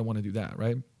this, but I want to do that,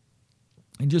 right?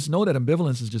 And just know that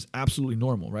ambivalence is just absolutely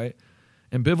normal, right?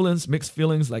 Ambivalence, mixed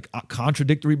feelings, like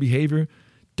contradictory behavior,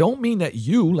 don't mean that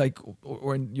you, like,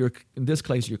 or in this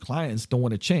case, your clients don't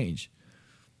want to change.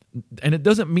 And it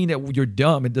doesn't mean that you're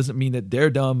dumb. It doesn't mean that they're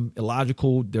dumb,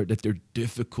 illogical, that they're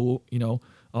difficult,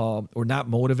 or not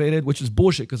motivated, which is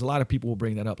bullshit because a lot of people will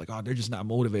bring that up. Like, oh, they're just not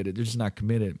motivated. They're just not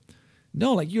committed.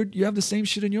 No, like you have the same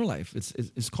shit in your life.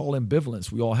 It's called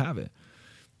ambivalence. We all have it.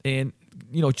 And,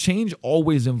 change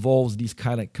always involves these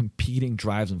kind of competing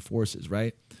drives and forces,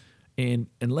 right? And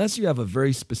unless you have a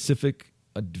very specific,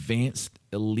 advanced,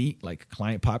 elite, like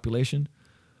client population,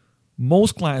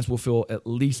 most clients will feel at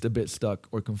least a bit stuck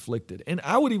or conflicted. And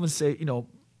I would even say,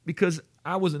 because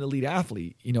I was an elite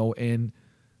athlete, and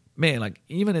man, like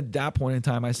even at that point in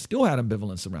time, I still had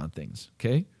ambivalence around things,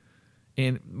 okay?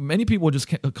 And many people just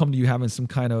come to you having some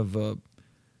kind of,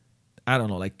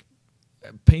 like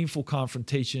painful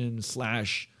confrontation /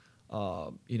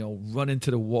 run into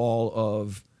the wall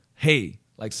of, hey,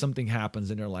 like something happens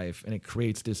in their life and it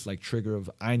creates this like trigger of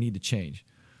I need to change.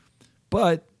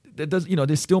 But that does,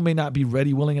 they still may not be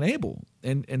ready, willing, and able.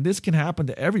 And this can happen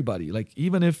to everybody. Like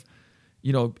even if,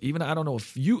 even I don't know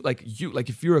if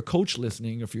if you're a coach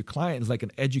listening, or if your client is like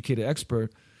an educated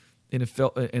expert in a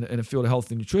field of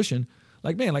health and nutrition,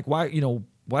 like, man, like why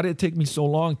did it take me so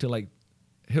long to like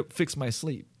fix my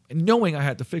sleep? And knowing I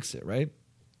had to fix it, right?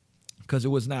 Because it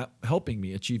was not helping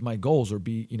me achieve my goals or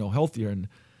be, healthier and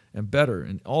better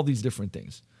and all these different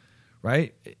things,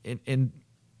 right? And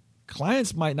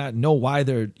clients might not know why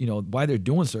they're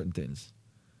doing certain things.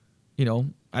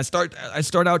 I start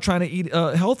out trying to eat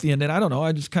healthy, and then I don't know,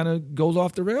 I just kind of goes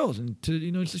off the rails and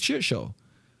it's a shit show.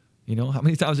 How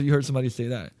many times have you heard somebody say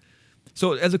that?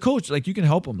 So as a coach, like you can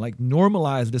help them, like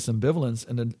normalize this ambivalence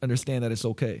and then understand that it's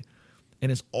okay.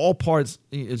 And it's part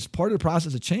of the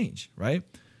process of change, right?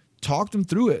 Talk them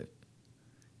through it,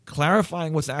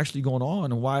 clarifying what's actually going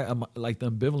on and why like the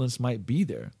ambivalence might be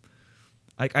there.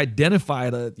 Like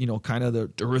identify the, kind of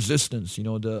the resistance,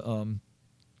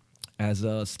 as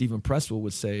Stephen Pressfield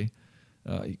would say,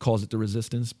 he calls it the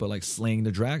resistance, but like slaying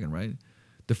the dragon, right?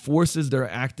 The forces that are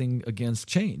acting against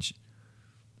change.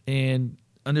 And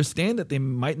understand that they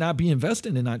might not be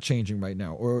invested in not changing right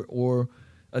now, or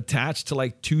attached to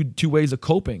like two ways of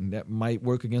coping that might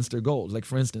work against their goals. Like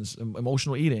for instance,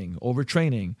 emotional eating,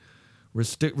 overtraining,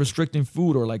 restricting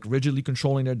food, or like rigidly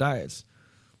controlling their diets.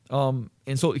 And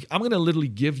so I'm going to literally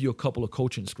give you a couple of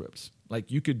coaching scripts. Like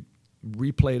you could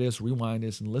replay this, rewind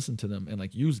this, and listen to them and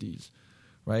like use these,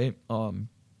 right?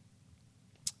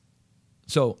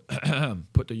 So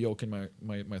put the yolk in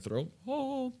my throat.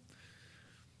 Oh,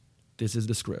 this is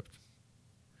the script.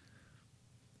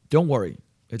 Don't worry.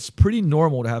 It's pretty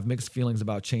normal to have mixed feelings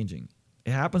about changing.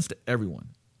 It happens to everyone.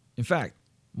 In fact,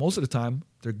 most of the time,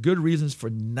 there are good reasons for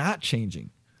not changing.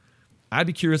 I'd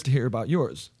be curious to hear about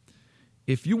yours.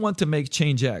 If you want to make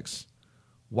change X,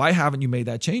 why haven't you made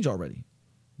that change already?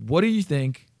 What do you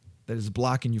think that is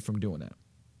blocking you from doing that?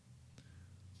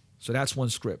 So that's one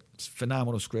script. It's a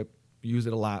phenomenal script. You use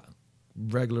it a lot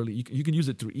regularly. You can use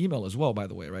it through email as well, by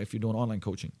the way, right? If you're doing online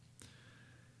coaching.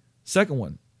 Second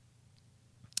one.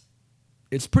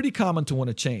 It's pretty common to want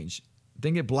to change,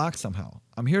 then get blocked somehow.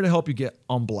 I'm here to help you get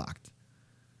unblocked.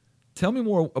 Tell me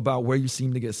more about where you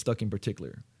seem to get stuck in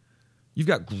particular. You've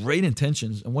got great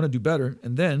intentions and want to do better,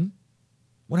 and then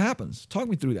what happens? Talk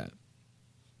me through that.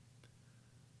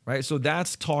 Right? So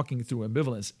that's talking through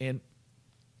ambivalence. And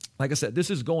like I said, this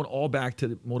is going all back to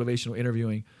the motivational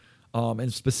interviewing.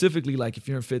 And specifically, like if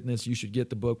you're in fitness, you should get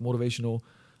the book Motivational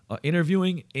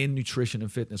Interviewing in Nutrition and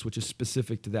Fitness, which is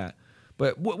specific to that.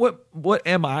 But what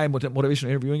motivational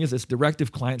interviewing is? It's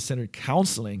directive client-centered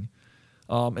counseling.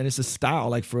 And it's a style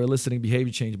like for eliciting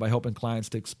behavior change by helping clients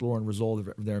to explore and resolve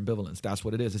their ambivalence. That's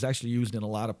what it is. It's actually used in a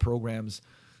lot of programs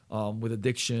with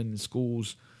addiction in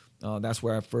schools. That's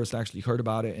where I first actually heard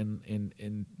about it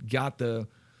and got the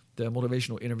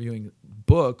motivational interviewing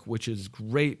book, which is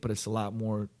great, but it's a lot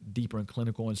more deeper and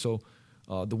clinical. And so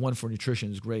the one for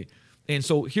nutrition is great. And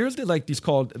so here's they're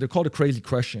called the crazy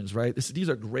questions, right? These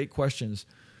are great questions.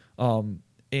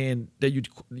 And that you'd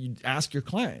ask your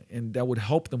client, and that would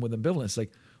help them with ambivalence.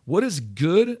 Like, what is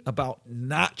good about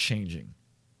not changing?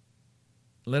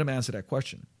 Let them answer that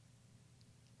question.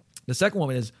 The second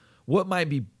one is, what might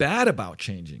be bad about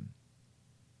changing?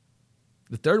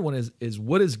 The third one is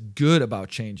what is good about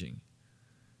changing?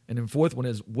 And then fourth one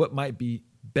is, what might be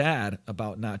bad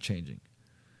about not changing?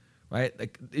 Right?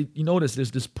 Like you notice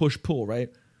there's this push-pull, right?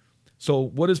 So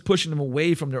what is pushing them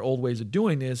away from their old ways of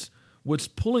doing this? What's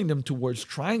pulling them towards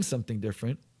trying something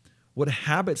different? What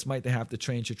habits might they have to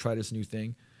change to try this new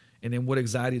thing? And then what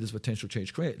anxiety does potential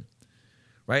change create?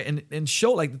 Right? And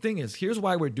show, like the thing is, here's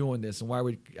why we're doing this and why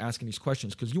we're asking these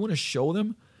questions, because you want to show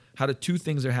them how the two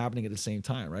things are happening at the same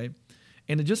time, right?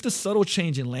 And just a subtle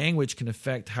change in language can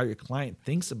affect how your client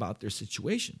thinks about their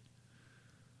situation.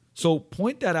 So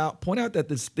point out that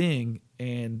this thing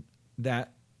and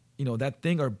that, that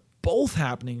thing are both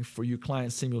happening for your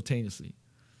client simultaneously.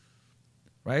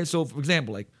 Right? So, for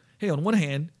example, like, hey, on one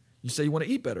hand, you say you want to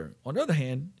eat better. On the other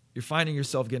hand, you're finding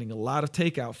yourself getting a lot of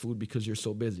takeout food because you're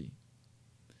so busy.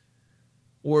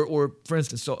 Or for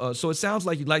instance, so it sounds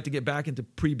like you'd like to get back into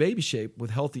pre-baby shape with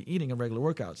healthy eating and regular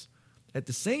workouts. At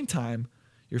the same time,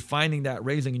 you're finding that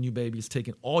raising a new baby is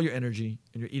taking all your energy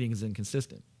and your eating is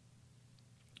inconsistent.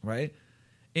 Right?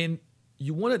 And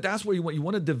that's where you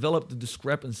want to develop the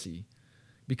discrepancy,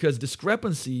 because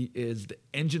discrepancy is the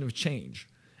engine of change.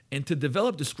 And to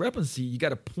develop discrepancy, you got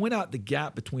to point out the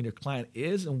gap between your client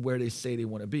is and where they say they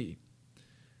want to be.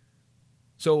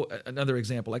 So another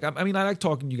example, like I like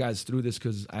talking you guys through this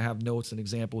because I have notes and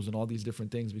examples and all these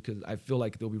different things, because I feel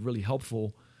like they'll be really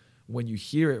helpful when you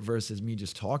hear it versus me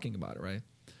just talking about it, right?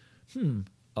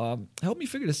 Help me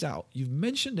figure this out. You've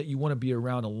mentioned that you want to be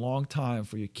around a long time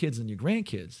for your kids and your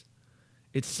grandkids.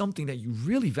 It's something that you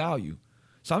really value.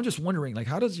 So I'm just wondering, like,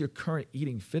 how does your current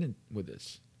eating fit in with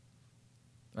this?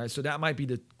 All right, so that might be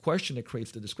the question that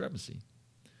creates the discrepancy.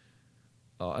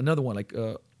 Another one, like,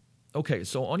 okay,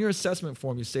 so on your assessment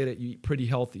form, you say that you eat pretty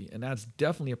healthy, and that's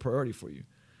definitely a priority for you.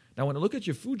 Now, when I look at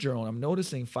your food journal, I'm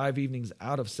noticing 5 evenings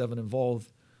out of 7 involve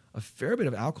a fair bit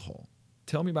of alcohol.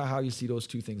 Tell me about how you see those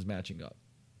two things matching up.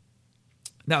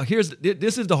 Now,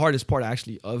 this is the hardest part,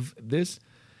 actually, of this,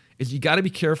 is you got to be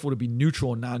careful to be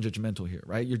neutral and non-judgmental here,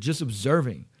 right? You're just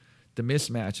observing the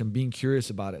mismatch and being curious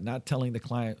about it, not telling the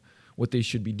client what they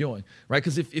should be doing, right?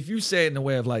 Because if you say it in a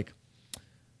way of like,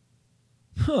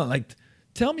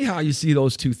 tell me how you see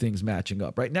those two things matching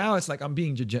up. Right now, it's like I'm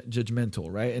being judgmental,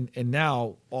 right? And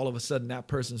now all of a sudden that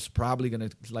person's probably gonna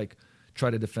like try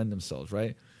to defend themselves,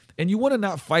 right? And you want to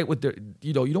not fight with their,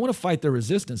 you don't want to fight their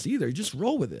resistance either. You just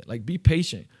roll with it. Like, be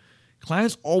patient.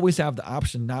 Clients always have the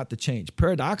option not to change.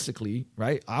 Paradoxically,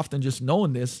 right? Often just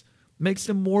knowing this makes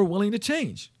them more willing to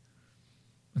change.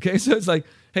 Okay, so it's like,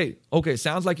 hey, okay,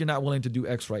 sounds like you're not willing to do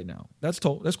X right now. That's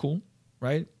cool,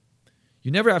 right?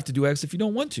 You never have to do X if you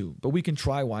don't want to, but we can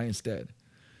try Y instead,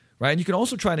 right? And you can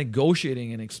also try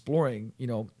negotiating and exploring.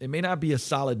 It may not be a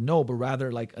solid no, but rather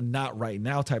like a not right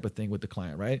now type of thing with the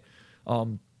client, right?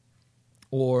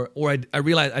 Or I didn't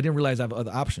realize I have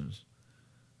other options.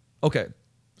 Okay,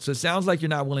 so it sounds like you're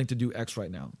not willing to do X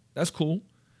right now. That's cool.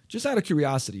 Just out of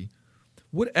curiosity,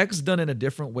 would X done in a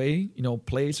different way,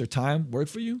 place or time work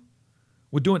for you?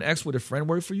 Would doing X with a friend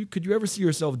work for you? Could you ever see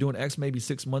yourself doing X maybe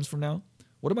 6 months from now?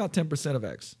 What about 10% of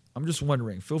X? I'm just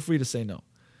wondering. Feel free to say no.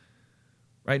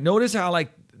 Right? Notice how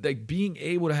like being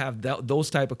able to have those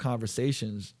type of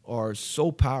conversations are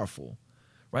so powerful.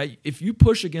 Right? If you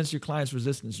push against your client's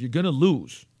resistance, you're going to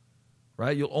lose.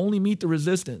 Right? You'll only meet the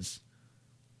resistance.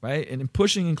 Right? And then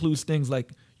pushing includes things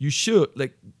like you should,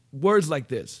 like words like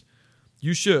this.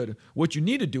 You should. What you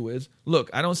need to do is, look,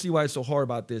 I don't see why it's so hard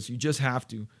about this. You just have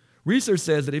to. Research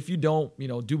says that if you don't,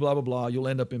 do blah, blah, blah, you'll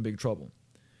end up in big trouble.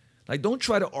 Like, don't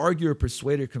try to argue or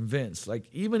persuade or convince. Like,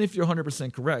 even if you're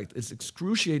 100% correct, it's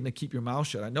excruciating to keep your mouth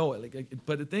shut. I know it.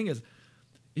 But the thing is,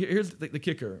 here's the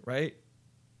kicker, right?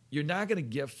 You're not going to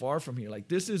get far from here. Like,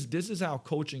 this is how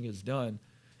coaching is done.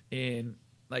 And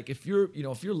like, if you're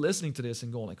listening to this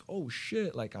and going like, oh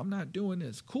shit, like I'm not doing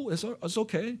this. Cool. It's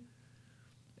okay.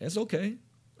 It's okay.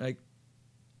 Like,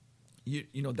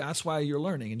 that's why you're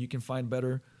learning, and you can find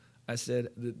better. I said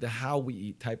the how we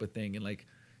eat type of thing, and like,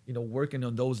 working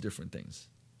on those different things.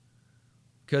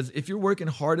 Because if you're working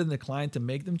harder than the client to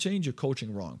make them change, you're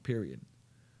coaching wrong, period.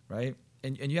 Right?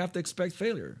 And you have to expect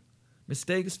failure.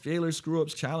 Mistakes, failures,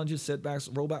 screw-ups, challenges, setbacks,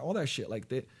 rollback, all that shit. Like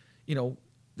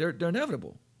they're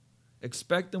inevitable.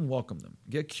 Expect them, welcome them.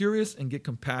 Get curious and get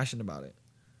compassionate about it.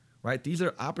 Right? These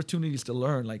are opportunities to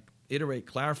learn, like iterate,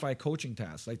 clarify coaching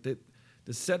tasks. Like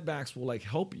the setbacks will like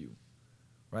help you.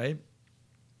 Right?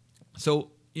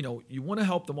 So, you want to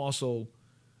help them also.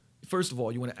 First of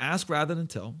all, you want to ask rather than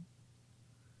tell.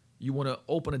 You want to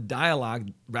open a dialogue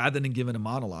rather than giving a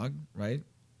monologue, right?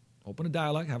 Open a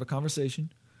dialogue, have a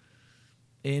conversation.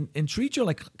 And treat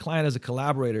your client as a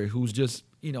collaborator who's just,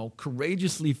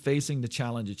 courageously facing the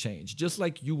challenge of change, just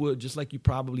like you would, just like you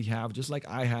probably have, just like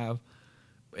I have.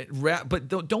 But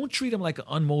don't treat them like an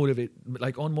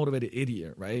unmotivated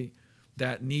idiot, right?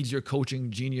 That needs your coaching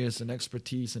genius and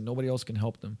expertise and nobody else can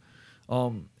help them.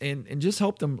 And just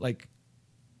help them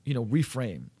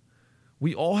reframe.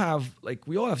 We all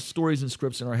have stories and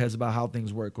scripts in our heads about how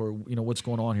things work or, what's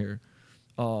going on here.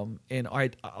 And our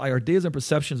ideas and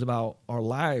perceptions about our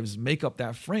lives make up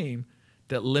that frame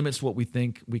that limits what we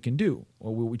think we can do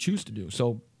or what we choose to do.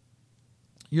 So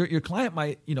your client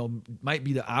might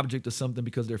be the object of something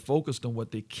because they're focused on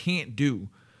what they can't do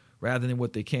rather than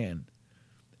what they can.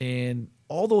 And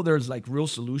although there's like real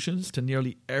solutions to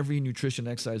nearly every nutrition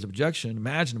exercise objection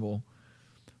imaginable,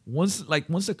 once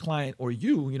a client or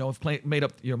you have made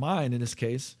up your mind in this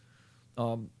case,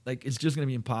 it's just going to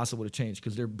be impossible to change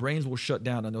because their brains will shut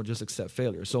down and they'll just accept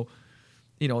failure. So,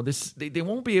 they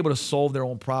won't be able to solve their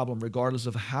own problem regardless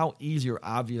of how easy or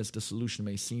obvious the solution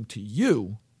may seem to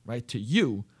you, right? To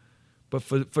you, but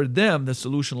for them, the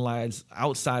solution lies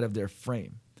outside of their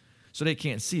frame, so they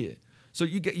can't see it. So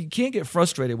you can't get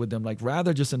frustrated with them. Like,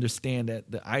 rather just understand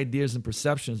that the ideas and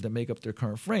perceptions that make up their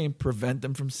current frame prevent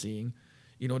them from seeing,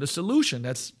 the solution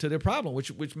that's to their problem,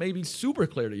 which may be super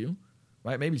clear to you,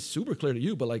 right? Maybe super clear to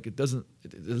you, but like it doesn't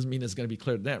mean it's going to be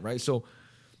clear to them, right? So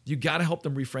you got to help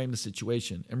them reframe the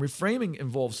situation. And reframing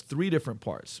involves 3 different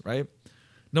parts, right?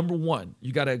 Number 1,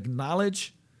 you got to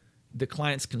acknowledge the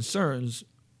client's concerns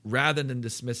rather than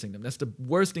dismissing them. That's the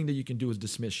worst thing that you can do is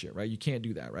dismiss shit, right? You can't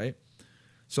do that, right?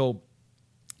 So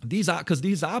these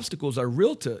obstacles are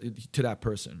real to that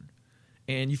person.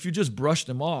 And if you just brush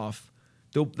them off,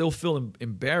 they'll feel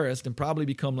embarrassed and probably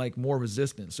become like more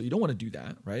resistant. So you don't want to do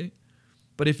that, right?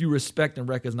 But if you respect and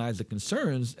recognize the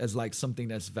concerns as like something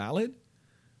that's valid,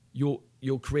 you'll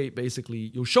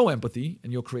show empathy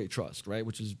and you'll create trust, right?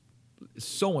 Which is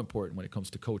so important when it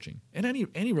comes to coaching and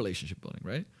any relationship building,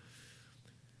 right?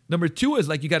 Number 2 is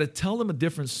like you got to tell them a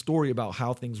different story about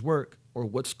how things work or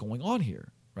what's going on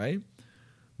here, right?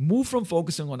 Move from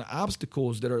focusing on the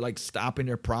obstacles that are like stopping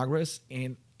their progress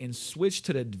and switch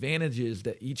to the advantages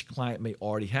that each client may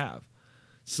already have.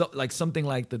 So like something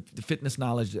like the fitness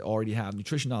knowledge they already have,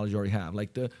 nutrition knowledge you already have,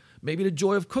 like maybe the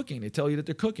joy of cooking. They tell you that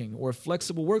they're cooking, or a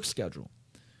flexible work schedule,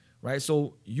 right?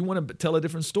 So you want to tell a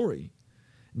different story.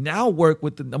 Now work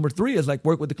with number 3 is like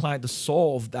work with the client to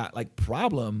solve that like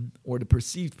problem or the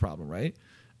perceived problem, right?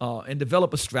 And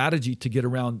develop a strategy to get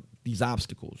around these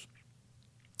obstacles.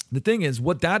 The thing is,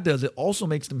 what that does, it also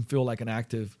makes them feel like an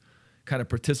active kind of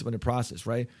participant in the process,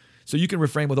 right? So you can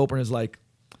reframe with openness like,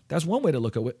 that's one way to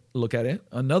look at it.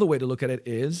 Another way to look at it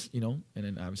is, and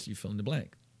then obviously you fill in the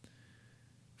blank.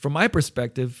 From my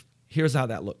perspective, here's how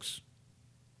that looks.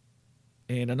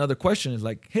 And another question is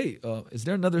like, hey, is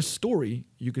there another story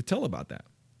you could tell about that?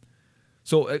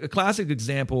 So a classic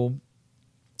example,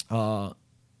 for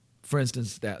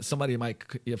instance, that somebody might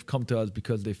have come to us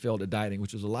because they failed at dieting,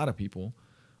 which is a lot of people.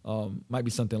 might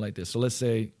be something like this. So let's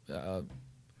say,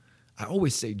 I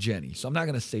always say Jenny, so I'm not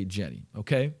going to say Jenny,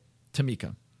 okay?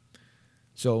 Tamika.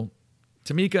 So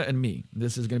Tamika and me,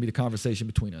 this is going to be the conversation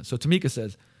between us. So Tamika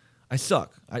says, I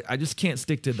suck. I just can't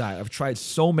stick to a diet. I've tried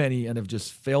so many and have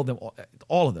just failed them,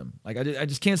 all of them. Like I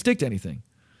just can't stick to anything.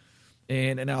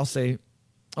 And I'll say,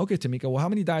 okay, Tamika, well, how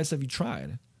many diets have you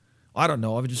tried? I don't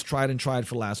know. I've just tried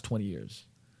for the last 20 years.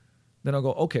 Then I'll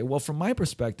go, okay, well, from my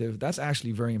perspective, that's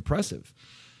actually very impressive.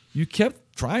 You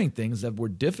kept trying things that were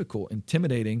difficult,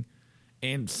 intimidating,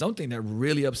 and something that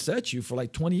really upset you for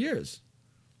like 20 years.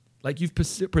 Like you've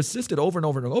persisted over and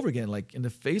over and over again, like in the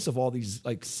face of all these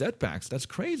like setbacks. That's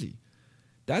crazy.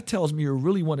 That tells me you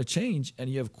really want to change and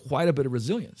you have quite a bit of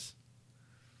resilience,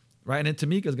 right? And then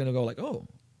Tamika's going to go like, oh,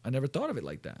 I never thought of it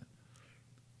like that,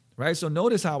 right? So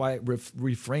notice how I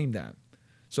reframe that.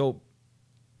 So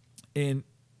in,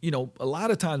 a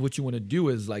lot of times what you want to do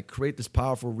is like create this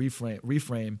powerful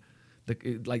reframe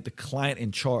like the client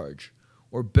in charge,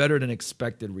 or better than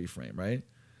expected reframe, right?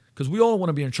 Because we all want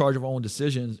to be in charge of our own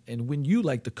decisions. And when you,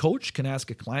 like the coach, can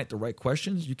ask a client the right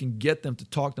questions, you can get them to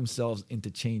talk themselves into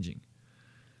changing.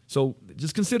 So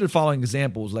just consider the following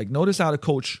examples. Like notice how the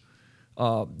coach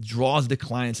draws the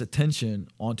client's attention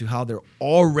onto how they're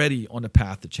already on the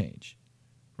path to change,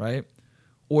 right?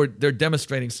 Or they're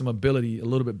demonstrating some ability a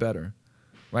little bit better,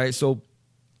 right? So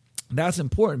that's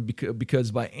important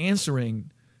because by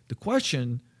answering the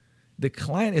question, the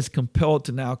client is compelled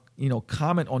to now,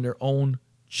 comment on their own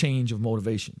change of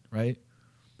motivation, right?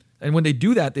 And when they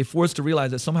do that, they're forced to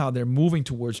realize that somehow they're moving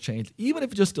towards change, even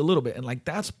if just a little bit. And like,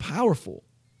 that's powerful.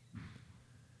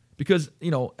 Because,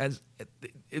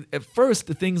 at first,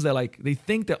 the things that like, they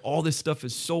think that all this stuff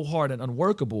is so hard and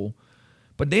unworkable,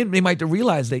 but then they might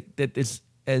realize that it's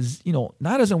as,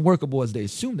 not as unworkable as they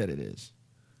assume that it is,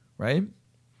 right?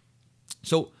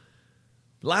 So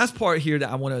last part here that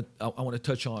I want to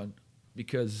touch on,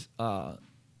 because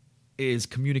is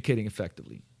communicating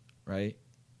effectively, right?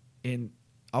 And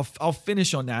I'll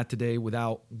finish on that today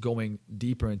without going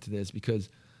deeper into this, because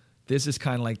this is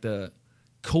kind of like the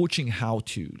coaching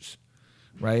how-tos,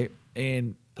 right?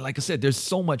 And like I said, there's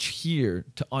so much here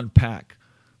to unpack,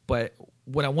 but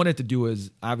what I wanted to do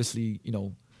is obviously,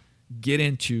 get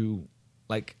into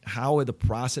like how the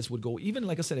process would go. Even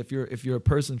like I said, if you're a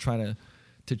person trying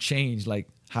to change, like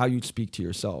how you'd speak to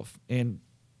yourself. And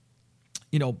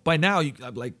by now, you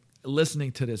like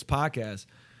listening to this podcast,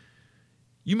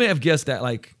 you may have guessed that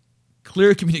like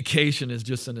clear communication is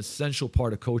just an essential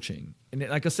part of coaching. And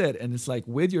like I said, and it's like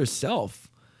with yourself.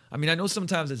 I mean, I know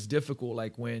sometimes it's difficult,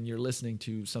 like when you're listening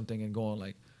to something and going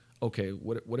like, okay,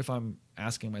 what if I'm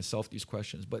asking myself these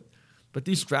questions? But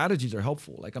these strategies are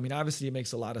helpful. Like, I mean, obviously it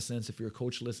makes a lot of sense if you're a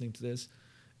coach listening to this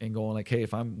and going like, hey,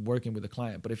 if I'm working with a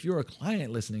client. But if you're a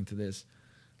client listening to this,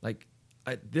 like,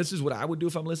 this is what I would do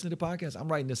if I'm listening to podcasts.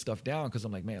 I'm writing this stuff down because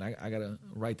I'm like, man, I got to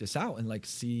write this out and like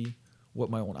see what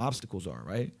my own obstacles are,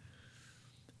 right?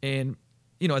 And,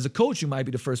 as a coach, you might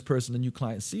be the first person the new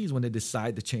client sees when they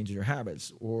decide to change their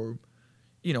habits, or,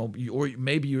 or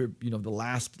maybe you're, the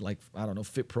last, like, I don't know,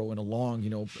 fit pro in a long,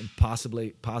 and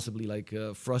possibly like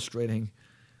a frustrating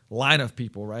line of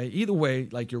people, right? Either way,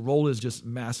 like your role is just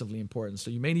massively important.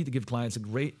 So you may need to give clients a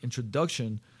great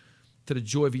introduction to the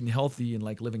joy of eating healthy and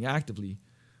like living actively.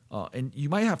 And you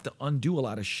might have to undo a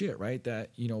lot of shit, right?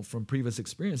 That, from previous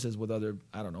experiences with other,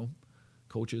 I don't know,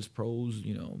 coaches, pros,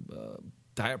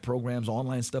 diet programs,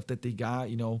 online stuff that they got,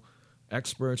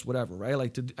 experts, whatever, right?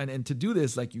 Like and to do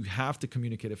this, like you have to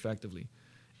communicate effectively,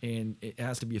 and it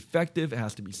has to be effective. It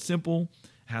has to be simple.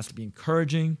 It has to be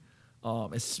encouraging,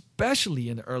 especially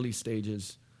in the early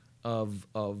stages of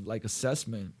like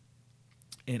assessment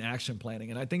and action planning.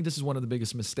 And I think this is one of the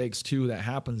biggest mistakes too that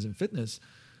happens in fitness.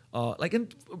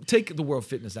 And take the world of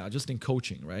fitness out, just in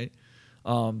coaching, right?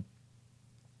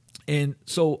 And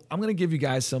so I'm going to give you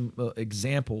guys some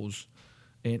examples.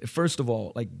 And first of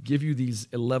all, like give you these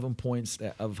 11 points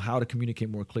of how to communicate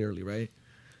more clearly, right?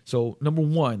 So number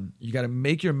one, you got to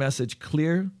make your message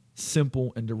clear,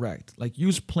 simple, and direct. Like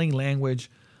use plain language,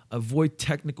 avoid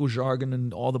technical jargon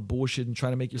and all the bullshit and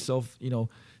try to make yourself,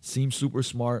 seem super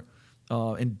smart.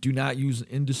 And do not use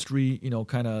industry,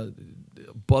 kind of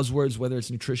buzzwords, whether it's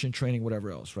nutrition, training,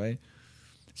 whatever else, right?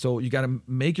 So you got to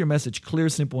make your message clear,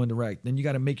 simple, and direct. Then you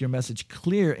got to make your message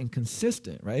clear and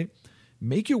consistent, right?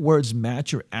 Make your words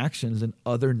match your actions and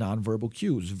other nonverbal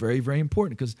cues. Very, very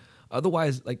important, because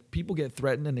otherwise, like people get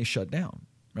threatened and they shut down,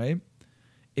 right?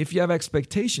 If you have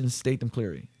expectations, state them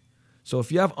clearly. So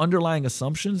if you have underlying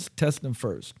assumptions, test them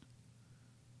first.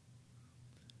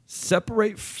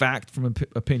 Separate fact from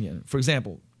opinion. For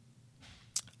example,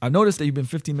 I've noticed that you've been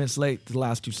 15 minutes late to the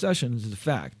last two sessions is a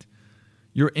fact.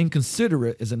 Your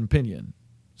inconsiderate is an opinion.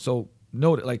 So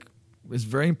note it, like, it's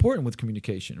very important with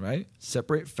communication, right?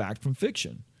 Separate fact from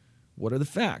fiction. What are the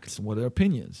facts? What are the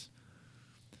opinions?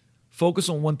 Focus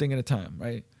on one thing at a time,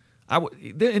 right?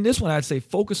 In this one, I'd say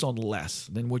focus on less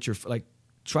than what you're like.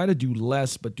 Try to do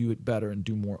less, but do it better and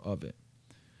do more of it,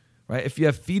 right? If you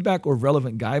have feedback or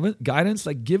relevant guidance,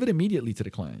 like give it immediately to the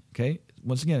client, okay?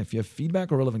 Once again, if you have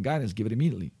feedback or relevant guidance, give it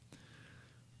immediately.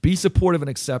 Be supportive and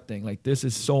accepting. Like this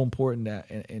is so important that,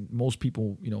 and most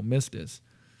people, miss this.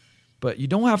 But you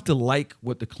don't have to like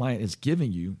what the client is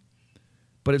giving you,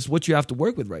 but it's what you have to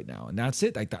work with right now. And that's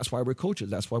it. Like that's why we're coaches.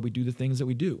 That's why we do the things that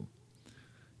we do.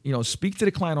 Speak to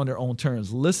the client on their own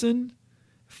terms. Listen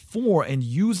for and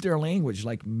use their language.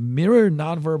 Like mirror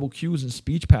nonverbal cues and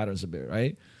speech patterns a bit,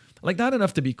 right? Like not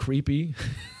enough to be creepy.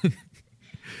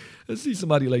 I see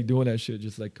somebody like doing that shit,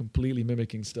 just like completely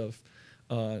mimicking stuff.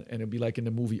 And it'd be like in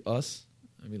the movie Us.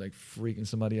 I'd be like freaking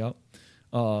somebody out.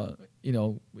 And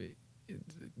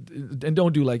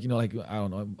don't do like, like, I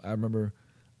don't know. I remember,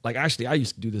 like, actually, I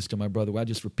used to do this to my brother where I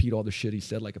just repeat all the shit he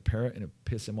said like a parrot and it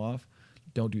piss him off.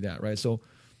 Don't do that, right? So,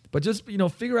 but just,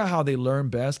 figure out how they learn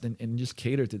best and just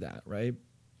cater to that, right?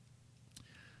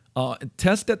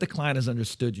 Test that the client has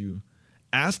understood you.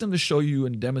 Ask them to show you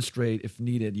and demonstrate if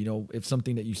needed, if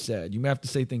something that you said. You may have to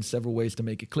say things several ways to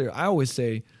make it clear. I always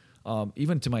say,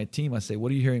 even to my team, I say,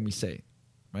 what are you hearing me say,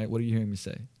 right? What are you hearing me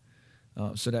say?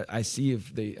 So that I see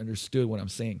if they understood what I'm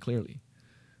saying clearly.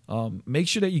 Make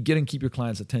sure that you get and keep your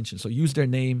client's attention. So use their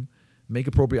name, make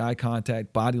appropriate eye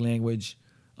contact, body language,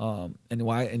 and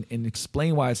why, and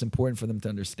explain why it's important for them to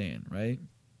understand, right?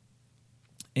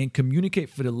 And communicate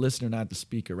for the listener, not the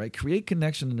speaker, right? Create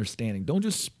connection and understanding. Don't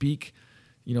just speak,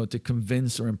 to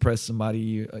convince or impress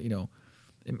somebody,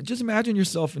 Just imagine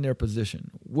yourself in their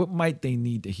position. What might they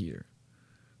need to hear,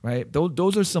 right?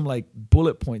 Those are some like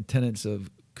bullet point tenets of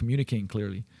communicating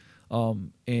clearly.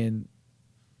 And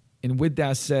with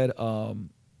that said,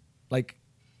 like,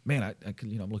 man, I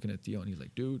could, I'm looking at Theo and he's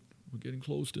like, dude, we're getting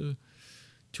close to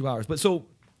 2 hours. But so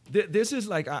this is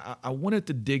like, I wanted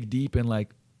to dig deep in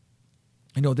like,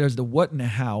 there's the what and the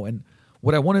how. And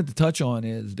what I wanted to touch on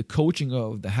is the coaching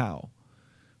of the how,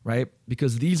 right?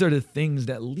 Because these are the things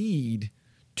that lead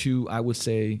to, I would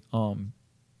say, to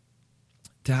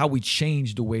how we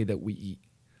change the way that we eat,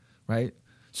 right?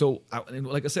 So,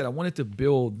 like I said, I wanted to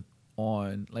build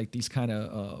on like these kind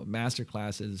of master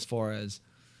classes as far as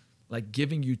like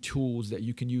giving you tools that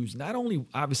you can use, not only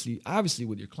obviously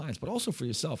with your clients, but also for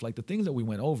yourself. Like the things that we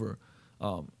went over.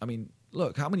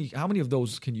 Look, how many of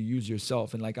those can you use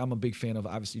yourself? And like, I'm a big fan of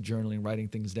obviously journaling, writing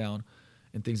things down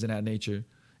and things of that nature.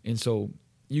 And so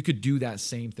you could do that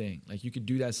same thing. Like you could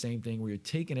do that same thing where you're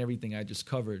taking everything I just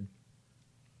covered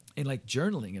and like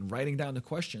journaling and writing down the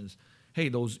questions. Hey,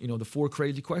 those, the 4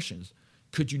 crazy questions.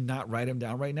 Could you not write them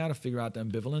down right now to figure out the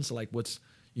ambivalence? Like what's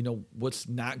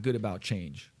not good about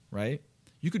change, right?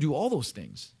 You could do all those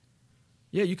things.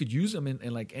 Yeah, you could use them in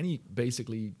like any,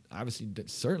 basically, obviously,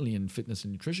 certainly in fitness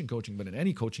and nutrition coaching, but in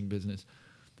any coaching business.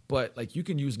 But like you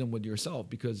can use them with yourself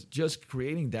because just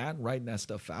creating that, writing that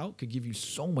stuff out could give you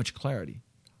so much clarity,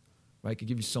 right? Could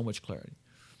give you so much clarity.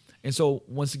 And so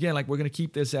once again, like we're going to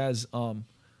keep this as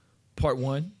part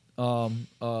 1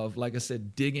 of, like I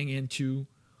said, digging into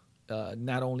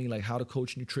not only like how to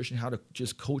coach nutrition, how to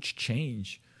just coach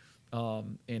change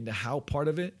and the how part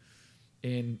of it.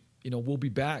 And, we'll be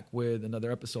back with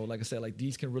another episode. Like I said, like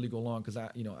these can really go long because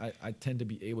I tend to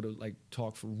be able to like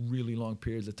talk for really long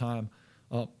periods of time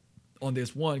on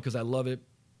this one because I love it.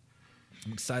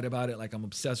 I'm excited about it. Like I'm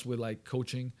obsessed with like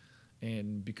coaching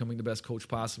and becoming the best coach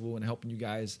possible and helping you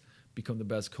guys become the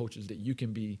best coaches that you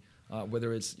can be,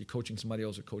 whether it's you're coaching somebody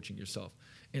else or coaching yourself.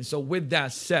 And so with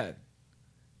that said,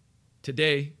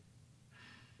 today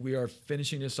we are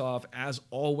finishing this off. As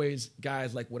always,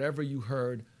 guys, like whatever you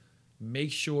heard,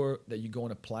 make sure that you go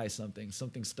and apply something.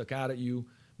 Something stuck out at you.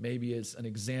 Maybe it's an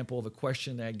example of a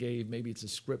question that I gave. Maybe it's a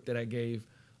script that I gave.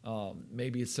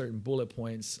 Maybe it's certain bullet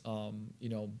points,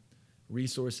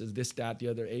 resources, this, that, the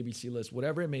other, ABC list,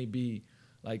 whatever it may be.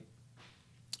 Like,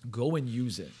 go and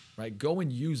use it, right? Go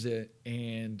and use it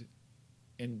and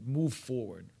move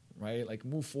forward, right? Like,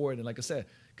 move forward. And like I said,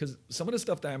 because some of the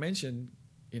stuff that I mentioned,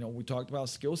 we talked about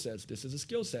skill sets. This is a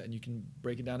skill set, and you can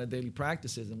break it down to daily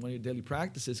practices. And one of your daily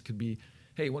practices could be,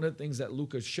 hey, one of the things that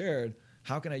Luca shared,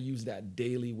 how can I use that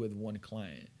daily with one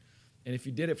client? And if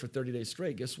you did it for 30 days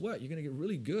straight, guess what? You're going to get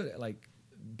really good at, like,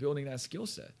 building that skill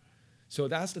set. So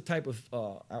that's the type of,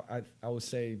 I would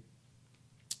say,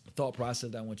 thought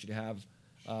process that I want you to have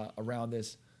around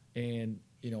this. And,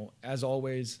 as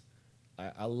always,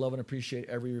 I love and appreciate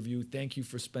every review. Thank you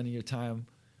for spending your time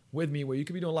with me, where you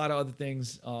could be doing a lot of other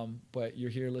things, but you're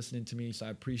here listening to me. So I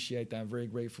appreciate that. I'm very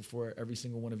grateful for every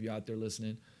single one of you out there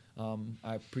listening.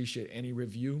 I appreciate any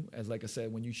review. As like I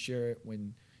said, when you share it,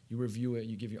 when you review it,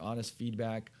 you give your honest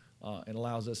feedback. It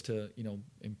allows us to,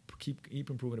 keep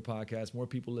improving the podcast, more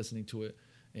people listening to it.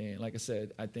 And like I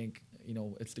said, I think,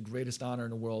 it's the greatest honor in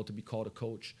the world to be called a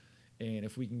coach. And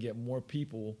if we can get more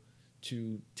people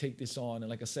to take this on, and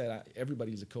like I said,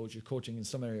 everybody's a coach. You're coaching in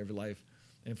some area of your life.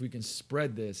 And if we can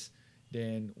spread this,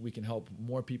 then we can help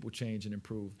more people change and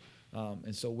improve.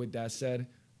 And so with that said,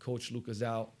 Coach Luca's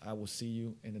out. I will see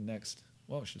you in the next,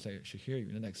 I should hear you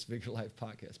in the next Vigor Life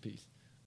podcast. Peace.